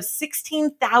upwards of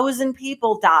 16,000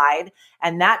 people died,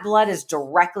 and that blood is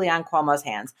directly on Cuomo's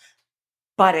hands.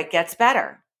 But it gets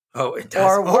better. Oh, it does.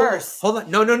 Or worse. Hold on.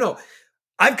 No.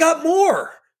 I've got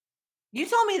more. You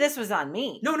told me this was on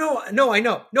me. No, I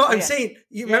know. No, I'm saying,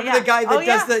 you remember the guy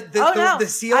that does the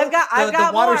seal? I've got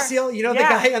the water more. seal? You know, the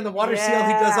guy on the water seal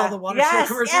who does all the water seal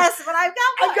commercials? Yes, but I've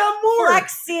got more.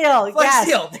 Flex Seal. Flex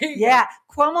Seal. Yeah.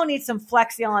 Cuomo needs some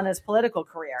Flex Seal on his political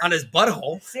career. On his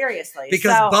butthole. Seriously.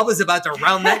 Because Bubba's about to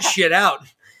round that shit out.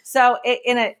 So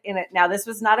now this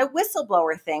was not a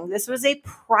whistleblower thing. This was a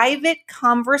private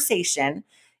conversation.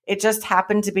 It just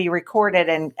happened to be recorded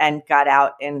and got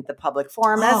out in the public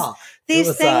forum, as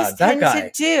these things tend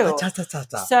to do.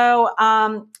 So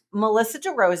Melissa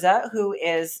DeRosa, who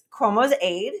is Cuomo's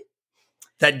aide.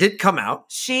 That did come out.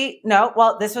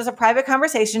 This was a private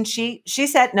conversation. She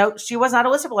said, no, she was not a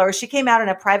whistleblower. She came out in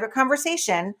a private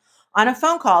conversation on a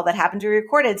phone call that happened to be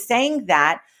recorded, saying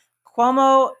that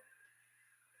Cuomo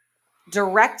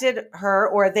directed her,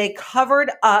 or they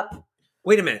covered up.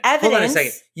 Wait a minute. Evidence. Hold on a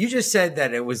second. You just said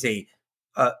that it was a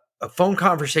phone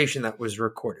conversation that was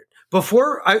recorded.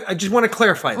 Before, I just want to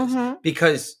clarify this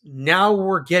because now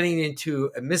we're getting into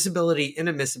admissibility,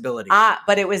 inadmissibility.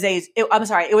 But it was it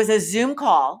was a Zoom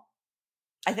call.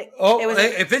 I think.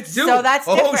 If it's Zoom, so that's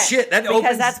different. Oh shit,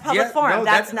 because that's public forum.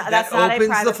 That's not a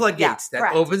private. The floodgates. Yeah,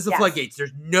 that opens the floodgates.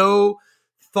 There's no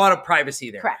thought of privacy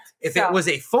there. Correct. If it was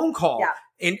a phone call. Yeah.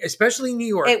 Especially in New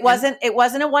York, it wasn't a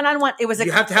one-on-one. It was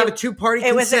you have to have a two-party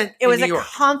consent. It was a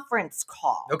conference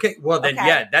call. Okay, well then,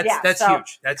 that's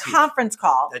huge. That's huge. Conference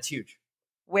call. That's huge.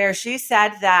 Where she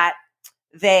said that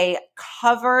they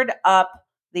covered up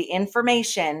the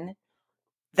information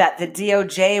that the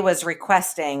DOJ was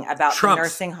requesting about the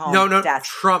nursing home death.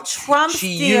 Trump's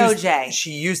DOJ.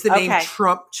 She used the name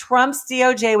Trump. Trump's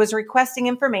DOJ was requesting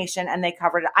information, and they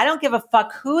covered it. I don't give a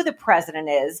fuck who the president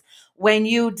is when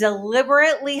you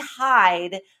deliberately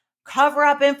cover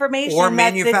up information or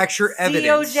manufacture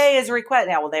evidence. DOJ is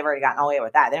requesting. Well, they've already gotten away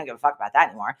with that. They don't give a fuck about that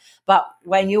anymore. But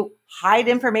when you hide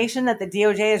information that the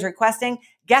DOJ is requesting,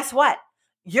 guess what?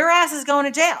 Your ass is going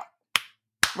to jail,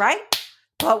 right?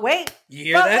 But wait,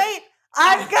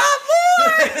 I've got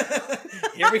more.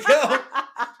 Here we go.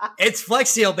 It's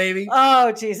Flex Seal, baby.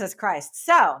 Oh, Jesus Christ.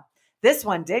 So this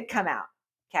one did come out.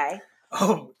 Okay.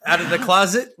 Oh, out of the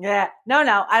closet? Yeah. No,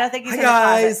 I don't think he's in the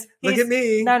closet. Guys, look at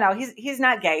me. No, he's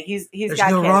not gay. He's There's got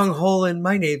no kids. wrong hole in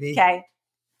my Navy. Okay.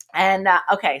 And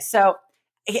so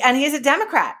he's a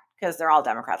Democrat because they're all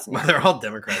Democrats in New York. They're all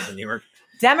Democrats in New York.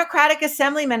 Democratic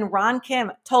Assemblyman Ron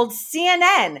Kim told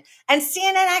CNN, and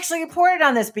CNN actually reported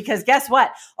on this because guess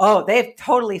what? Oh, they've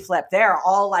totally flipped. They're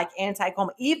all like anti-Cuomo.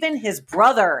 Even his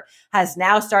brother has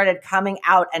now started coming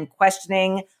out and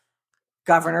questioning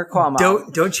Governor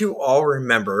Cuomo. Don't you all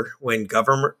remember when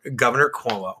Governor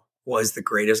Cuomo was the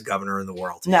greatest governor in the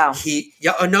world? No.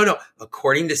 No.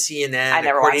 According to CNN,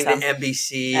 according to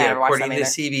NBC, according to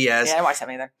CBS. Yeah, I watched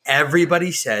them either.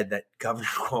 Everybody said that Governor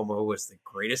Cuomo was the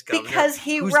greatest governor. Because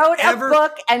he wrote a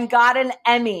book and got an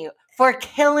Emmy for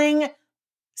killing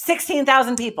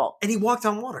 16,000 people. And he walked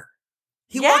on water.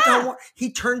 Walked on water.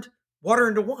 He turned water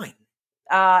into wine.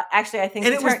 Actually, I think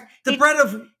bread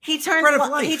of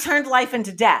life. He turned life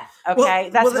into death. Okay,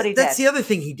 that's what he did. That's the other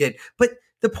thing he did. But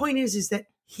the point is that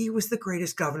he was the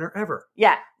greatest governor ever.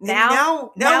 Yeah.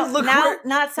 Now look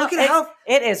at how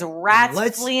it is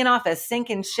rats fleeing off a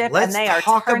sinking ship, and they are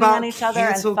turning on each other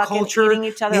and fucking eating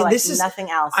each other like nothing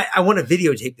else. I want to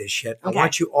videotape this shit. Okay. I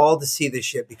want you all to see this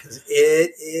shit because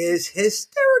it is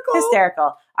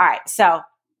hysterical. All right, so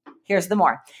here's the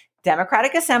more.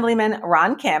 Democratic Assemblyman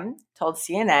Ron Kim told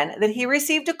CNN that he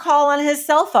received a call on his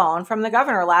cell phone from the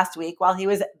governor last week while he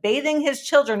was bathing his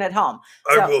children at home.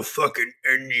 I will fucking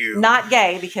end you. Not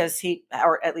gay because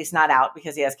or at least not out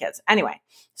because he has kids. Anyway,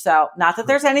 so not that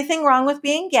there's anything wrong with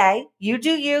being gay. You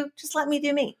do you. Just let me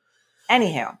do me.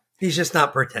 Anywho. He's just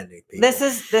not pretending. People.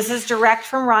 This is direct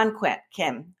from Ron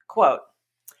Kim. Quote,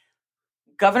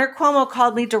 Governor Cuomo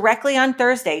called me directly on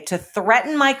Thursday to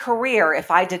threaten my career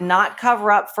if I did not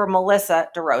cover up for Melissa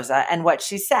DeRosa and what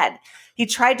she said. He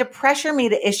tried to pressure me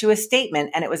to issue a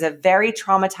statement, and it was a very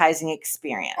traumatizing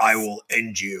experience. I will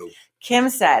end you.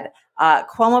 Kim said,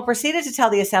 Cuomo proceeded to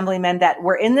tell the assemblyman that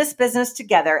we're in this business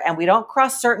together and we don't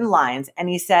cross certain lines. And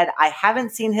he said, I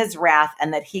haven't seen his wrath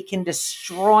and that he can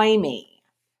destroy me.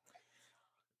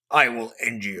 I will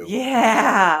end you.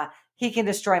 Yeah, he can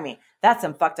destroy me. That's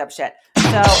some fucked up shit.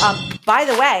 So, by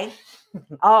the way,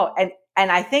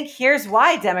 and I think here's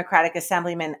why Democratic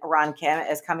Assemblyman Ron Kim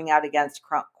is coming out against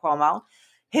Cuomo.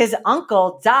 His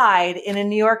uncle died in a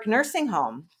New York nursing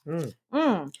home.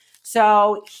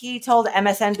 So he told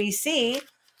MSNBC,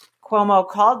 Cuomo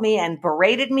called me and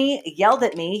berated me, yelled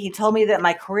at me. He told me that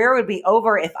my career would be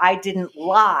over if I didn't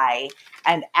lie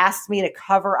and asked me to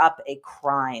cover up a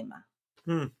crime.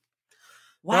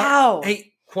 Wow.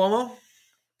 Hey, Cuomo?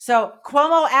 So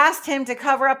Cuomo asked him to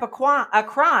cover up a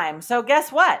crime. So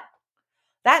guess what?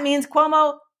 That means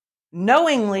Cuomo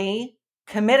knowingly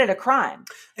committed a crime.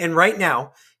 And right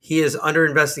now, he is under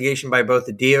investigation by both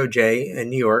the DOJ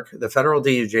in New York, the federal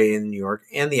DOJ in New York,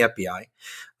 and the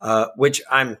FBI, which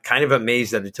I'm kind of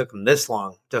amazed that it took them this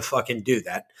long to fucking do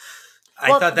that.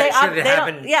 I thought that should have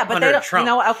happened under Trump.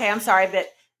 You know, okay, I'm sorry, but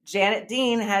Janet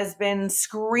Dean has been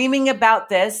screaming about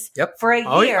this for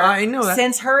a year. I know that.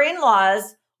 Since her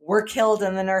in-laws were killed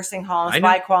in the nursing homes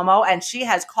by Cuomo, and she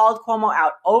has called Cuomo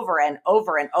out over and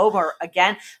over and over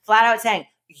again, flat out saying,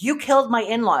 you killed my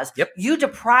in-laws. You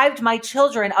deprived my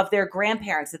children of their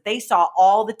grandparents that they saw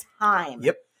all the time.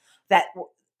 That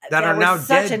are now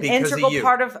such dead an because integral of you.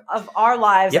 part of our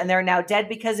lives, and they're now dead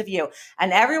because of you.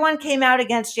 And everyone came out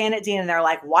against Janet Dean, and they're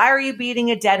like, why are you beating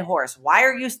a dead horse? Why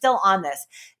are you still on this?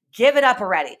 Give it up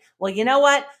already. Well, you know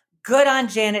what? Good on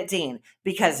Janet Dean,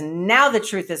 because now the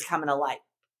truth is coming to light.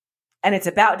 And it's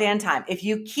about damn time. If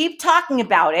you keep talking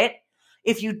about it,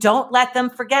 if you don't let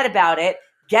them forget about it,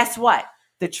 guess what?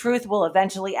 The truth will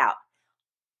eventually out.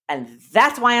 And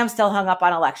that's why I'm still hung up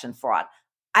on election fraud.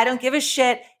 I don't give a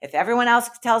shit if everyone else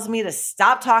tells me to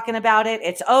stop talking about it.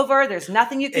 It's over. There's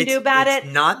nothing you can do about it.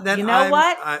 Not that you know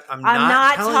what? I'm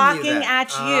not talking talking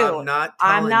at you.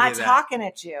 I'm not talking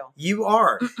at you. You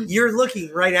are. You're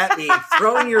looking right at me,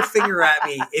 throwing your finger at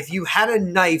me. If you had a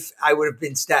knife, I would have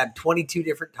been stabbed 22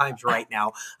 different times right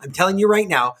now. I'm telling you right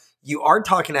now, you are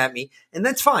talking at me, and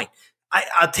that's fine.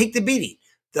 I'll take the beating.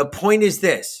 The point is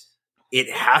this. It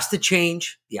has to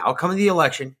change the outcome of the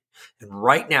election. And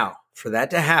right now, for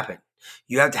that to happen,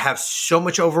 you have to have so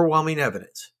much overwhelming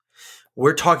evidence.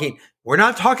 We're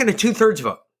not talking a 2/3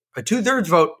 vote. A 2/3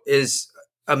 vote is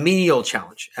a menial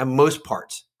challenge at most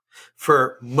parts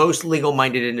for most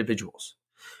legal-minded individuals.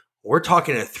 We're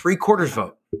talking a 3/4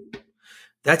 vote.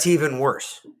 That's even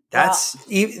worse.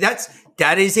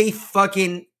 That is a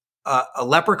fucking a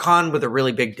leprechaun with a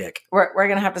really big dick. We're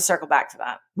going to have to circle back to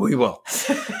that. We will.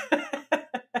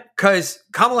 Because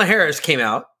Kamala Harris came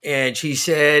out and she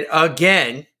said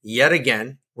yet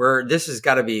again, where this has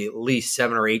got to be at least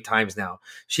 7 or 8 times now.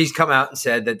 She's come out and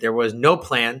said that there was no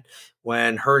plan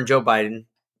when her and Joe Biden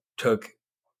took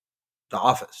the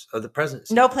office of the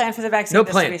presidency. No plan for the vaccine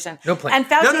distribution. No plan. And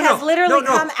Fauci has literally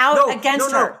come out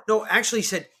against her. No, actually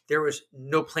said there was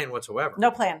no plan whatsoever.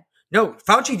 No plan. No,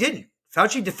 Fauci didn't.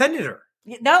 Fauci defended her.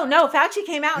 No, Fauci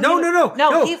came out. No.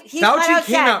 He Fauci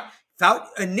came out.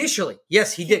 Initially,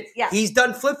 yes, he did. He's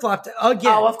done flip-flopped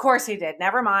again. Oh, of course he did.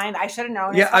 Never mind. I should have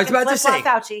known. Yeah, I was about to say,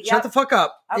 Fauci. Shut the fuck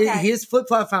up. Okay. He is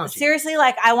flip-flop Fauci. Seriously,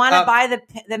 I want to buy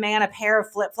the man a pair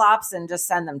of flip-flops and just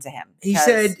send them to him. He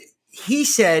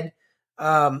said,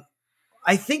 I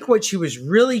think what she was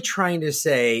really trying to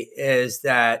say is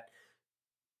that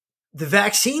the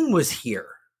vaccine was here,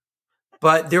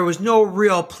 but there was no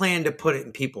real plan to put it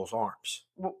in people's arms.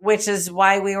 Which is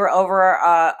why we were over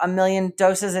 1 million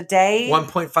doses a day.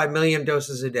 1.5 million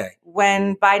doses a day.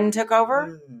 When Biden took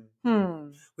over?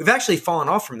 We've actually fallen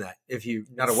off from that, if you're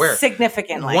not aware.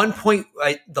 Significantly.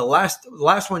 The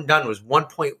last one done was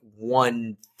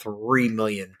 1.13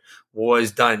 million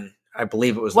was done. I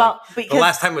believe it was the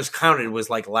last time it was counted was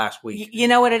last week. You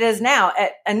know what it is now?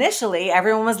 Initially,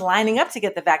 everyone was lining up to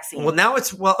get the vaccine. Well, now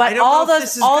it's, but I don't know if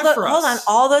this is good for us. Hold on.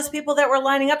 All those people that were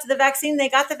lining up to the vaccine, they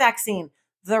got the vaccine.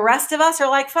 the rest of us are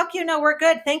like, fuck you, no, we're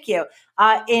good, thank you.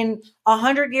 In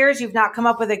 100 years, you've not come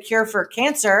up with a cure for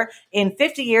cancer. In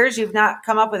 50 years, you've not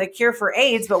come up with a cure for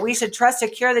AIDS, but we should trust a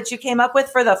cure that you came up with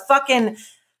for the fucking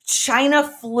China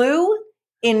flu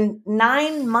in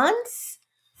 9 months?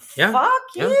 Yeah. Fuck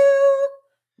Yeah. you.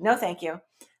 No, thank you.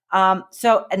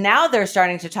 So now they're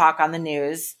starting to talk on the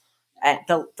news at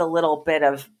the little bit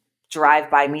of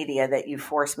drive-by media that you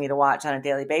force me to watch on a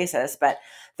daily basis, but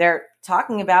they're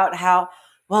talking about how,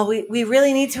 well, we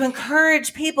really need to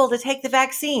encourage people to take the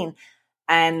vaccine.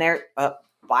 And they're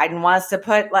Biden wants to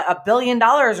put like $1 billion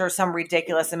or some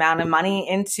ridiculous amount of money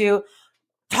into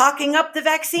talking up the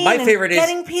vaccine My favorite and is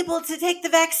getting people to take the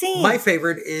vaccine. My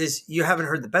favorite is you haven't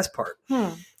heard the best part.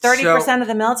 30% of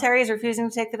the military is refusing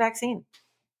to take the vaccine.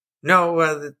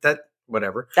 No, that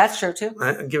whatever. That's true too.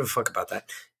 I don't give a fuck about that.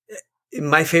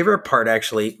 My favorite part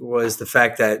actually was the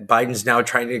fact that Biden's now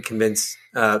trying to convince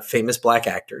famous black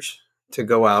actors to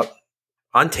go out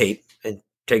on tape and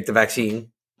take the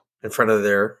vaccine in front of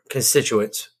their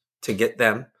constituents to get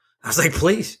them. I was like,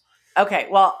 please. Okay,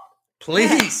 well.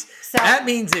 Please. So, that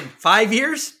means in 5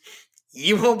 years,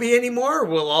 you won't be anymore.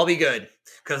 We'll all be good.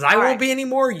 Because I won't be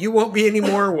anymore. You won't be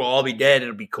anymore. We'll all be dead.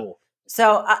 It'll be cool.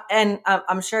 So,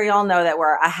 I'm sure you all know that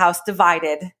we're a house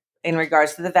divided in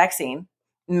regards to the vaccine.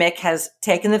 Mick has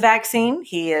taken the vaccine.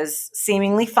 He is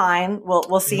seemingly fine.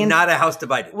 We'll see. Not a house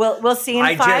divided. We'll see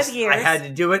in 5 years. I had to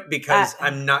do it because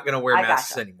I'm not going to wear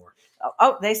masks anymore.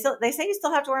 Oh, they say you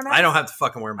still have to wear masks? I don't have to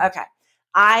fucking wear masks. Okay.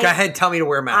 Go ahead, tell me to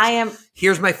wear masks.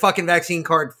 Here's my fucking vaccine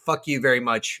card. Fuck you very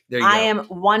much. There you go. I am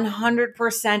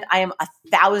 100%. I am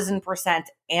 1,000%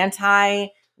 anti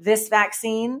this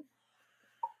vaccine.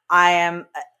 I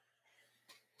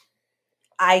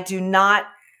do not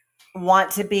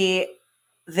want to be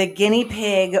the guinea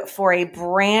pig for a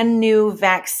brand new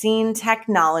vaccine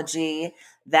technology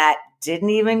that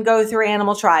didn't even go through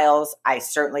animal trials. I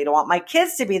certainly don't want my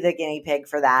kids to be the guinea pig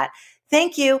for that.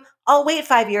 Thank you. I'll wait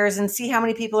 5 years and see how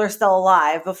many people are still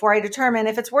alive before I determine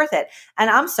if it's worth it. And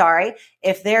I'm sorry,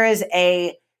 if there is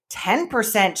a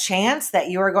 10% chance that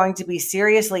you are going to be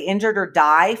seriously injured or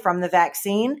die from the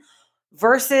vaccine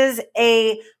versus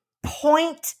a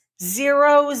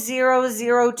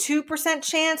 0.0002%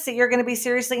 chance that you're going to be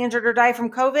seriously injured or die from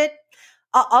COVID,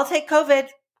 I'll take COVID.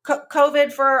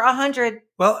 COVID for 100.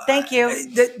 Well, thank you.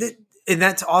 And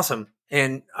that's awesome.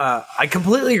 And I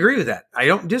completely agree with that. I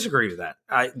don't disagree with that.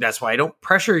 That's why I don't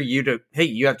pressure you to, hey,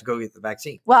 you have to go get the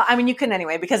vaccine. Well, I mean, you can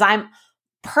anyway, because I'm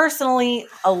personally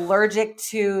allergic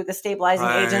to the stabilizing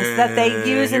agents that they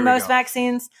use in most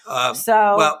vaccines.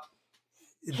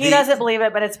 He doesn't believe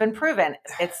it, but it's been proven.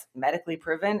 It's medically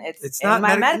proven. It's not in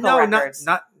my medical records.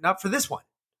 Not for this one.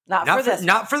 Not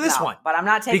for this one. But I'm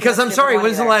not taking because I'm sorry.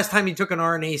 When's the last time you took an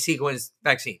RNA sequence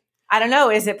vaccine? I don't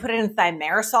know. Is it put in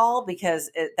thimerosal?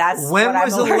 Because that's what I'm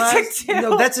allergic to.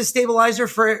 No, that's a stabilizer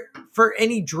for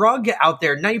any drug out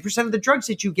there. 90% of the drugs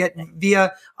that you get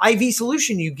via IV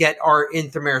solution you get are in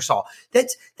thimerosal.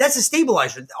 That's a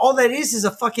stabilizer. All that is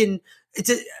a fucking it's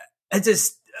a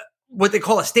what they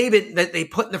call a stabit that they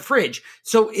put in the fridge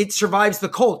so it survives the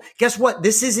cold. Guess what?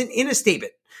 This isn't in a stabit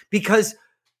because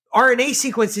RNA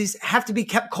sequences have to be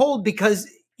kept cold because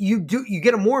you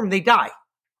get them warm, they die.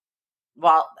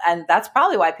 Well, and that's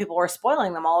probably why people were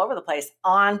spoiling them all over the place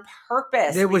on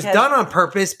purpose. It was done on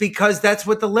purpose because that's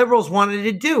what the liberals wanted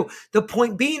to do. The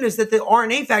point being is that the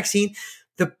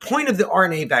point of the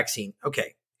RNA vaccine, okay,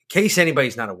 in case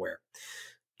anybody's not aware,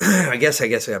 I guess I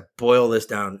gotta boil this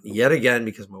down yet again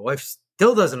because my wife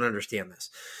still doesn't understand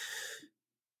this.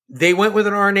 They went with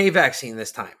an RNA vaccine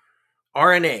this time.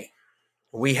 RNA.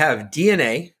 We have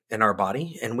DNA in our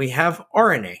body and we have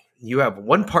RNA. You have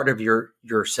one part of your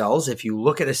cells. If you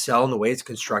look at a cell and the way it's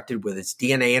constructed with its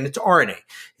DNA and its RNA,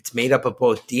 it's made up of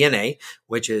both DNA,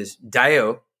 which is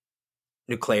deonucleic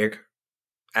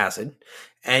acid,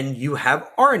 and you have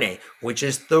RNA, which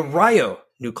is the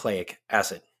ribonucleic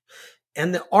acid.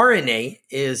 And the RNA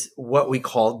is what we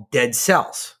call dead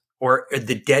cells or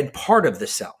the dead part of the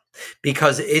cell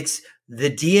because it's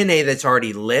the DNA that's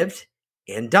already lived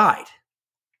and died.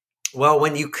 Well,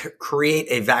 when you create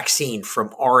a vaccine from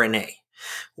RNA,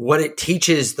 what it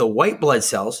teaches the white blood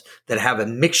cells that have a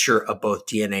mixture of both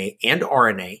DNA and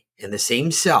RNA in the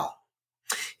same cell,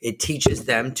 it teaches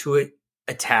them to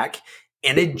attack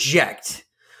and eject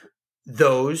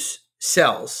those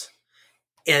cells.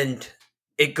 And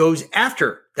it goes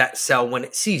after that cell when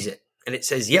it sees it. And it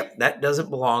says, yep, that doesn't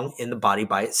belong in the body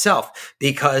by itself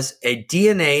because a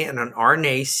DNA and an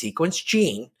RNA sequence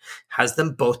gene has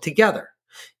them both together.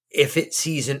 If it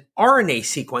sees an RNA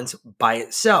sequence by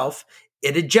itself,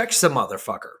 it ejects the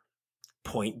motherfucker.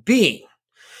 Point being,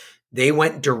 They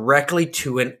went directly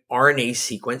to an RNA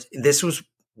sequence. This was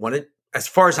as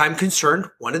far as I'm concerned,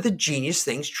 one of the genius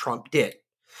things Trump did.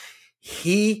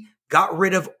 He got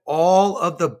rid of all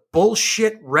of the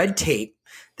bullshit red tape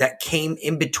that came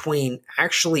in between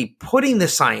actually putting the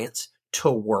science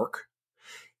to work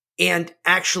and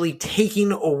actually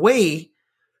taking away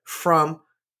from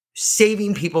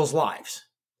saving people's lives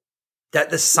that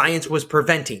the science was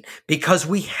preventing, because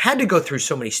we had to go through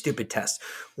so many stupid tests.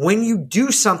 When you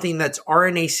do something that's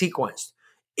RNA sequenced,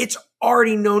 it's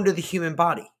already known to the human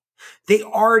body. They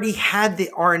already had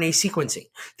the RNA sequencing.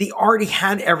 They already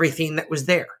had everything that was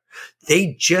there.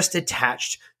 They just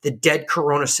attached the dead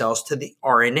corona cells to the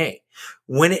RNA.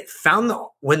 When it found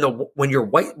when your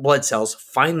white blood cells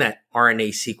find that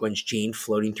RNA sequence gene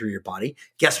floating through your body,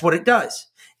 guess what it does?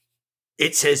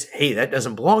 It says, hey, that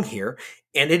doesn't belong here.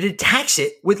 And it attacks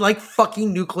it with like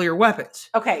fucking nuclear weapons.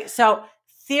 Okay, so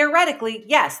theoretically,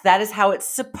 yes, that is how it's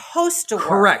supposed to work.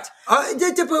 Correct.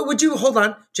 But would you hold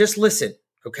on? Just listen,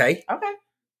 okay? Okay.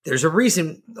 There's a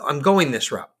reason I'm going this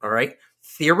route, all right?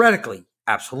 Theoretically,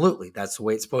 absolutely, that's the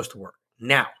way it's supposed to work.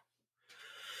 Now,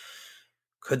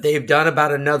 could they have done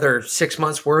about another 6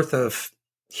 months worth of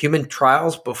human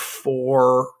trials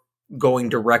before going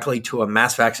directly to a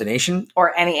mass vaccination?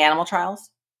 Or any animal trials?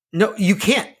 No, you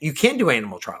can't. You can't do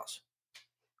animal trials.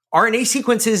 RNA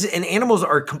sequences in animals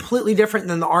are completely different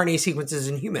than the RNA sequences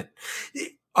in human.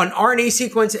 An RNA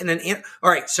sequence and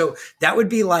all right, so that would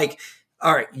be like,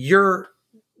 all right,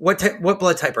 what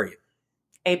blood type are you?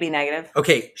 AB negative.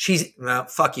 Okay,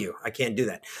 fuck you. I can't do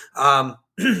that.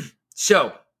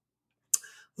 So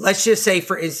let's just say,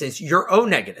 for instance, you're O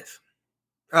negative.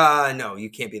 No, you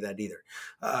can't be that either.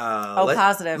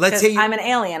 Positive. Let's say I'm an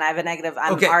alien. I have a negative.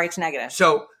 I'm Rh negative.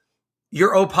 So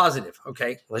you're O positive.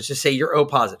 Okay. Let's just say you're O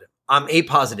positive. I'm A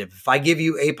positive. If I give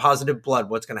you A positive blood,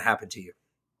 what's going to happen to you?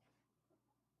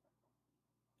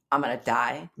 I'm going to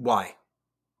die. Why?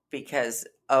 Because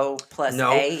O plus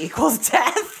A equals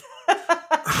death.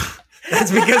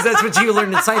 That's because that's what you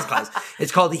learned in science class.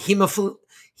 It's called the hemophylactic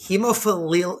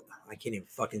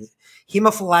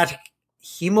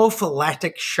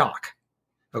shock.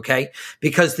 Okay.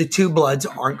 Because the two bloods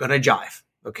aren't going to jive.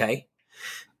 Okay.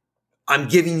 I'm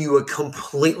giving you a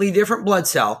completely different blood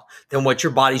cell than what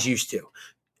your body's used to.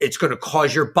 It's going to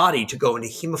cause your body to go into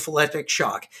hemophylactic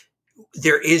shock.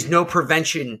 There is no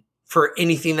prevention for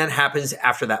anything that happens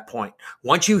after that point.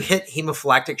 Once you hit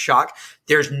hemophylactic shock,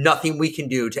 there's nothing we can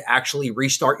do to actually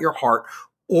restart your heart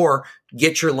or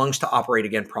get your lungs to operate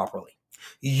again properly.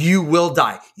 You will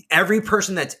die. Every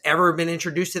person that's ever been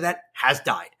introduced to that has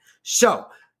died. So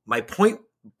my point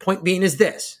being is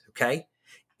this, okay?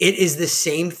 It is the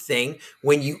same thing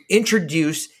when you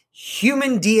introduce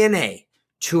human DNA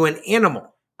to an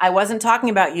animal. I wasn't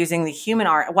talking about using the human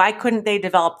RNA. Why couldn't they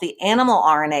develop the animal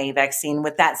RNA vaccine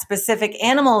with that specific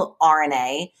animal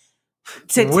RNA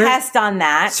to test on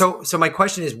that? So my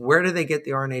question is, where do they get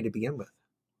the RNA to begin with?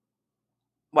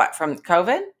 What, from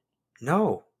COVID?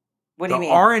 No. What do you mean?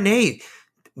 RNA,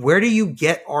 where do you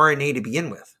get RNA to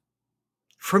begin with?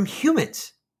 From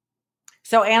humans.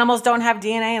 So animals don't have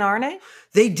DNA and RNA?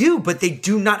 They do, but they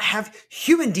do not have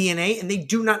human DNA and they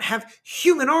do not have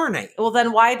human RNA. Well,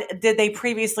 then why did they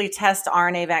previously test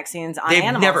RNA vaccines on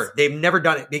animals? They've never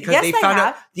done it because Yes, they found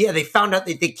out. Yeah, they found out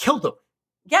that they killed them.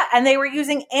 Yeah, and they were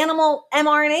using animal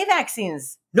mRNA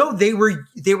vaccines. No, they were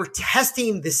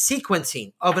testing the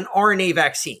sequencing of an RNA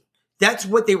vaccine. That's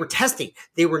what they were testing.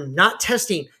 They were not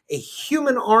testing a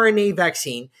human RNA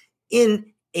vaccine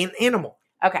in an animal.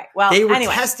 Okay, well, they were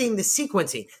anyway. testing the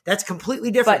sequencing. That's completely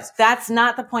different. But that's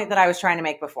not the point that I was trying to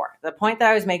make before. The point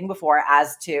that I was making before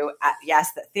as to,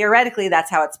 yes, that theoretically that's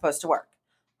how it's supposed to work.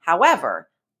 However,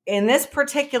 in this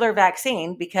particular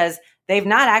vaccine, because they've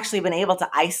not actually been able to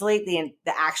isolate the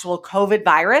actual COVID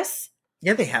virus.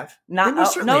 Yeah, they have.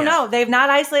 No, they've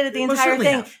not isolated the entire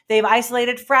thing. They've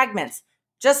isolated fragments.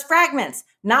 Just fragments,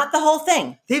 not the whole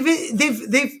thing.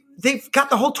 They've got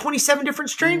the whole 27 different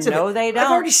strains of it. No, they don't.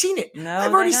 I've already seen it.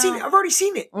 I've already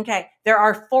seen it. Okay. There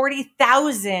are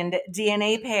 40,000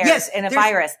 DNA pairs in a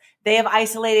virus. They have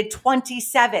isolated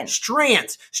 27.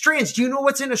 Strands. Do you know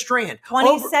what's in a strand?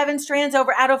 27 strands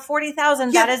out of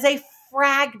 40,000. Yeah. That is a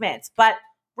fragment. But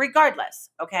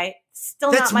regardless, okay,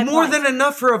 still that's not my more point. than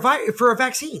enough for a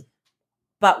vaccine.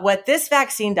 But what this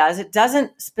vaccine does, it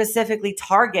doesn't specifically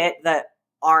target the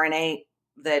RNA,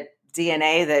 the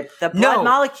DNA, the blood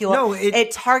molecule. No,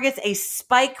 it targets a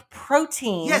spike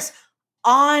protein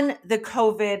on the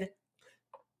COVID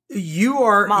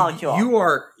molecule.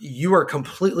 You are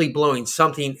completely blowing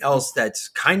something else that's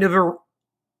kind of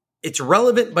it's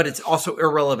relevant, but it's also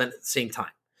irrelevant at the same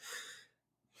time.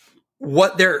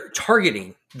 what they're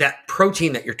targeting, that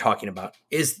protein that you're talking about,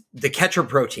 is the catcher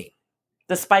protein.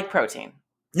 The spike protein.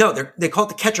 No, they call it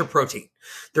the catcher protein.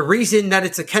 The reason that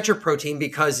it's a catcher protein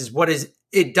because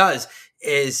it does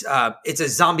is it's a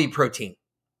zombie protein.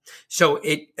 So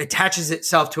it attaches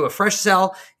itself to a fresh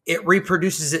cell. It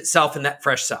reproduces itself in that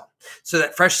fresh cell. So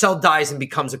that fresh cell dies and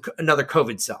becomes another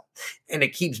COVID cell. And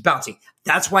it keeps bouncing.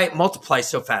 That's why it multiplies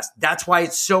so fast. That's why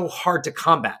it's so hard to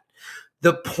combat.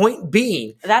 The point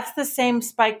being... That's the same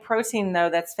spike protein, though,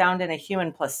 that's found in a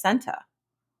human placenta.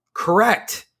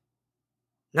 Correct.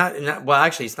 Well,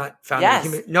 actually, it's not found in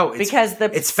human. No,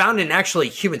 it's found in actually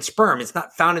human sperm. It's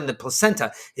not found in the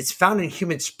placenta. It's found in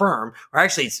human sperm, or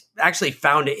actually, it's actually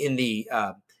found in the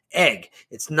egg.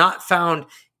 It's not found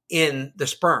in the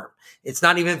sperm. It's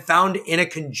not even found in a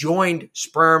conjoined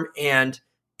sperm and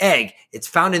egg. It's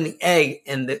found in the egg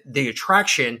and the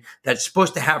attraction that it's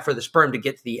supposed to have for the sperm to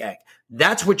get to the egg.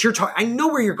 That's what you're talking. I know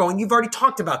where you're going. You've already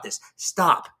talked about this.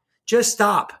 Stop. Just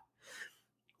stop.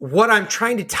 What I'm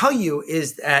trying to tell you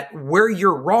is that where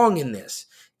you're wrong in this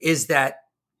is that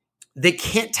they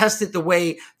can't test it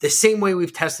the same way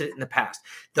we've tested it in the past.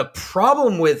 The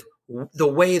problem with the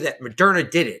way that Moderna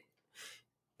did it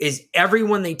is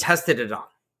everyone they tested it on,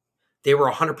 they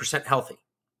were 100% healthy.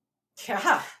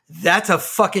 Yeah. That's a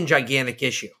fucking gigantic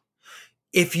issue.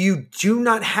 If you do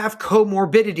not have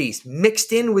comorbidities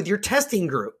mixed in with your testing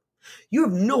group, you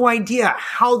have no idea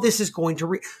how this is going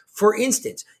to for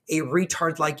instance, a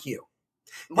retard like you.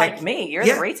 Like me, you're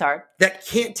the retard. That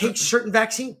can't take certain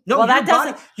vaccine. No, well, that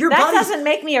doesn't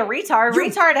make me a retard.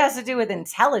 Retard has to do with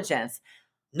intelligence.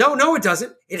 No, it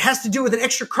doesn't. It has to do with an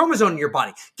extra chromosome in your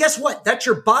body. Guess what? That's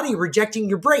your body rejecting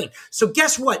your brain. So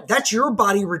guess what? That's your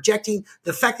body rejecting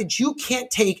the fact that you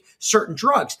can't take certain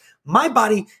drugs. My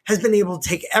body has been able to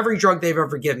take every drug they've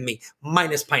ever given me,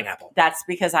 minus pineapple. That's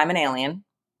because I'm an alien.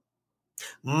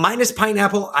 Minus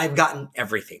pineapple, I've gotten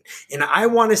everything. And I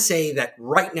want to say that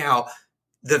right now,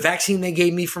 the vaccine they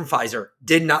gave me from Pfizer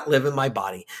did not live in my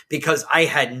body because I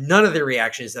had none of the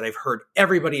reactions that I've heard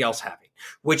everybody else having,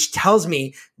 which tells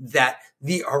me that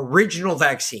the original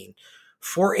vaccine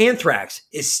for anthrax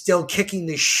is still kicking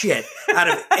the shit out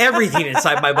of everything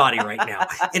inside my body right now.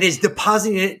 It is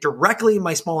depositing it directly in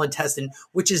my small intestine,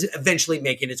 which is eventually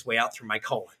making its way out through my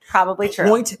colon. Probably true.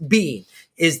 Point being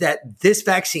is that this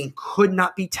vaccine could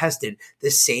not be tested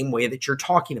the same way that you're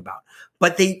talking about,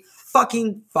 but they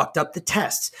fucking fucked up the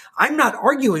tests. I'm not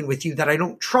arguing with you that I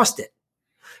don't trust it.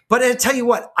 But I tell you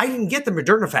what, I didn't get the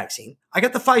Moderna vaccine. I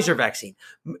got the Pfizer vaccine.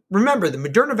 Remember, the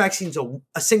Moderna vaccine is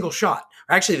a single shot.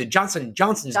 Or actually, the Johnson &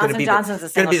 Johnson is going to be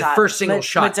the first single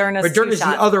shot. Moderna's the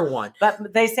other one.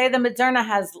 But they say the Moderna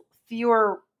has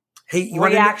fewer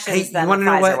reactions than the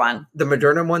Pfizer one. The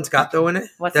Moderna one's got, though, in it?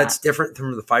 What's That's that? different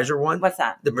from the Pfizer one? What's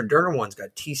that? The Moderna one's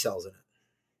got T cells in it.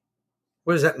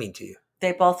 What does that mean to you?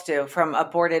 They both do, from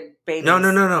aborted babies. No.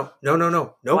 Nope,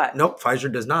 What? nope.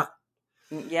 Pfizer does not.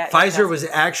 Yeah, Pfizer was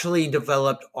actually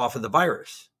developed off of the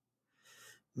virus.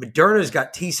 Moderna's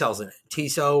got T cells in it. T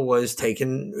cell was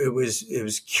taken. It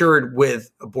was cured with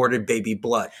aborted baby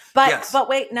blood. But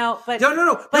wait, no. But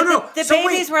the So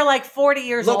babies were like 40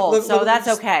 years old, so that's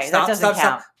okay. That doesn't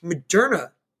count.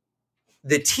 Moderna,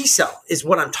 the T cell is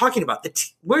what I'm talking about.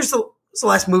 What's the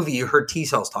last movie you heard T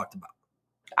cells talked about?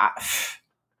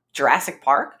 Jurassic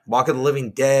Park? Walk of the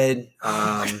Living Dead.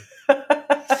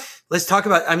 Let's talk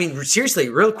about, seriously,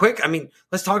 real quick.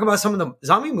 Let's talk about some of the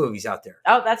zombie movies out there.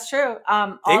 Oh, that's true.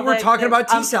 They were talking about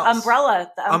T cells. The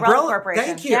Umbrella Corporation.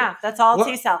 Thank you. Yeah, that's all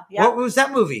T cell. Yeah. What was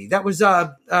that movie? That was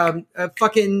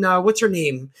fucking what's her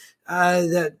name?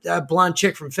 The blonde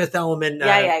chick from Fifth Element.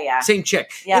 Yeah. Same chick.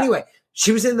 Yeah. Anyway,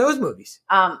 she was in those movies.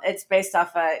 It's based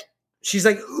off a. She's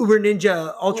like Uber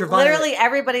Ninja Ultraviolet. Literally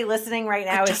everybody listening right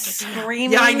now is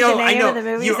screaming I know. the name of the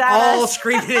movies. You're all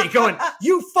screaming it, going,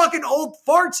 "You fucking old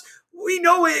farts!" We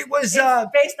know it was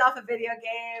based off a video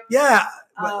game. Yeah,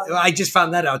 I just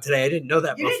found that out today. I didn't know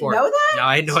that before. You didn't know that? No,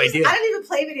 I had no idea. I didn't even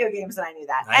play video games, and I knew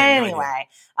that. Anyway,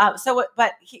 I'm just saying.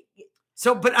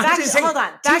 Hold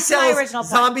on. Back to my original point.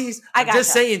 Zombies. I'm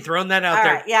just saying, throwing that out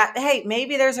there. Right, yeah. Hey,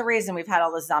 maybe there's a reason we've had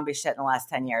all this zombie shit in the last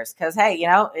 10 years. Because, hey,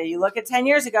 you look at 10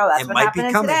 years ago, that's what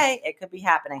happened today. It could be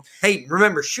happening. Hey,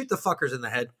 remember, shoot the fuckers in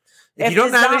the head. If you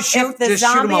don't know how to shoot, just shoot them a lot. If the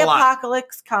zombie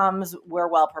apocalypse comes, we're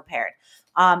well prepared.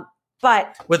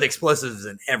 But with explosives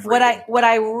and everything. What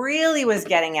I really was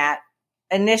getting at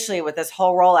initially with this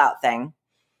whole rollout thing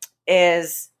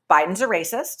is Biden's a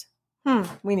racist.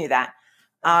 We knew that.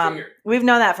 We've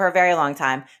known that for a very long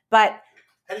time. But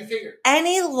how do you figure?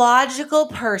 Any logical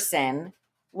person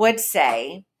would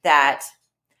say that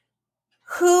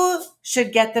who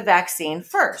should get the vaccine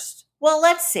first? Well,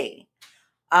 let's see.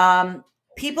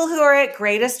 people who are at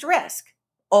greatest risk,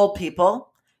 old people.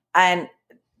 And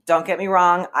don't get me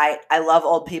wrong, I love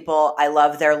old people. I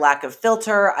love their lack of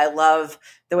filter. I love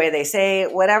the way they say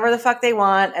whatever the fuck they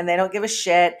want and they don't give a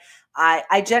shit.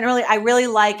 I really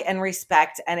like and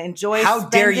respect and enjoy. How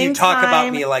dare you talk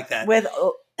about me like that? With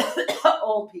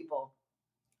old people.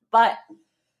 But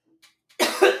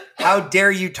how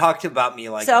dare you talk about me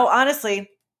like that? So honestly,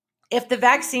 if the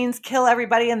vaccines kill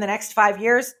everybody in the next 5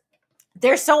 years,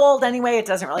 they're so old anyway, it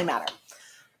doesn't really matter.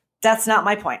 That's not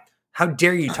my point. How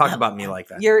dare you talk about me like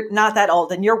that? You're not that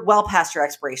old and you're well past your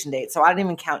expiration date, so I don't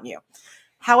even count you.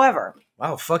 However,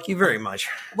 wow, fuck you very much.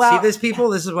 Well, see this, people?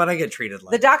 This is what I get treated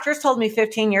like. The doctors told me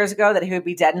 15 years ago that he would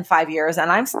be dead in 5 years,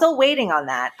 and I'm still waiting on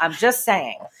that. I'm just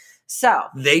saying. So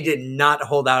they did not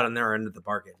hold out on their end of the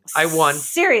bargain. I won.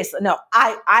 Seriously, no,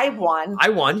 I won. I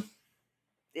won.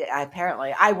 Yeah,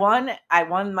 apparently, I won. I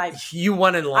won my. You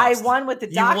won and lost. I won with the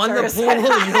doctors. You won the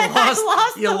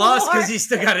pool. You lost because you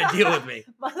still got to deal with me,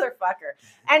 motherfucker.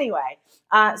 Anyway,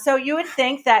 so you would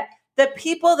think that the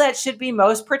people that should be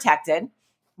most protected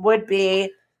would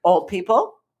be old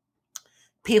people,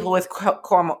 people with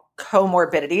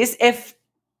comorbidities, if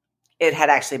it had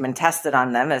actually been tested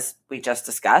on them, as we just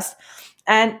discussed,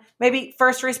 and maybe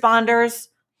first responders.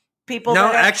 People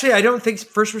no, actually, I don't think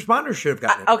first responders should have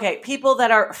gotten it. Okay, people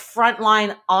that are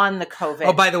frontline on the COVID.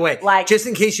 Oh, by the way, just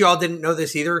in case you all didn't know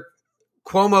this either,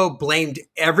 Cuomo blamed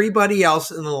everybody else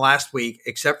in the last week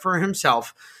except for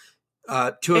himself,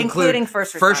 to include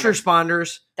first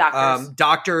responders,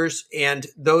 doctors, and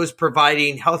those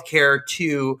providing healthcare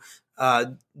to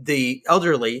the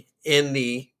elderly in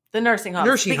the nursing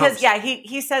homes. Because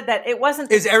he said that it wasn't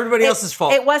everybody else's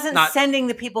fault. It wasn't sending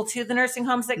the people to the nursing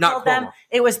homes that killed them.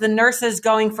 It was the nurses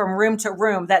going from room to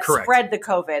room that spread the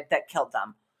COVID that killed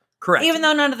them. Correct. Even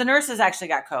though none of the nurses actually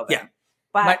got COVID. Yeah.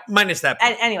 But minus that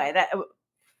point. Anyway,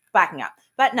 backing up.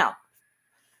 But no.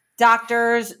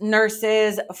 Doctors,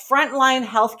 nurses, frontline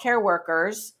healthcare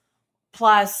workers,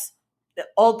 plus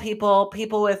old people,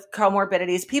 people with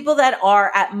comorbidities, people that are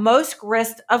at most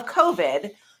risk of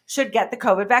COVID should get the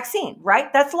COVID vaccine,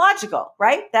 right? That's logical,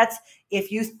 right? That's,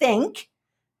 if you think,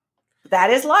 that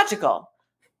is logical.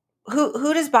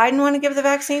 Who does Biden want to give the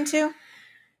vaccine to?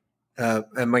 Am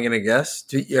I going to guess?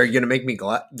 Are you going to make me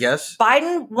guess?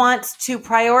 Biden wants to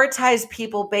prioritize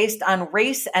people based on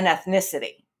race and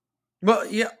ethnicity. Well,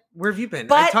 yeah. Where have you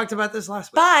been? I talked about this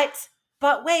last week.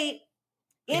 But wait.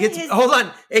 Hold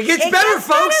on. It gets better, folks.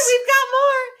 Better. We've got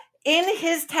more. In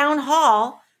his town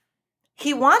hall,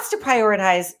 he wants to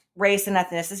prioritize race and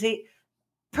ethnicity,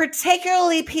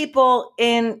 particularly people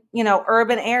in,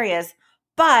 urban areas.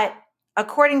 But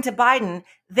according to Biden,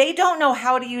 they don't know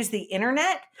how to use the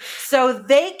internet, so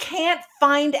they can't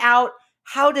find out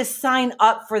how to sign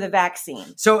up for the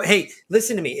vaccine. So, hey,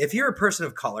 listen to me. If you're a person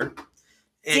of color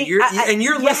and you're listening,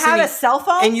 have a cell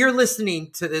phone, and you're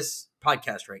listening to this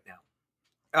podcast right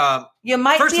now, you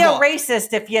might be a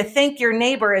racist if you think your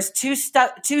neighbor is too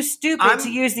stupid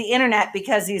to use the internet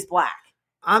because he's black.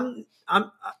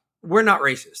 We're not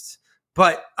racists,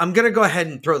 but I'm going to go ahead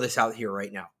and throw this out here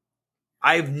right now.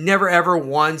 I've never, ever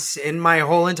once in my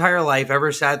whole entire life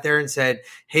ever sat there and said,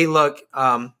 hey, look,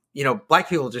 black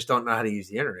people just don't know how to use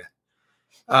the internet.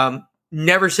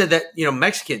 Never said that,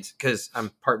 Mexicans, because I'm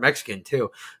part Mexican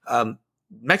too.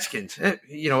 Mexicans,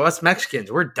 us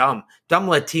Mexicans, we're dumb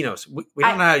Latinos. We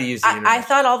don't know how to use the internet. I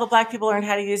thought all the black people learned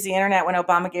how to use the internet when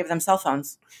Obama gave them cell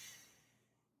phones.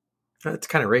 That's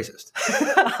kind of racist.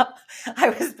 I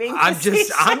was being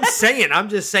I'm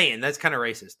just saying that's kind of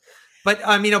racist. But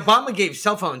Obama gave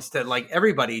cell phones to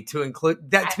everybody to include.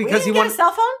 That's because he wanted a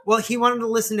cell phone. Well, he wanted to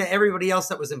listen to everybody else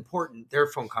that was important, their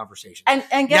phone conversation.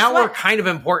 And guess now what? We're kind of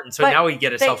important, so now we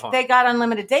get a cell phone. They got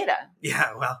unlimited data.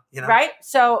 Yeah, well, right.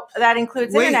 So that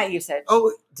includes internet usage.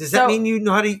 Oh, does that mean you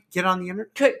know how to get on the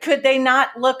internet? Could they not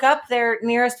look up their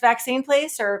nearest vaccine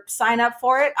place or sign up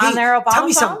for it on their Obama tell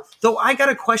me phone? Something. Though I got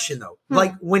a question though.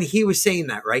 Like when he was saying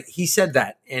that, right? He said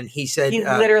that, and he said he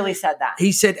literally said that.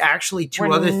 He said actually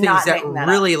two other things that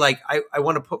really I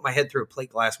want to put my head through a plate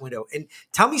glass window. And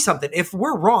tell me something. If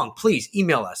we're wrong, please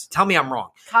email us. Tell me I'm wrong.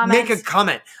 Comments. Make a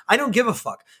comment. I don't give a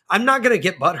fuck. I'm not going to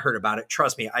get butthurt about it.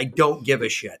 Trust me. I don't give a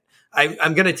shit.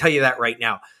 I'm going to tell you that right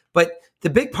now. But the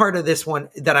big part of this one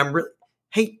that I'm really,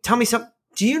 hey, tell me something.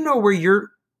 Do you know where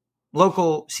your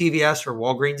local CVS or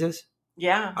Walgreens is?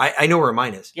 Yeah. I know where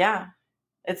mine is. Yeah.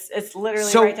 It's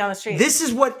literally right down the street. This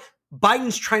is what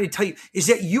Biden's trying to tell you, is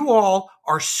that you all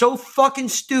are so fucking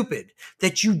stupid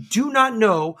that you do not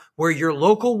know where your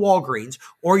local Walgreens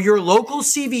or your local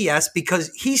CVS,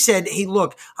 because he said, hey,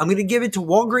 look, I'm going to give it to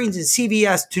Walgreens and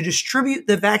CVS to distribute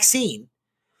the vaccine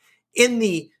in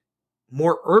the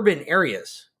more urban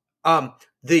areas,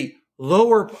 the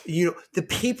lower, the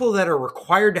people that are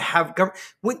required to have government.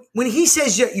 When he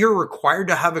says that you're required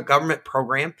to have a government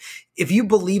program, if you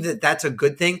believe that that's a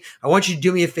good thing, I want you to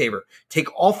do me a favor.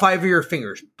 Take all 5 of your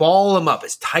fingers, ball them up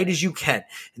as tight as you can.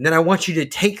 And then I want you to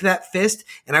take that fist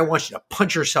and I want you to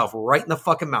punch yourself right in the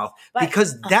fucking mouth,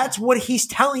 because that's what he's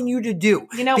telling you to do.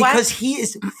 You know because what? he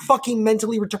is fucking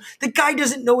mentally retarded. The guy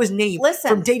doesn't know his name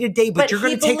from day to day, but you're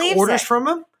going to take orders from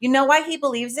him? You know why he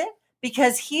believes it?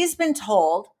 Because he's been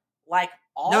told, like,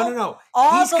 no.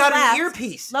 All He's the got left, an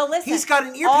earpiece. No, listen. He's got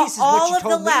an earpiece. All of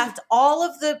the left, all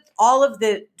of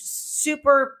the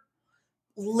super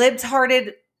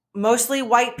libtarded, mostly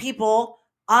white people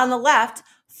on the left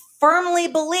firmly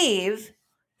believe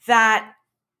that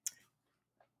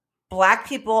Black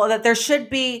people, that there should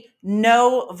be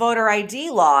no voter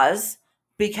ID laws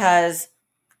because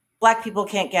Black people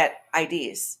can't get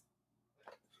IDs.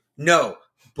 No.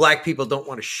 Black people don't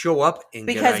want to show up and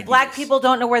because get IDs. Black people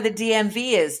don't know where the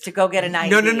DMV is to go get an ID.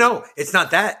 No. It's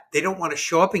not that. They don't want to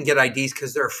show up and get IDs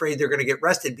because they're afraid they're going to get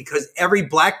arrested, because every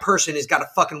Black person has got a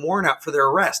fucking warrant out for their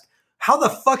arrest. How the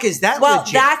fuck is that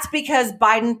legit? That's because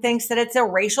Biden thinks that it's a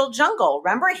racial jungle.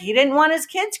 Remember, he didn't want his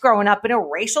kids growing up in a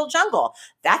racial jungle.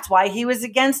 That's why he was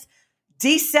against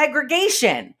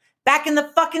desegregation back in the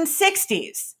fucking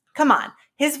 60s. Come on.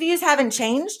 His views haven't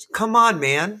changed. Come on,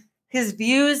 man. His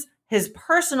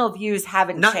personal views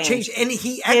haven't changed. And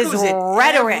he echoes his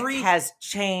rhetoric has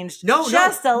changed a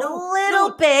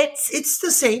little bit. It's the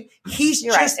same.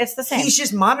 It's the same. He's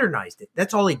just modernized it.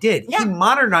 That's all he did. Yeah. He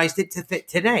modernized it to fit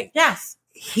today. Yes.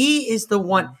 He is the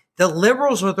one. The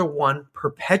liberals are the one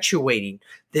perpetuating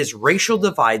this racial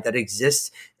divide that exists.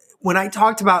 When I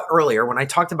talked about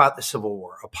the Civil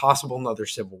War, a possible another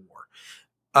Civil War,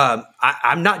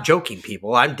 I'm not joking,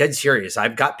 people. I'm dead serious.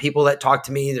 I've got people that talk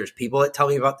to me. There's people that tell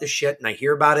me about this shit and I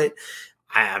hear about it.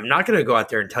 I'm not going to go out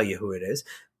there and tell you who it is,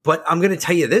 but I'm going to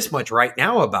tell you this much right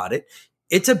now about it.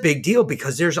 It's a big deal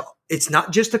because it's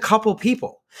not just a couple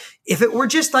people. If it were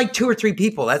just like 2 or 3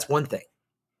 people, that's one thing.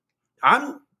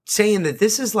 I'm saying that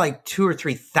this is like 2,000 or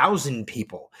 3,000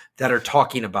 people that are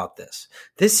talking about this.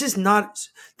 This is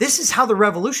how the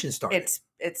revolution started.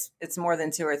 It's more than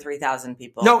 2,000 or 3,000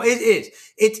 people. No, it is.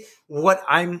 It's what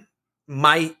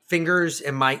my fingers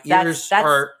and my ears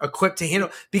are equipped to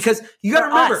handle, because you got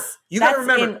to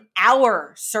remember, in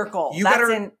our circle. You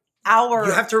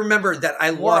have to remember that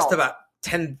I lost about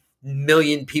 10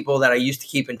 million people that I used to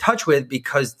keep in touch with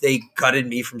because they gutted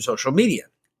me from social media.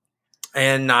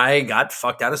 And I got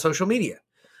fucked out of social media.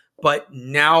 But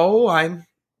now I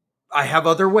have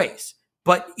other ways.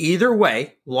 But either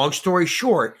way, long story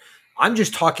short, I'm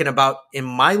just talking about in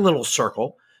my little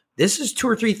circle. This is 2,000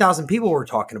 or 3,000 people we're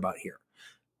talking about here.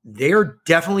 They're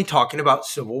definitely talking about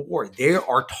Civil War. They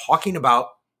are talking about.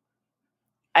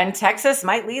 And Texas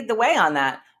might lead the way on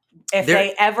that. If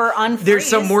they ever unfreeze. There's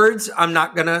some words I'm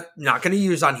not gonna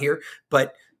use on here,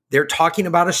 but they're talking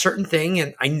about a certain thing,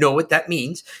 and I know what that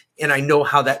means, and I know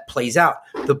how that plays out.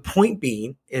 The point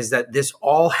being is that this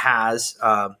all has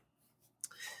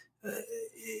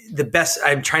the best.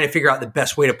 I'm trying to figure out the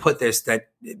best way to put this that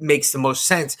it makes the most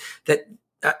sense. That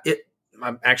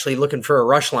I'm actually looking for a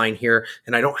Rush line here,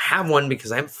 and I don't have one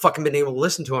because I haven't fucking been able to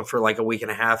listen to him for like a week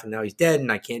and a half, and now he's dead,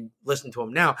 and I can't listen to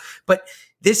him now. But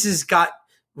this has got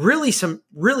really some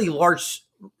really large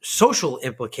social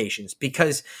implications,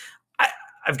 because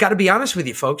I've got to be honest with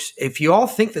you, folks. If you all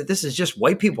think that this is just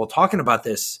white people talking about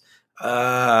this, okay,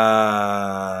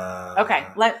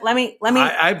 let me.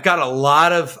 I got a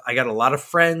lot of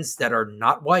friends that are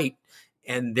not white,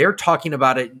 and they're talking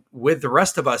about it with the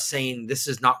rest of us, saying this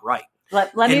is not right.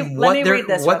 Let me read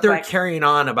this. What they're carrying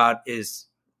on about is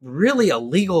really a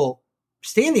legal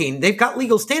standing. They've got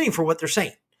legal standing for what they're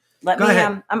saying. Go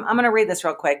ahead. I'm going to read this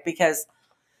real quick because,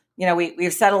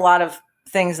 we've said a lot of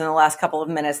things in the last couple of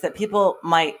minutes that people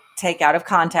might take out of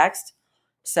context.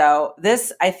 So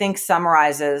this, I think,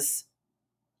 summarizes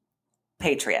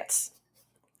patriots.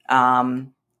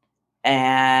 And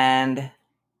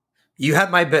you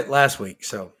had my bit last week.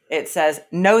 So it says,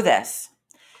 know this.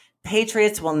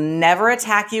 Patriots will never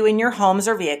attack you in your homes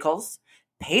or vehicles.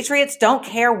 Patriots don't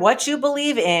care what you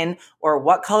believe in or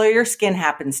what color your skin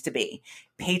happens to be.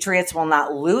 Patriots will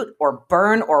not loot or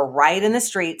burn or riot in the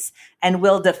streets and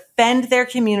will defend their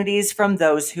communities from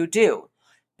those who do.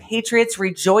 Patriots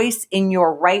rejoice in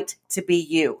your right to be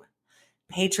you.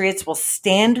 Patriots will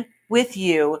stand with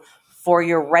you for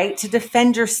your right to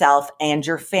defend yourself and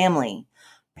your family.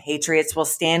 Patriots will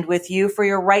stand with you for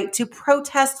your right to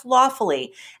protest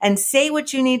lawfully and say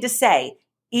what you need to say,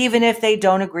 even if they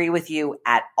don't agree with you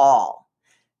at all.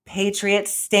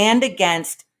 Patriots stand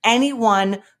against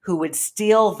anyone who would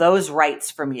steal those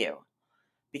rights from you,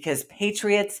 because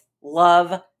patriots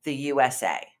love the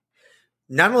USA.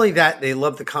 Not only that, they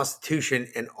love the Constitution,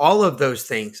 and all of those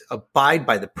things abide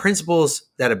by the principles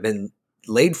that have been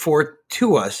laid forth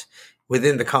to us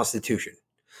within the Constitution.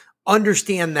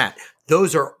 Understand that.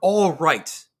 Those are all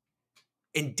rights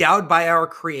endowed by our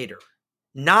Creator,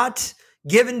 not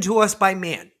given to us by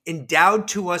man, endowed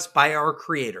to us by our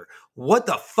Creator. What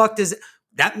the fuck does it?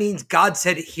 That means God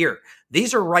said it here.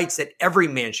 These are rights that every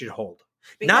man should hold.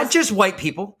 Not just white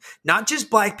people, not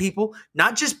just black people,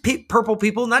 not just purple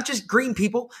people, not just green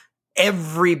people.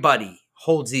 Everybody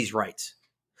holds these rights.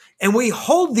 And we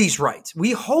hold these rights.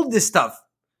 We hold this stuff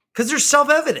because they're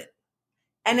self-evident.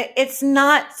 And it's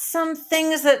not some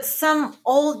things that some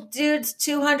old dudes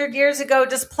 200 years ago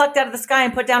just plucked out of the sky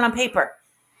and put down on paper.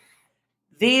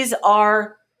 These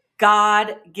are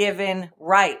God-given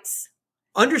rights.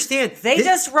 Understand. They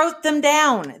just wrote them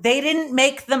down. They didn't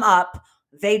make them up.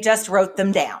 They just wrote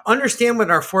them down. Understand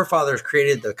when our forefathers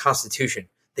created the Constitution,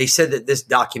 they said that this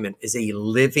document is a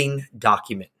living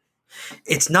document.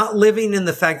 It's not living in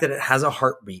the fact that it has a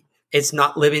heartbeat. It's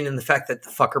not living in the fact that the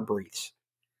fucker breathes.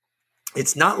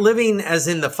 It's not living as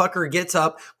in the fucker gets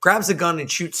up, grabs a gun and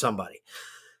shoots somebody.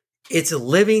 It's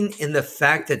living in the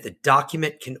fact that the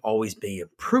document can always be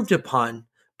improved upon,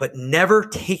 but never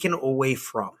taken away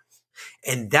from.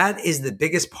 And that is the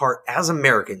biggest part. As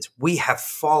Americans, we have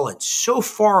fallen so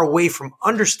far away from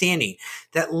understanding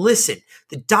that, listen,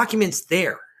 the document's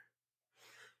there.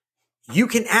 You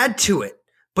can add to it,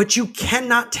 but you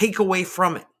cannot take away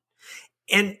from it.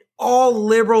 And all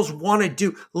liberals want to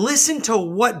do, listen to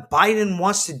what Biden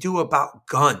wants to do about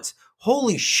guns.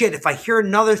 Holy shit, if I hear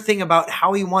another thing about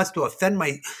how he wants to offend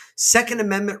my Second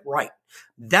Amendment right,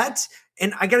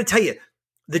 and I got to tell you,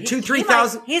 the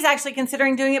 3,000. He's actually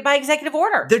considering doing it by executive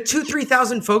order. The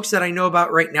 3,000 folks that I know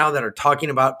about right now that are talking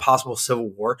about possible civil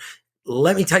war.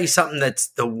 Let me tell you something. That's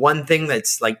the one thing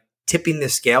that's like tipping the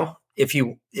scale. If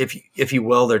you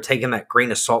will, they're taking that grain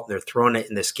of salt and they're throwing it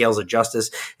in the scales of justice,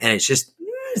 and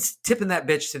it's tipping that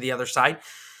bitch to the other side.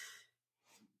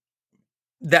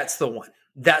 That's the one.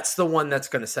 That's the one that's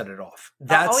going to set it off.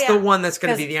 That's the one that's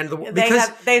going to be the end of the world. Because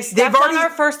they've stepped on our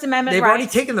First Amendment They've rights. already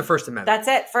taken the First Amendment. That's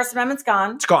it. First Amendment's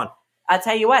gone. It's gone. I'll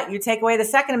tell you what. You take away the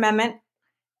Second Amendment,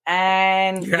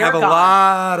 and you're going to have a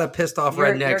lot of pissed off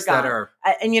rednecks that are.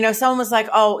 And someone was like,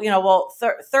 "Oh,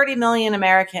 30 million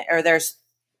there's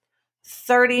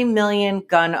 30 million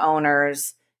gun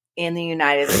owners in the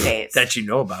United States that you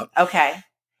know about." Okay,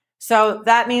 so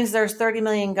that means there's 30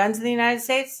 million guns in the United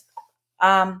States.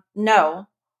 No,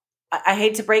 I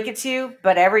hate to break it to you,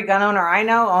 but every gun owner I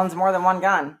know owns more than one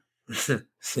gun.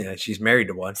 Yeah, she's married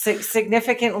to one.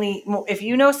 Significantly, if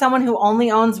you know someone who only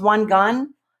owns one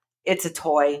gun, it's a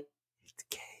toy.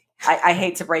 I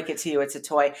hate to break it to you, it's a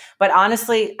toy. But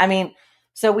honestly, I mean,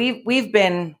 so we've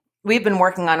been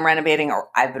working on renovating, or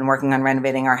I've been working on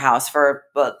renovating our house for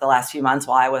the last few months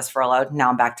while I was furloughed. Now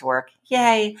I'm back to work.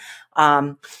 Yay.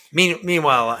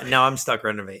 Meanwhile, now I'm stuck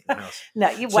renovating the house.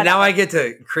 So now I get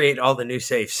to create all the new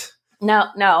safes.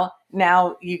 No.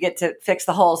 Now you get to fix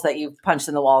the holes that you punched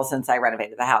in the walls since I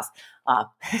renovated the house.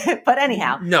 But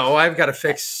anyhow. No, I've got to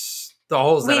fix the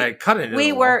holes that I cut in.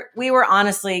 We were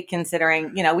honestly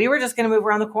considering, we were just going to move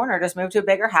around the corner, just move to a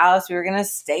bigger house. We were going to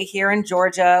stay here in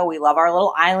Georgia. We love our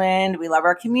little island. We love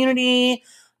our community.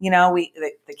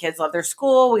 The kids love their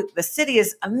school. The city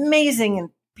is amazing and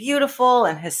beautiful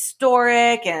and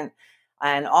historic and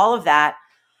all of that.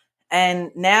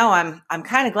 And now I'm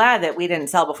kind of glad that we didn't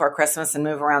sell before Christmas and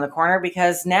move around the corner,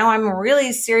 because now I'm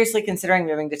really seriously considering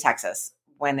moving to Texas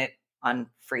when it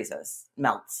unfreezes,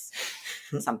 melts,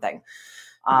 something.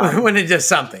 When it does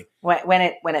something. When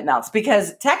it melts.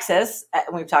 Because Texas,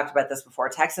 and we've talked about this before,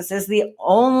 Texas is the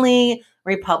only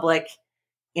republic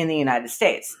in the United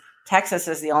States. Texas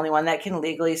is the only one that can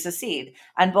legally secede.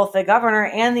 And both the governor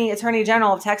and the attorney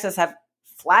general of Texas have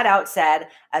flat out said,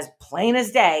 as plain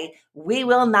as day, we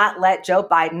will not let Joe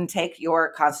Biden take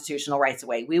your constitutional rights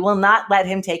away. We will not let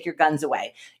him take your guns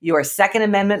away. Your Second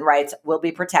Amendment rights will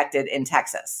be protected in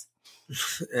Texas.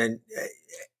 And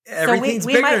everything's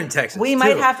bigger in Texas. We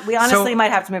honestly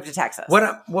might have to move to Texas.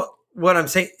 What I'm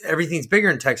saying, everything's bigger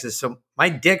in Texas. So my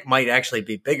dick might actually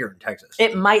be bigger in Texas.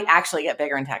 It might actually get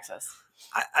bigger in Texas.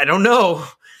 I don't know.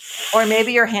 Or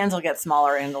maybe your hands will get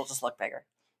smaller and it'll just look bigger.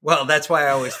 Well, that's why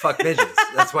I always fuck midgets.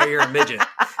 That's why you're a midget.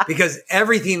 Because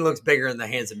everything looks bigger in the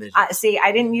hands of midgets. See,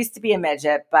 I didn't used to be a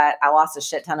midget, but I lost a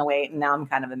shit ton of weight and now I'm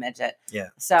kind of a midget. Yeah.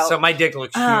 So my dick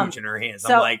looks huge in her hands.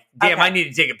 I'm like, damn, okay. I need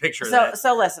to take a picture of that.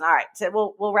 So listen, all right.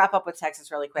 So we'll wrap up with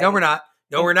Texas really quick. No, we're not.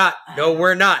 No,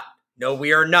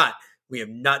 we are not. We have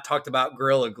not talked about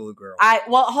Gorilla Glue Girl.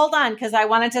 Well, hold on, because I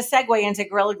wanted to segue into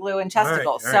Gorilla Glue and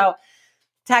Chesticles. All right. So,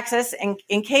 Texas,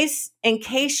 in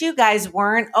case you guys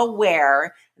weren't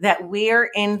aware that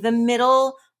we're in the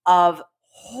middle of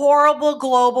horrible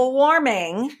global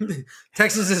warming.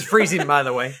 Texas is freezing, by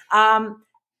the way.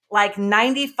 Like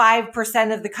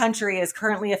 95% of the country is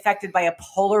currently affected by a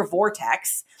polar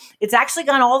vortex. It's actually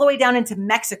gone all the way down into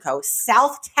Mexico.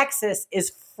 South Texas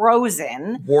is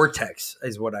frozen. Vortex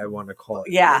is what I want to call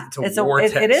it. Yeah, it's a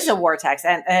vortex. It is a vortex,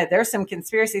 and there's some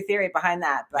conspiracy theory behind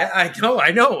that. But I know.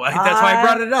 That's why I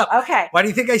brought it up. Okay. Why do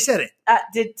you think I said it?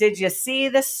 Did you see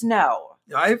the snow?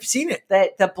 I've seen it.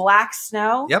 The black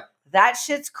snow? Yep. That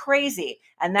shit's crazy.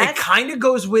 And it kind of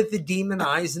goes with the demon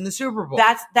eyes in the Super Bowl.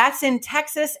 That's in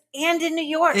Texas and in New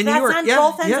York. That's on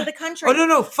both ends of the country. Oh,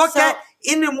 no. Fuck that.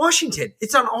 In Washington.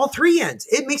 It's on all three ends.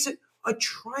 It makes it a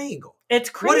triangle. It's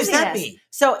crazy. What does that mean?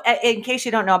 So in case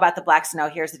you don't know about the black snow,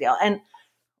 here's the deal. And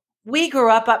we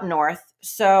grew up north.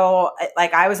 So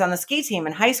like I was on the ski team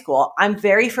in high school. I'm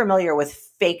very familiar with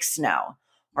fake snow,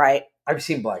 right? I've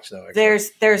seen black snow. Actually.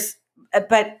 There's,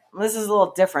 but this is a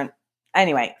little different.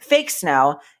 Anyway, fake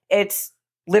snow, it's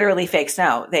literally fake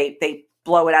snow. They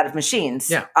blow it out of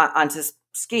machines onto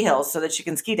ski hills so that you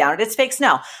can ski down it. It's fake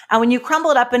snow. And when you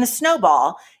crumble it up in a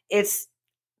snowball, it's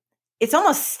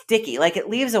almost sticky. Like it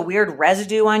leaves a weird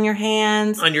residue on your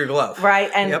hands. On your glove. Right.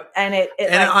 And it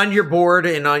like, on your board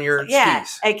and on your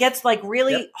skis. It gets like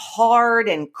really hard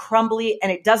and crumbly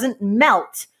and it doesn't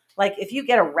melt. Like if you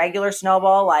get a regular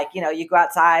snowball, like, you go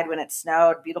outside when it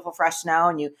snowed, beautiful fresh snow,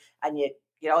 and you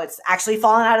it's actually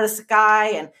falling out of the sky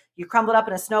and you crumble it up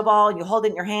in a snowball and you hold it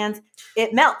in your hands,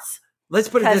 it melts. Let's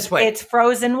put it this way. It's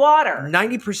frozen water.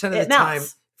 90% of the time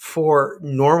for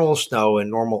normal snow and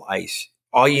normal ice,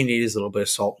 all you need is a little bit of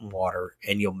salt and water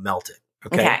and you'll melt it.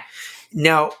 Okay.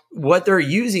 Now, what they're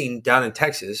using down in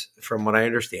Texas, from what I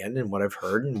understand and what I've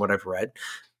heard and what I've read,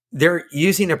 they're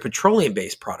using a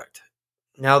petroleum-based product.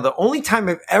 Now, the only time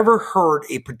I've ever heard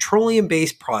a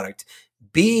petroleum-based product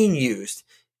being used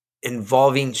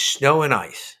involving snow and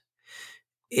ice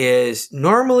is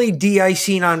normally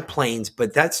de-icing on planes,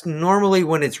 but that's normally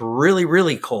when it's really,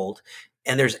 really cold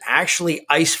and there's actually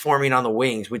ice forming on the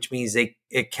wings, which means it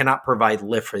cannot provide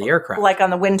lift for the aircraft. Like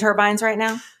on the wind turbines right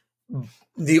now?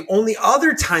 The only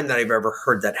other time that I've ever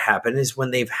heard that happen is when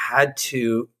they've had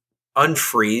to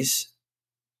unfreeze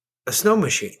a snow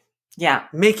machine. Yeah.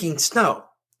 Making snow.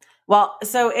 Well,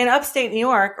 so in upstate New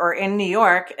York or in New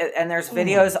York, and there's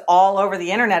videos all over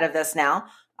the internet of this now.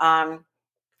 I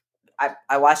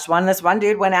watched one. This one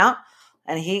dude went out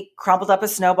and he crumpled up a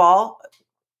snowball,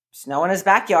 snow in his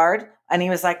backyard. And he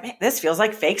was like, man, this feels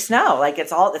like fake snow. Like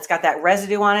it's got that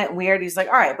residue on it. Weird. He's like,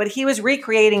 all right. But he was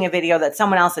recreating a video that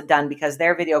someone else had done because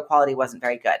their video quality wasn't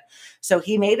very good. So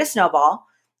he made a snowball.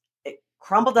 It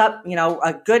crumbled up,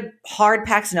 a good hard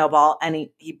packed snowball. And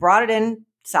he brought it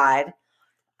inside.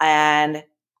 And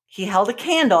he held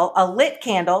a lit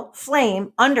candle,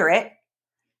 flame under it,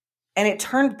 and it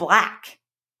turned black.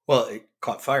 Well, it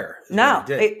caught fire. No,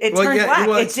 it turned black.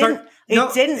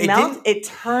 It didn't melt. It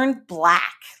turned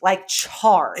black, like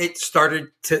char. It started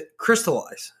to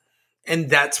crystallize. And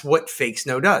that's what fake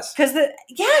snow does.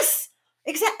 Yes,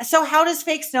 exactly. So how does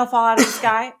fake snow fall out of the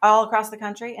sky all across the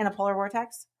country in a polar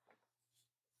vortex?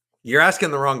 You're asking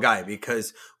the wrong guy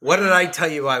because what did I tell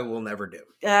you I will never do?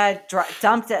 Dive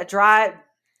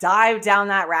down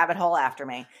that rabbit hole after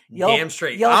me. Damn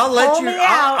straight.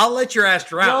 I'll let your ass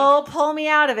drown. You'll pull me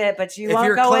out of it, but you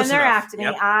won't go in there after me.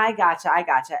 Yep. I gotcha.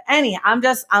 Anyhow,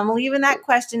 I'm leaving that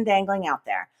question dangling out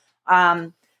there.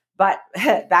 But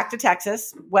back to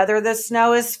Texas, whether the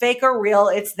snow is fake or real,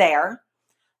 it's there.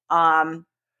 And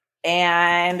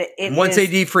once they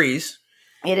defreeze,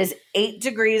 it is 8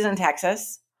 degrees in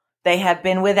Texas. They have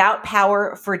been without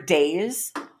power for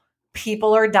days.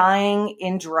 People are dying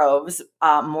in droves.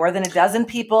 More than a dozen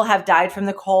people have died from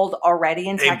the cold already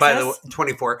in Texas. By the way,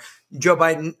 24. Joe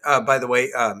Biden, by the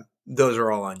way, those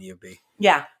are all on you, B.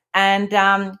 Yeah. And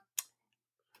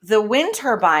the wind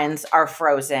turbines are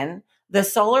frozen. The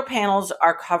solar panels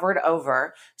are covered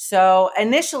over. So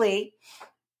initially...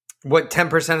 What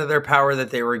 10% of their power that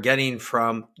they were getting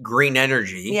from green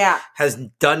energy has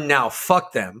done now.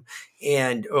 Fuck them.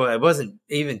 And it wasn't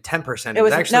even 10%. It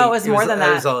was more than that.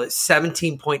 It was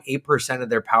 17.8% of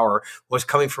their power was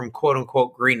coming from quote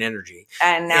unquote green energy.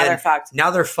 And now they're fucked. Now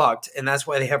they're fucked. And that's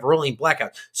why they have rolling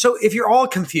blackouts. So if you're all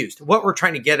confused, what we're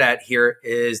trying to get at here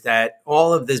is that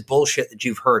all of this bullshit that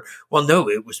you've heard, well, no,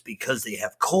 it was because they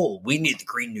have coal. We need the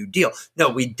Green New Deal. No,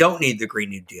 we don't need the Green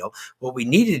New Deal. What we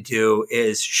need to do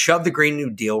is shove the Green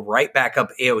New Deal right back up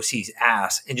AOC's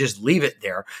ass and just leave it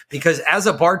there. Because as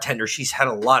a bartender, she's had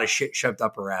a lot of shit shit shoved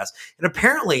up her ass. And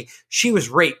apparently she was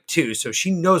raped too. So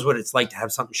she knows what it's like to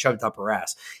have something shoved up her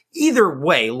ass. Either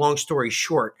way, long story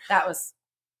short. That was,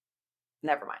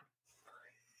 never mind.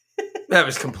 That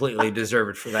was completely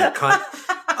deserved for that cunt.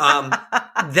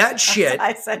 That shit.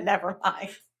 I said, never mind.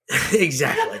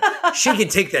 Exactly. She can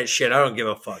take that shit. I don't give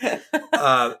a fuck.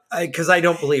 Because I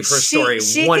don't believe her story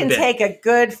she one can bit. take a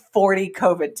good 40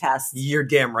 COVID tests. You're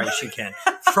damn right she can.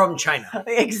 From China.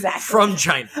 Exactly. From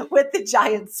China. With the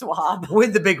giant swab.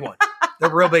 With the big one. The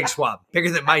real big swab.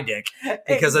 Bigger than my dick.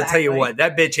 Because I'll tell you what,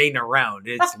 that bitch ain't around.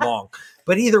 It's long.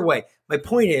 But either way, my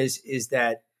point is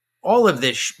that all of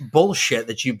this bullshit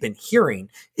that you've been hearing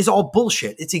is all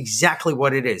bullshit. It's exactly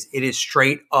what it is. It is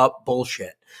straight up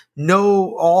bullshit.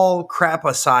 No, all crap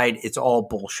aside, it's all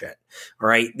bullshit. All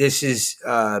right. This is,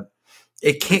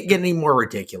 it can't get any more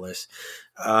ridiculous.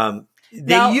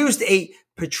 They used a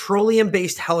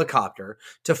petroleum-based helicopter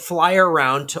to fly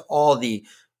around to all the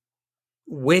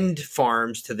wind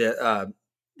farms, to the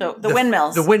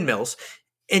windmills. The windmills,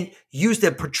 and used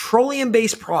a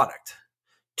petroleum-based product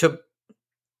to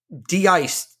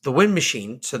de-ice the wind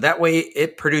machine, so that way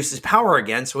it produces power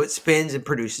again, so it spins and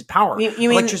produces power. You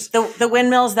mean the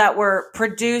windmills that were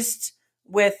produced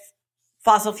with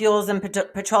fossil fuels and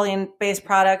petroleum-based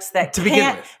products that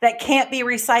can't be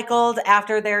recycled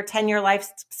after their 10-year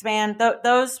lifespan?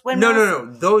 Those windmills?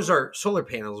 No. Those are solar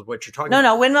panels, what you're talking about.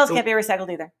 No, windmills can't be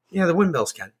recycled either. Yeah, the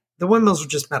windmills can. The windmills are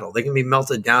just metal. They can be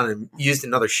melted down and used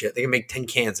in other shit. They can make tin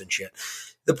cans and shit.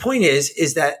 The point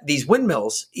is that these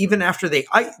windmills, even after they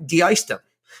de-iced them,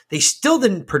 they still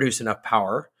didn't produce enough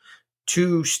power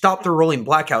to stop the rolling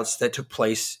blackouts that took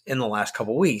place in the last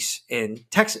couple of weeks in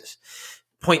Texas.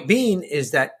 Point being is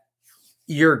that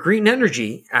your green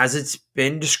energy, as it's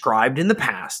been described in the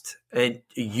past, and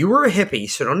you were a hippie,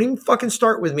 so don't even fucking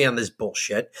start with me on this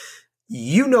bullshit.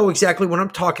 You know exactly what I'm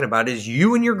talking about, is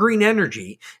you and your green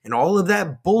energy and all of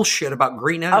that bullshit about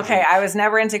green energy. Okay, I was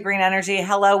never into green energy.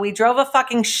 Hello, we drove a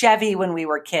fucking Chevy when we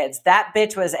were kids. That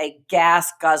bitch was a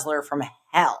gas guzzler from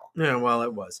hell. Yeah, well,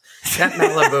 it was. That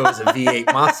Malibu was a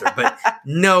V8 monster. But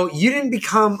no, you didn't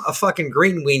become a fucking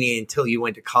green weenie until you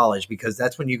went to college, because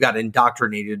that's when you got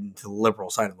indoctrinated into the liberal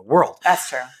side of the world. That's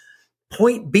true.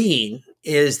 Point being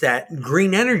is that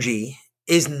green energy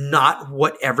is not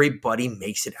what everybody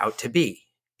makes it out to be.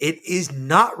 It is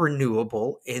not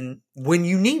renewable when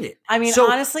you need it. I mean, so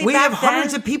honestly, we back have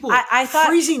hundreds then, of people I thought,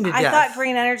 freezing to death. I thought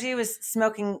green energy was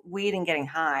smoking weed and getting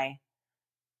high.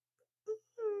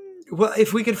 Well,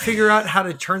 if we could figure out how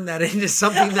to turn that into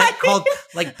something that's called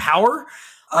like power.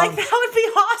 That would be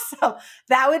awesome.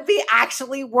 That would be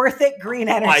actually worth it, green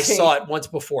energy. I saw it once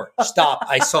before. Stop.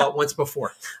 I saw it once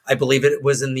before. I believe it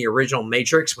was in the original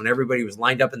Matrix when everybody was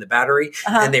lined up in the battery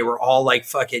and they were all like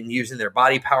fucking using their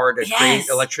body power to create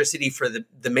electricity for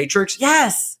the Matrix.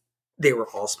 Yes. They were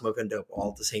all smoking dope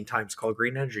all at the same time. It's called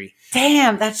green energy.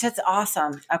 Damn, that shit's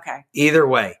awesome. Okay. Either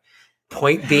way,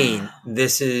 point being,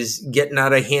 this is getting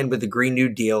out of hand with the Green New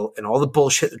Deal and all the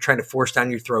bullshit they're trying to force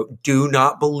down your throat. Do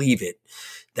not believe it.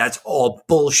 That's all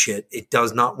bullshit. It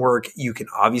does not work. You can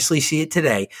obviously see it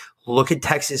today. Look at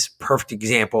Texas, perfect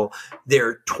example.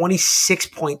 They're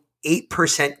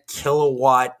 26.8%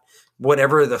 kilowatt,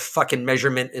 whatever the fucking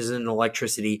measurement is in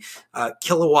electricity.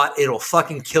 Kilowatt, it'll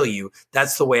fucking kill you.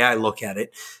 That's the way I look at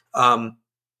it.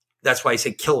 That's why I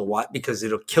say kilowatt, because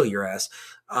it'll kill your ass.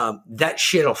 That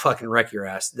shit'll fucking wreck your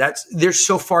ass. They're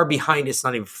so far behind, it's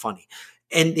not even funny.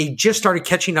 And they just started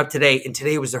catching up today, and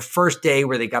today was their first day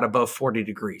where they got above 40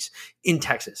 degrees in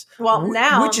Texas. Well,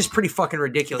 now, which is pretty fucking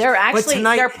ridiculous. They're actually but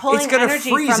tonight, they're pulling it's gonna energy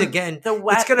freeze from again.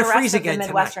 it's going to freeze again the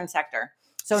Midwestern sector.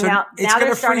 So now it's going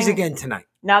to freeze starting, again tonight.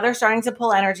 Now they're starting to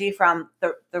pull energy from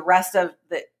the rest of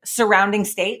the surrounding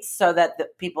states, so that the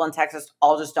people in Texas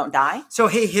all just don't die. So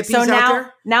hey, hippies out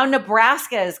there. Now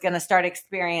Nebraska is going to start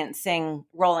experiencing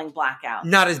rolling blackouts.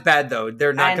 Not as bad though.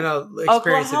 They're not going to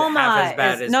experience Oklahoma it half as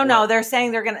bad as no. They're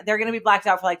saying they're going to be blacked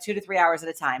out for like 2 to 3 hours at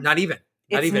a time. Not even.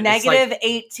 It's negative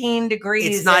 18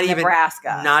 degrees it's not in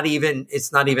Nebraska. It's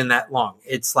not even that long.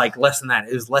 It's like less than that.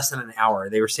 It was less than an hour.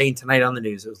 They were saying tonight on the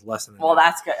news it was less than an hour. Well,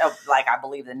 that's good. Like, I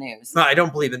believe the news. No, I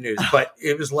don't believe the news, but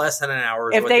it was less than an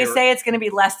hour. If they say it's going to be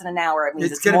less than an hour, it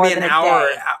means it's going to be an hour.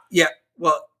 Yeah.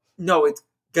 Well, no, it's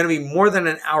going to be more than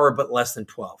an hour, but less than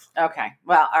 12. Okay.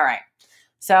 Well, all right.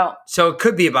 So it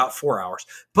could be about 4 hours.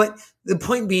 But the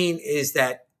point being is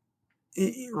that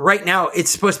right now,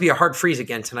 it's supposed to be a hard freeze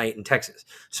again tonight in Texas.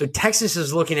 So Texas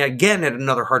is looking at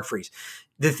another hard freeze.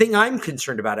 The thing I'm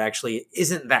concerned about actually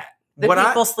isn't that. The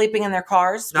people sleeping in their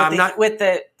cars with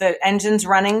the engines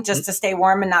running just to stay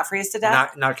warm and not freeze to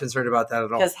death? Not concerned about that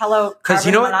at all. Because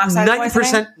you know what?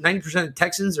 90% of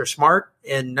Texans are smart,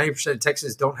 and 90% of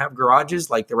Texans don't have garages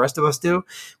like the rest of us do,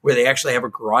 where they actually have a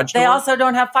garage door. They also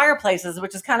don't have fireplaces,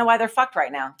 which is kind of why they're fucked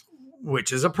right now.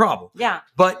 Which is a problem. Yeah.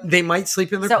 But they might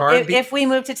sleep in their car. If we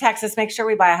move to Texas, make sure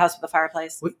we buy a house with a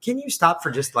fireplace. Can you stop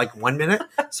for just like 1 minute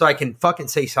so I can fucking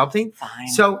say something? Fine.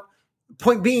 So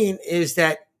point being is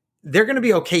that they're going to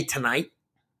be okay tonight.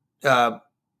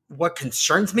 What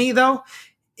concerns me, though,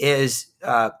 is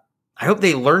I hope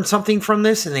they learn something from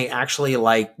this and they actually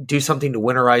like do something to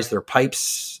winterize their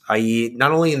pipes, i.e.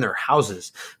 not only in their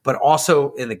houses, but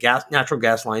also in the natural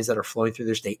gas lines that are flowing through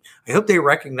their state. I hope they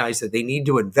recognize that they need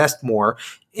to invest more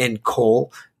in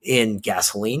coal, in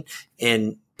gasoline,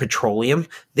 in petroleum.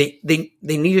 They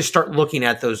need to start looking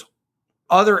at those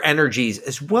other energies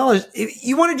as well as if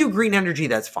you want to do green energy,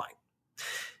 that's fine.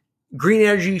 Green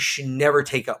energy should never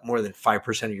take up more than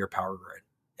 5% of your power grid.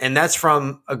 And that's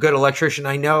from a good electrician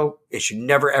I know. It should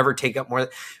never, ever take up more.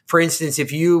 For instance,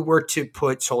 if you were to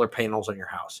put solar panels on your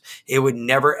house, it would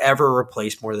never, ever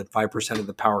replace more than 5% of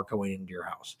the power going into your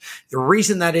house. The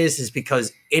reason that is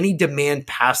because any demand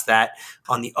past that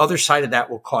on the other side of that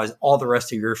will cause all the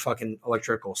rest of your fucking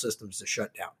electrical systems to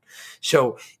shut down.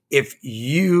 So if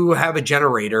you have a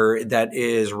generator that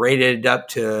is rated up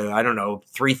to,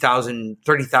 30,000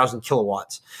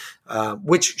 kilowatts,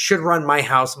 which should run my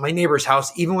house, my neighbor's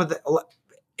house, even with the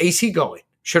AC going,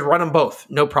 should run them both.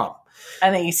 No problem.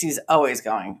 And the AC is always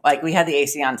going. Like we had the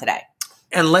AC on today.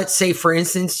 And let's say, for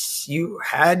instance, you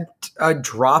had a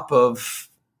drop of,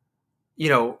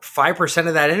 5%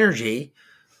 of that energy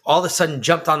all of a sudden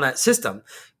jumped on that system.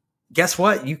 Guess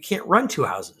what? You can't run two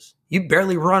houses. You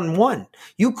barely run one.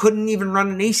 You couldn't even run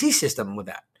an AC system with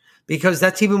that because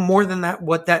that's even more than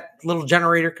what that little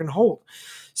generator can hold.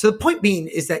 So the point being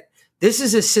is that this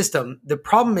is a system. The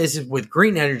problem is with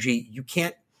green energy, you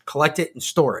can't collect it and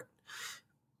store it.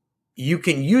 You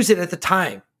can use it at the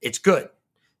time. It's good.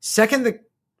 Second, the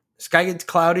sky gets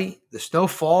cloudy, the snow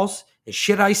falls, and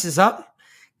shit ices up.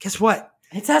 Guess what?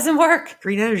 It doesn't work.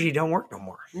 Green energy don't work no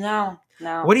more. No.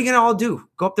 What are you going to all do?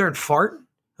 Go up there and fart?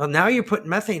 Well, now you're putting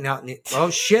methane out. Oh,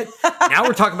 shit. Now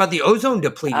we're talking about the ozone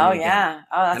depleting. Oh, again. yeah.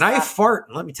 Oh, that's and I fart.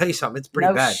 And let me tell you something. It's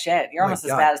pretty bad. No shit. You're almost as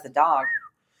bad as the dog.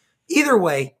 Either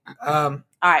way. All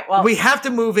right. Well, we have to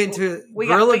move into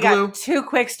Gorilla Glue. We got two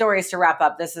quick stories to wrap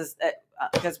up. This is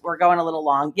because we're going a little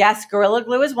long. Yes, Gorilla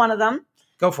Glue is one of them.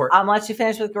 Go for it. I'll let you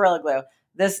finish with Gorilla Glue.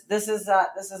 This is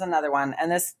another one,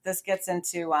 and this gets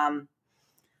into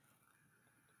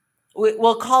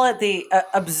we'll call it the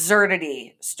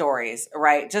absurdity stories,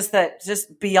 right? Just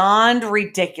beyond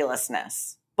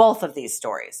ridiculousness. Both of these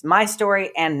stories, my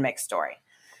story and Mick's story.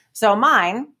 So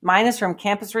mine is from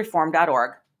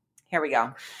campusreform.org. Here we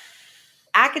go.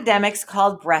 Academics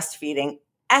called breastfeeding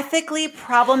ethically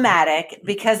problematic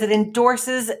because it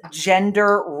endorses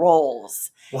gender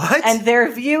roles. What? And their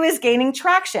view is gaining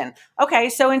traction. Okay,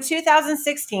 so in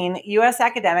 2016, U.S.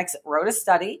 academics wrote a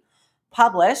study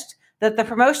published that the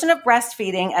promotion of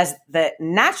breastfeeding as the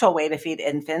natural way to feed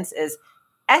infants is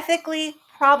ethically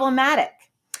problematic.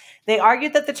 They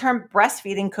argued that the term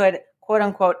breastfeeding could, quote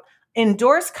unquote,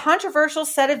 endorse controversial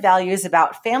set of values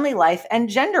about family life and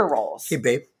gender roles. Hey,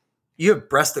 babe, you have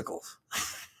breasticles.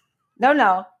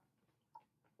 No.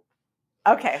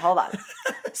 Okay, hold on.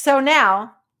 So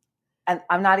now, and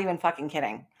I'm not even fucking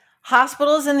kidding,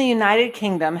 hospitals in the United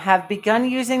Kingdom have begun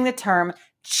using the term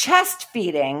chest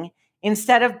feeding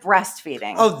instead of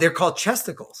breastfeeding. Oh, they're called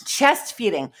chesticles. Chest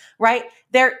feeding, right?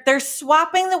 They're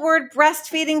swapping the word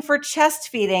breastfeeding for chest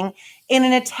feeding in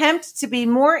an attempt to be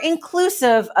more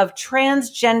inclusive of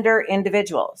transgender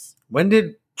individuals. When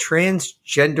did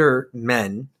transgender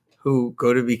men who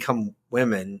go to become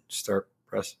women start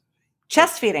breastfeeding?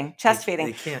 Chest feeding.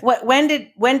 They can't. When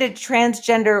did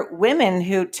transgender women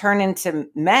who turn into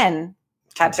men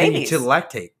have babies? To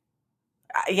lactate.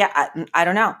 I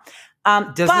don't know.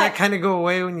 Doesn't that kind of go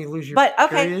away when you lose your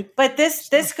period? But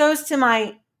this goes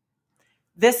to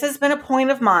this has been a point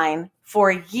of mine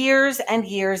for years and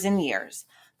years and years,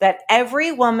 that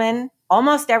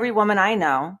almost every woman I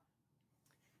know,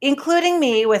 including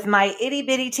me with my itty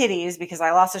bitty titties, because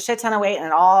I lost a shit ton of weight and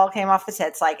it all came off the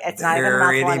tits. Like it's not even a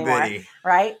mouthful anymore,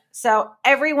 right? So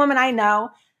every woman I know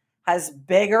has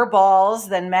bigger balls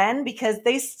than men because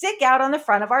they stick out on the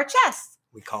front of our chest.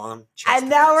 We call them chesticles. And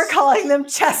now we're calling them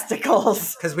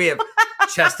chesticles. Because we have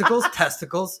chesticles,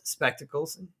 testicles,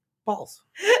 spectacles, and balls.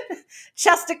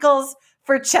 Chesticles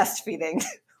for chest feeding.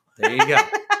 There you go.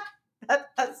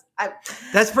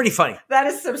 That's pretty funny. That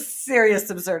is some serious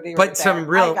absurdity. But some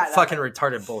real fucking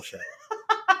retarded bullshit.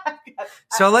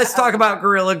 So let's talk about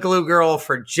Gorilla Glue Girl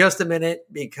for just a minute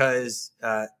because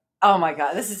oh my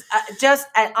God, this is just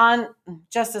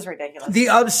as ridiculous. The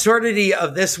absurdity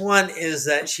of this one is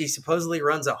that she supposedly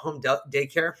runs a home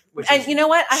daycare, and you know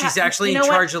what? She's actually in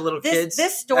charge of little kids.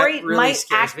 This story really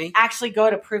might actually go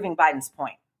to proving Biden's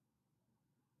point.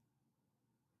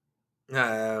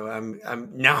 I'm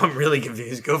really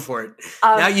confused. Go for it.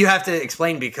 Now you have to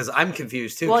explain because I'm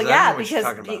confused too. Well, yeah, because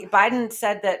Biden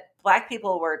said that Black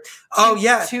people were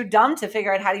too dumb to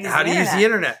figure out how to use the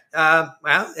internet.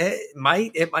 Well, it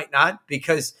might not,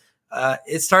 because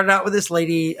it started out with this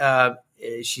lady.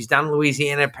 She's down in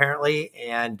Louisiana apparently,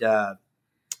 and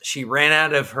she ran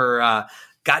out of her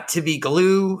got to be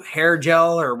glue, hair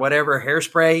gel, or whatever,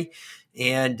 hairspray,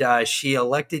 and she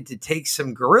elected to take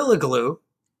some Gorilla Glue.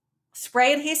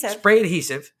 Spray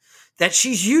adhesive that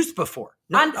she's used before.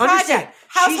 On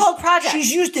household project.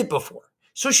 She's used it before.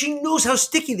 So she knows how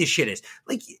sticky this shit is.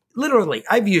 Like, literally,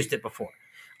 I've used it before.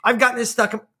 I've gotten it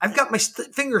stuck. I've got my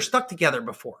fingers stuck together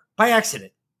before by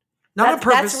accident. Not on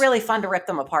purpose. That's really fun to rip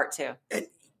them apart too.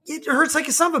 It hurts like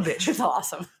a son of a bitch. It's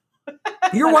awesome.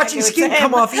 You're watching skin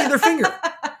come off either finger.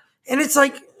 And it's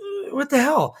like, what the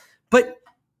hell? But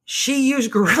she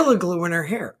used Gorilla Glue in her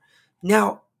hair.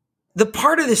 Now, the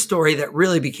part of the story that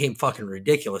really became fucking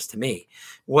ridiculous to me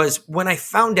was when I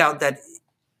found out that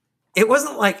it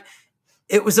wasn't like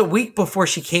it was a week before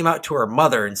she came out to her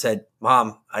mother and said,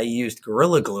 "Mom, I used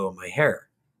Gorilla Glue in my hair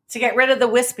to get rid of the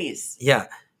wispies." Yeah.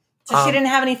 So she didn't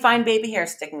have any fine baby hair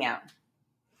sticking out.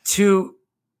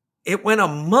 It went a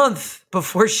month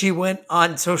before she went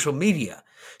on social media.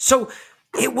 So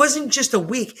it wasn't just a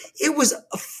week. It was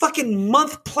a fucking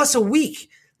month plus a week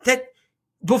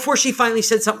before she finally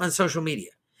said something on social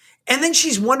media. And then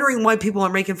she's wondering why people are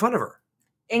making fun of her.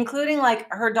 Including like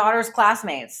her daughter's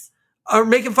classmates. Are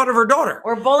making fun of her daughter.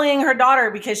 Or bullying her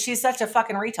daughter because she's such a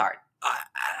fucking retard.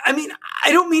 I mean,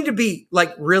 I don't mean to be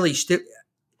like really stupid.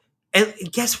 And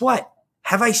guess what?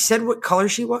 Have I said what color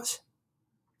she was?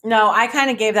 No, I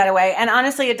kind of gave that away. And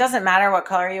honestly, it doesn't matter what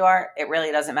color you are. It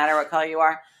really doesn't matter what color you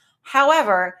are.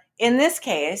 However, in this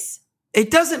case, it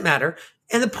doesn't matter.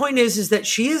 And the point is that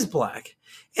she is Black.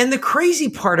 And the crazy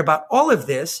part about all of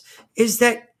this is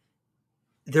that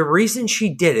the reason she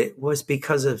did it was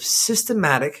because of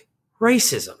systematic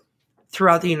racism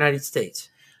throughout the United States.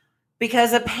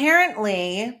 Because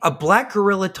apparently a Black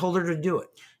gorilla told her to do it.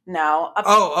 No.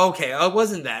 Okay. It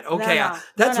wasn't that. Okay. No,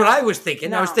 that's what I was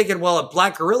thinking. No. I was thinking, well, a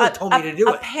Black gorilla told me to do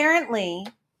it. Apparently,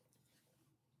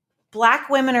 Black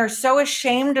women are so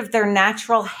ashamed of their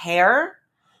natural hair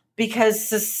because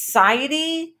the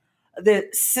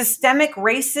systemic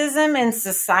racism in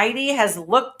society has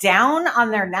looked down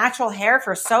on their natural hair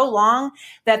for so long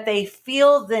that they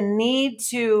feel the need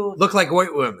to look like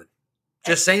white women.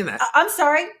 Just saying that. I'm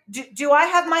sorry. Do I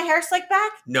have my hair slicked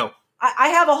back? No. I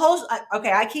have a whole.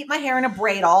 Okay, I keep my hair in a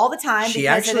braid all the time. She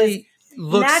actually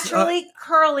looks naturally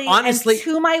curly, honestly, and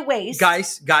to my waist.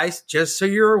 Guys, just so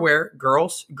you're aware,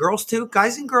 girls too,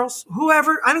 guys and girls,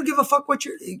 whoever. I don't give a fuck what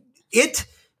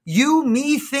you,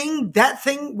 me, thing, that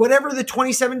thing, whatever the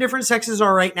 27 different sexes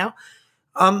are right now.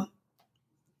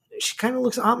 She kind of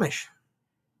looks Amish.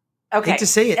 Okay. Hate to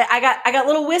say it. I got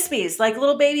little wispies, like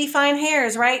little baby fine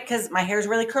hairs, right? Because my hair is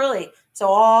really curly. So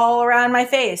all around my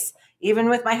face, even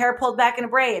with my hair pulled back in a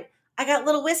braid, I got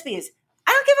little wispies.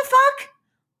 I don't give a fuck.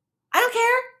 I don't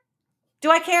care.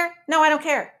 Do I care? No, I don't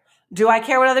care. Do I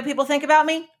care what other people think about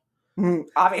me?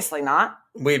 Obviously not.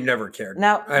 We've never cared.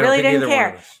 No, really didn't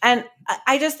care. And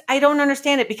I don't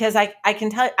understand it because I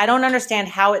can tell you, I don't understand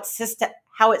how it's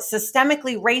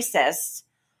systemically racist.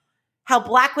 How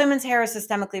Black women's hair is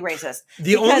systemically racist.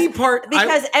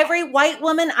 Because every white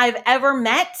woman I've ever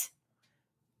met,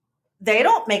 they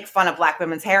don't make fun of Black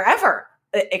women's hair ever,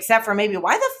 except for maybe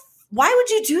why would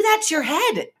you do that to your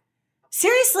head?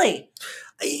 Seriously.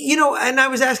 You know, and I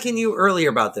was asking you earlier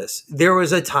about this. There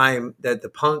was a time that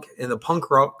in the punk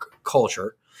rock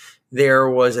culture, there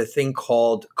was a thing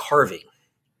called carving.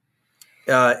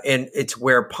 And it's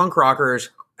where punk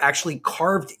rockers actually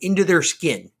carved into their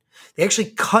skin. They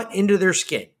actually cut into their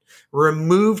skin,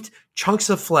 removed chunks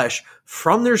of flesh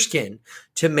from their skin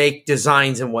to make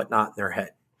designs and whatnot in their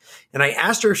head. And I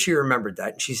asked her if she remembered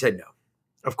that, and she said no,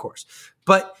 of course.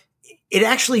 But it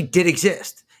actually did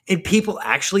exist, and people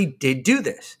actually did do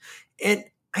this. And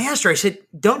I asked her, I said,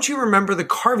 don't you remember the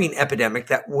carving epidemic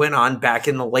that went on back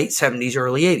in the late 70s,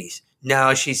 early 80s?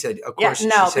 No, she said, of course. Yeah,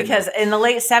 no, because in the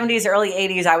late 70s, early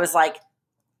 80s, I was like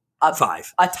a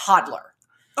toddler.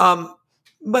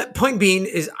 But point being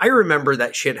is I remember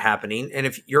that shit happening. And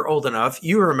if you're old enough,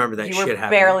 you remember that shit happening. You were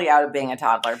barely out of being a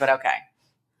toddler, but okay.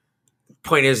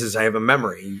 point is I have a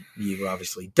memory. You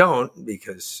obviously don't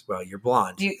because, well, you're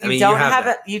blonde. You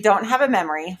don't have a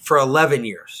memory for 11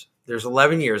 years. There's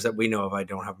 11 years that we know of I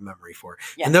don't have a memory for.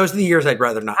 Yeah. And those are the years I'd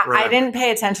rather not remember. I didn't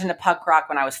pay attention to punk rock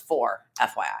when I was 4,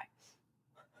 FYI.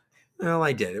 Well,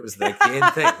 I did. It was like the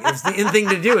in thing. It was the in thing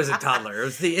to do as a toddler. It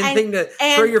was the in thing to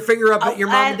throw your finger up at your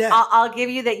mom and dad. I'll give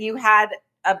you that you had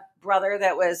a brother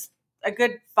that was a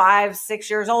good 5-6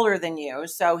 years older than you.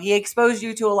 So he exposed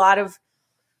you to a lot of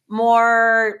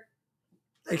more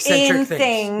eccentric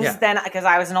things than, because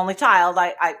I was an only child.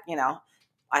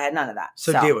 I had none of that.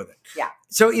 So deal with it. Yeah.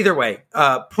 So either way,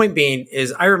 point being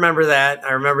is I remember that.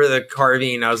 I remember the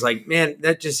carving. I was like, man,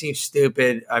 that just seems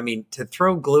stupid. I mean, to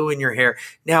throw glue in your hair.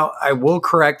 Now, I will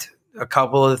correct a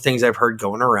couple of the things I've heard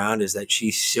going around is that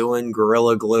she's suing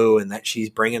Gorilla Glue and that she's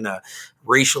bringing a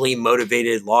racially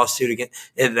motivated lawsuit again.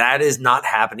 That is not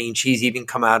happening. She's even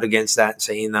come out against that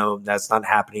saying, no, that's not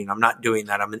happening. I'm not doing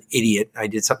that. I'm an idiot. I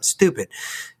did something stupid.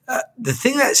 The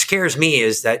thing that scares me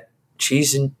is that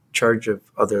she's in charge of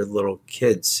other little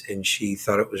kids and she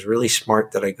thought it was really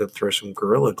smart that I go throw some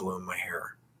Gorilla Glue in my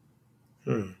hair.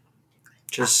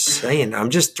 Just saying. I'm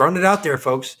just throwing it out there,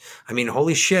 folks. I mean,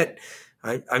 holy shit.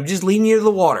 I'm just leading you to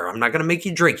the water. I'm not going to make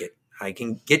you drink it. I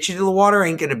can get you to the water. I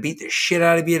ain't going to beat the shit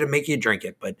out of you to make you drink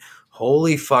it. But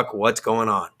holy fuck, what's going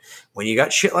on? When you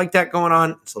got shit like that going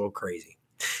on, it's a little crazy.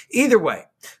 Either way,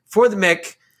 for the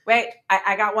Mick. Wait,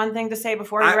 I got one thing to say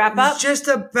before we wrap up. Just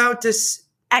about to...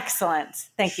 Excellent.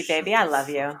 Thank you, baby. I love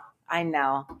you. I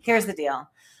know. Here's the deal.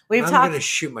 I'm going to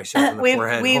shoot myself in the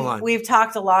forehead. Hold on. We've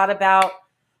talked a lot about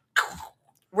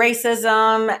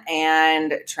racism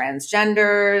and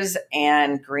transgenders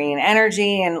and green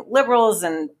energy and liberals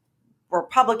and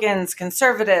Republicans,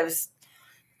 conservatives,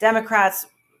 Democrats,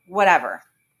 whatever.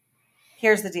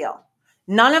 Here's the deal.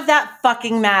 None of that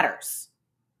fucking matters.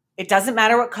 It doesn't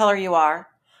matter what color you are.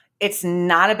 It's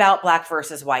not about black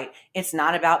versus white. It's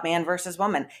not about man versus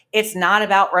woman. It's not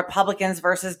about Republicans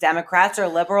versus Democrats or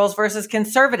liberals versus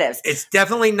conservatives. It's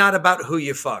definitely not about who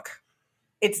you fuck.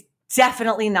 It's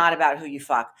definitely not about who you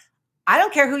fuck. I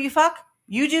don't care who you fuck.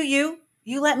 You do you.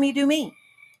 You let me do me.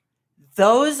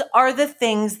 Those are the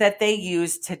things that they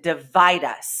use to divide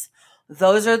us.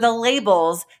 Those are the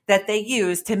labels that they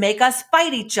use to make us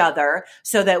fight each other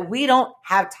so that we don't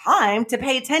have time to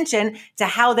pay attention to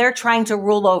how they're trying to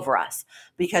rule over us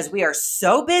because we are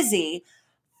so busy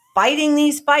fighting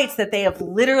these fights that they have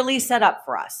literally set up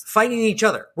for us. Fighting each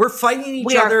other. We're fighting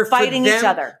each other. We are fighting each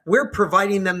other. We're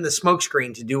providing them the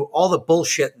smokescreen to do all the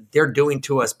bullshit they're doing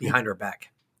to us behind our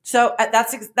back. So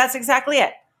that's exactly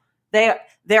it.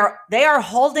 They are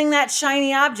holding that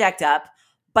shiny object up,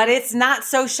 but it's not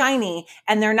so shiny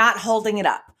and they're not holding it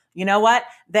up. You know what?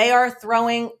 They are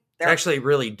throwing. It's actually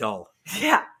really dull.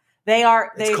 Yeah, they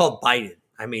are. It's called Biden.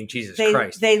 I mean, Jesus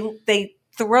Christ. They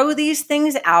throw these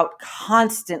things out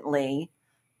constantly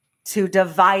to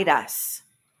divide us.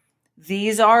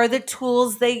 These are the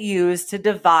tools they use to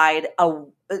divide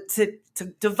to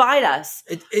divide us.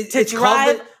 It's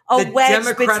drive called a wedge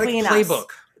Democratic between playbook. us.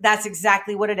 That's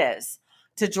exactly what it is.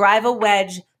 To drive a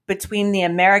wedge between the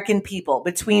American people,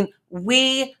 between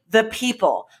we the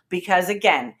people. Because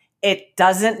again, it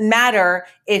doesn't matter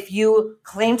if you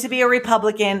claim to be a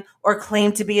Republican or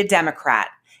claim to be a Democrat.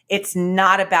 It's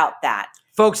not about that.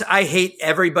 Folks, I hate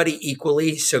everybody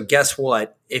equally. So guess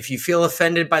what? If you feel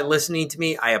offended by listening to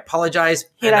me, I apologize.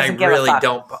 And I really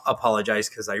don't apologize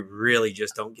because I really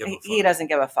just don't give a fuck. He doesn't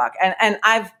give a fuck. And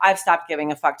I've stopped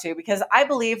giving a fuck too because I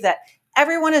believe that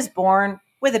everyone is born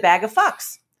with a bag of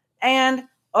fucks. And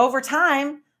over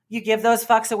time, you give those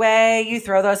fucks away, you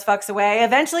throw those fucks away.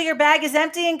 Eventually your bag is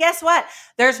empty and guess what?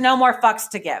 There's no more fucks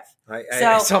to give.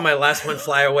 I saw my last one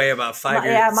fly away about 6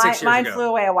 years ago. Mine flew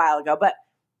away a while ago. But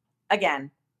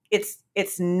again,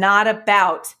 it's not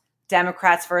about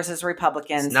Democrats versus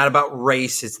Republicans. It's not about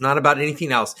race. It's not about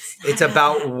anything else. It's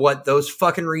about what those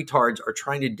fucking retards are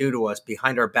trying to do to us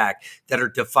behind our back that are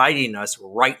dividing us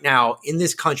right now in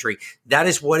this country. That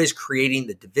is what is creating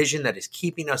the division that is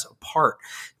keeping us apart.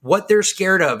 What they're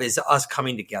scared of is us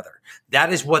coming together.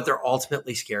 That is what they're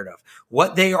ultimately scared of.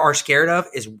 What they are scared of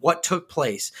is what took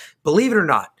place. Believe it or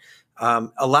not,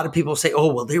 a lot of people say,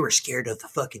 oh, well, they were scared of the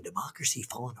fucking democracy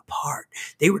falling apart.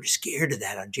 They were scared of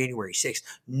that on January 6th.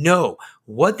 No,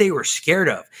 what they were scared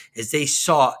of is they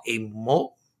saw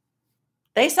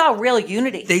They saw real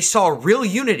unity. They saw real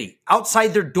unity outside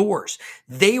their doors.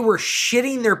 They were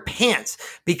shitting their pants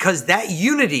because that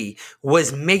unity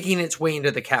was making its way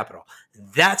into the Capitol.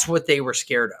 That's what they were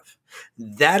scared of.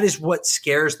 That is what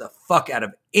scares the fuck out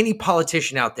of any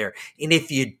politician out there. And if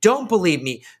you don't believe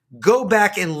me, go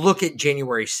back and look at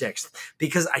January 6th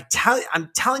because I'm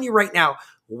telling you right now,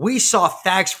 We saw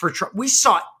facts for Trump. We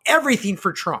saw everything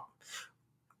for Trump.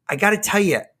 I got to tell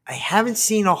you, I haven't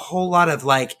seen a whole lot of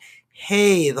like,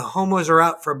 hey, the homos are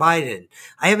out for Biden.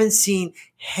 I haven't seen,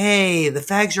 hey, the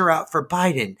fags are out for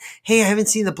Biden. Hey, I haven't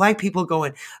seen the black people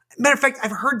going. Matter of fact,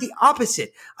 I've heard the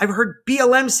opposite. I've heard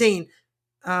BLM saying,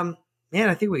 man,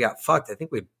 I think we got fucked. I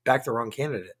think we backed the wrong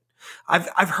candidate.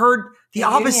 I've heard the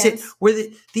opposite, where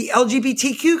the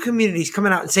LGBTQ community is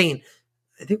coming out and saying,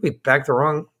 I think we backed the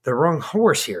wrong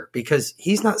horse here because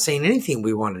he's not saying anything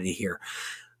we wanted to hear.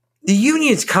 The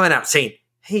union's coming out saying,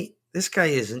 hey, this guy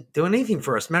isn't doing anything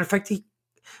for us. Matter of fact,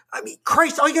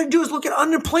 Christ, all you got to do is look at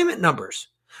unemployment numbers.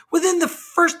 Within the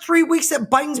first 3 weeks that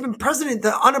Biden's been president,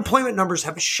 the unemployment numbers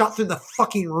have shot through the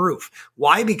fucking roof.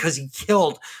 Why? Because he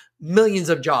killed millions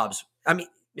of jobs. I mean,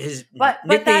 his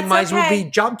nickname might as well be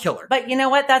job killer. But you know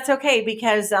what? That's okay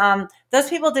because those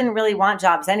people didn't really want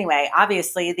jobs anyway.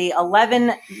 Obviously, the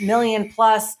 11 million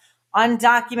plus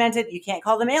undocumented, you can't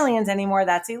call them aliens anymore.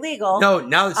 That's illegal. No,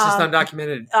 now it's just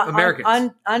undocumented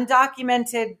Americans.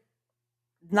 Undocumented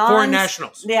foreign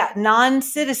nationals. Yeah,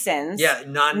 non-citizens. Yeah,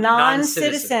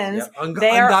 non-citizens. Yeah,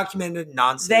 undocumented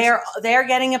non-citizens. They're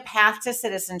getting a path to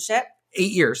citizenship.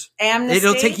 8 years. Amnesty.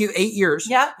 It'll take you 8 years.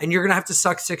 Yeah. And you're going to have to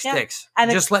suck 6 dicks. And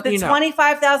just letting you know.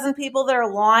 25,000 people that are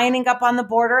lining up on the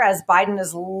border as Biden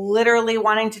is literally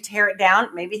wanting to tear it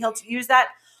down. Maybe he'll use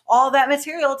all that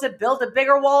material to build a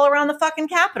bigger wall around the fucking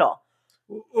Capitol.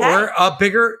 Or a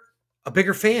bigger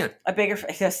fan.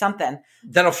 Something.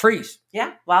 That'll freeze.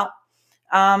 Yeah. Well,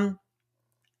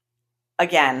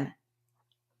 again,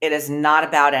 it is not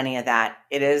about any of that.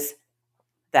 It is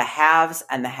the haves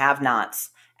and the have-nots.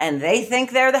 And they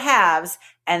think they're the haves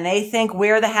and they think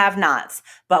we're the have-nots.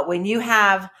 But when you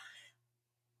have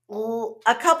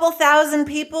a couple thousand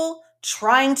people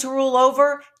trying to rule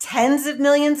over tens of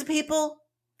millions of people,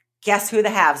 guess who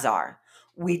the haves are?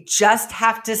 We just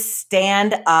have to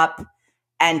stand up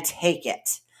and take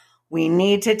it. We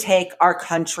need to take our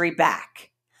country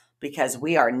back because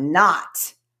we are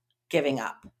not giving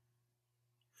up.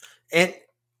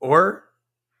 Or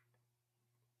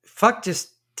fuck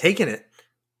just taking it.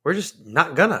 We're just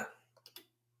not gonna.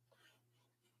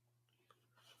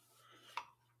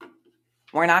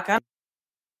 We're not gonna.